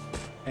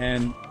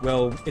 And,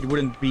 well, it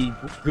wouldn't be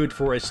good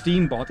for a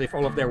steambot if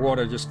all of their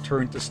water just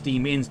turned to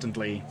steam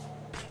instantly.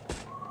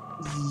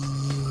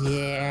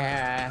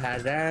 Yeah,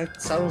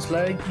 that sounds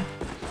like...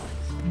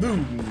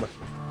 boom.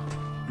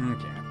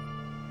 Okay.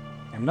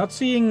 I'm not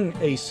seeing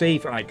a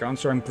save icon,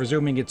 so I'm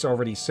presuming it's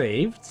already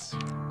saved.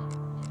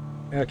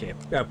 Okay.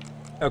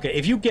 Okay,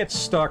 if you get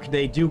stuck,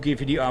 they do give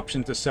you the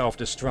option to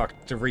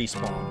self-destruct to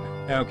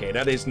respawn. Okay,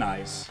 that is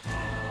nice.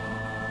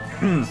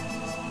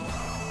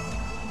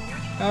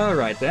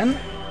 Alright then.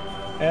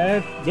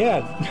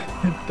 Yeah,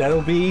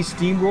 that'll be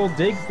SteamWorld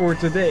Dig for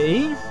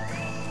today.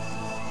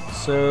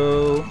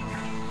 So,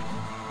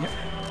 yeah,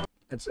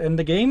 let's end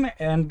the game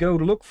and go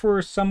look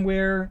for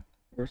somewhere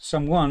or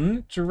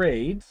someone to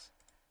raid.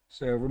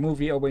 So remove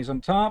the always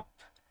on top.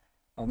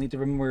 I'll need to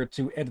remember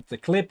to edit the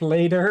clip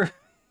later.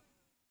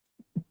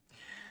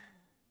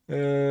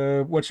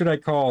 What should I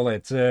call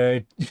it?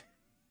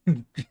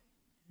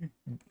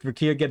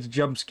 Rakia gets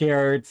jump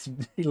scared.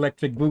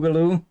 Electric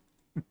Boogaloo.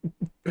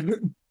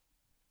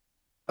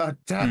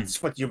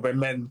 That's what you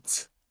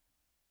meant.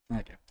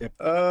 Okay. Yep.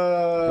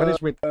 What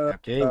is with?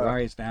 Okay, why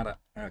is that?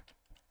 Okay.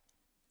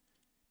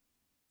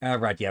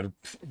 Right. Yeah.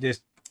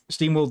 This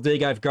SteamWorld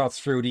Dig I've got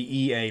through the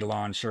EA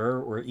launcher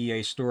or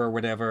EA store or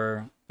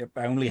whatever. Yep,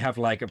 I only have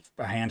like a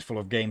handful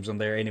of games on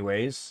there,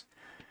 anyways.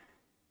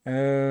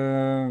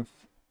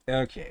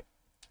 Okay.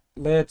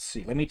 Let's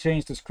see. Let me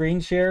change the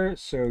screen share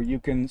so you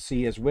can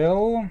see as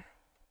well.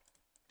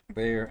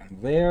 There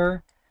and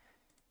there.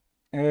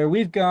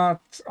 We've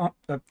got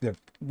the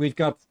Great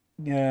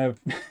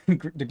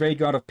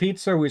God of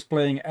Pizza, who is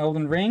playing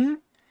Elden Ring.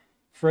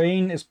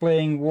 Frayne is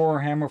playing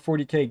Warhammer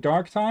 40k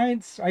Dark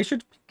Tides. I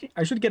should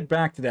get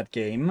back to that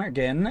game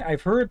again.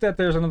 I've heard that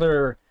there's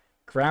another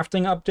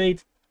crafting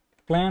update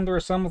planned or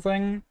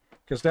something,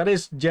 because that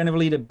is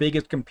generally the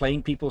biggest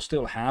complaint people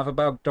still have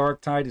about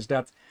Dark Tide, is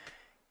that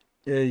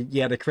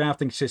yeah, the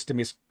crafting system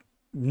is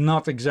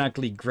not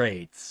exactly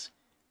great.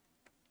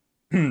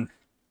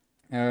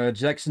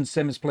 Jackson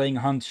Sim is playing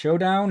Hunt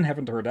Showdown.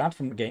 Haven't heard that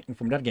from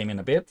that game in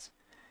a bit.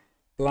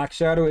 Black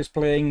Shadow is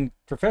playing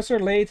Professor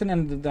Layton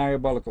and the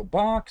Diabolical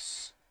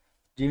Box.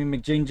 Jimmy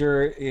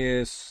McGinger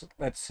is,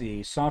 let's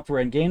see, software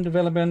and game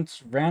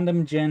development.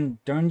 Random Gen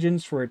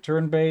Dungeons for a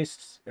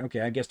turn-based. Okay,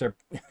 I guess they're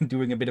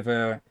doing a bit of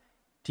a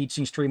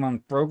teaching stream on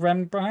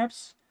programming,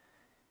 perhaps.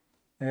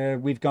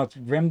 We've got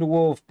Rem the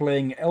Wolf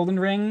playing Elden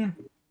Ring.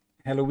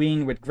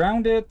 Halloween with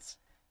Grounded.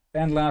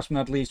 And last but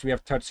not least, we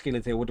have Touch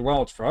Skeletal with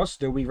Wild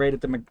Frost. Though we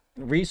rated them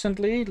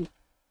recently.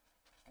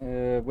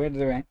 Where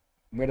did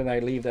I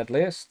leave that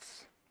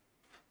list?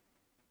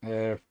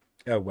 Oh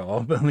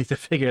well, I'll need to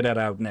figure that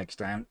out next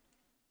time.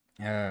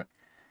 Any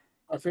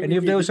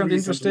of those sound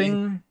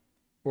interesting?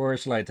 Or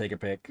shall I take a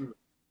pick?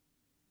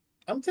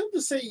 I'm tempted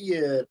to say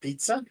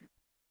pizza.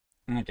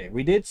 Okay,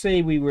 we did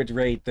say we would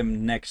rate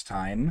them next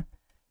time.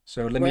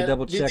 So let me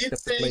double check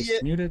that the place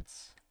is muted.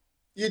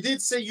 You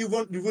did say you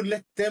would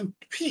let them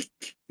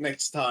pick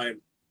next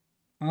time.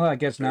 Well, I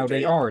guess now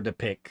they are the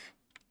pick.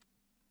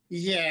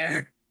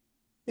 Yeah.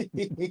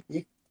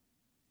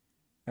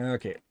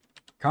 Okay,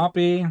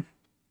 copy.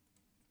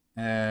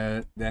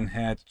 Then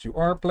head to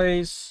our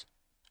place.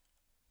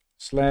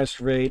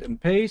 /rate and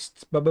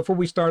paste. But before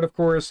we start, of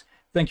course,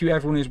 thank you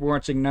everyone who's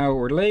watching now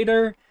or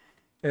later.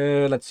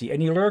 Let's see,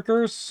 any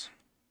lurkers?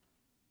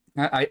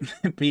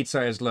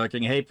 Pizza is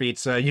lurking. Hey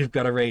Pizza, you've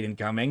got a raid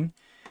incoming.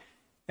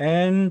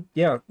 And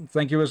yeah,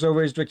 thank you as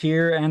always,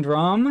 Drakir and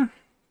Ram.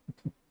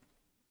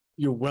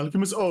 You're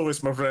welcome as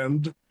always, my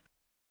friend.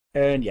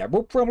 And yeah,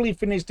 we'll probably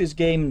finish this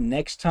game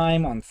next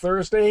time on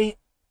Thursday.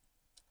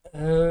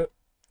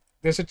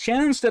 There's a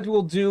chance that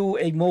we'll do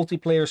a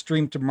multiplayer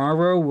stream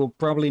tomorrow. We'll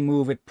probably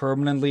move it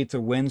permanently to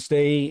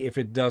Wednesday if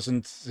it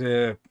doesn't,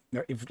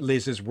 if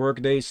Liz's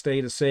workdays stay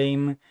the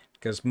same,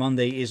 because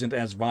Monday isn't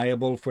as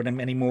viable for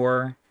them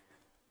anymore.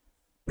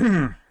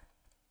 Yeah,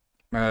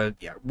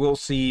 we'll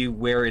see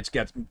where it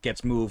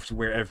gets moved,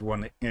 where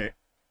everyone,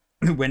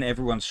 when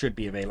everyone should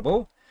be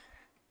available.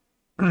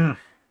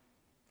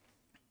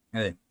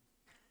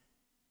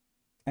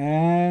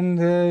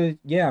 And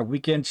yeah,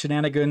 weekend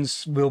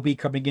shenanigans will be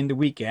coming in the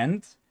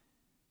weekend.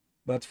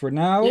 But for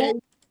now,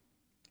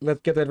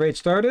 let's get that raid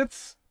started.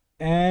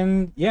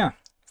 And yeah,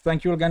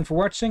 thank you again for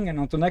watching. And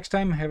until next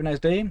time, have a nice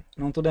day. And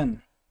until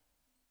then.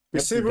 Be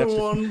safe,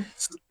 everyone.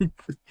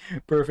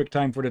 Perfect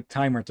time for the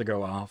timer to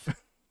go off.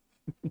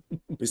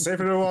 Be safe,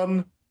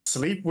 everyone.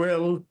 Sleep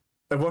well.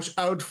 And watch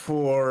out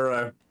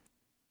for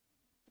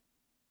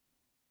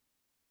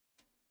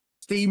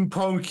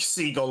steampunk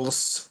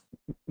seagulls.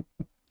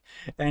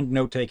 And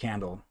no take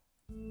handle.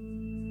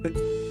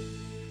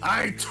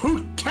 I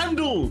took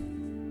candle!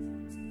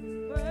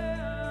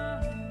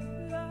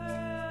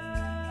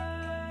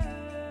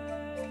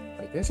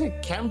 Wait, is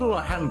it candle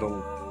or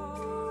handle?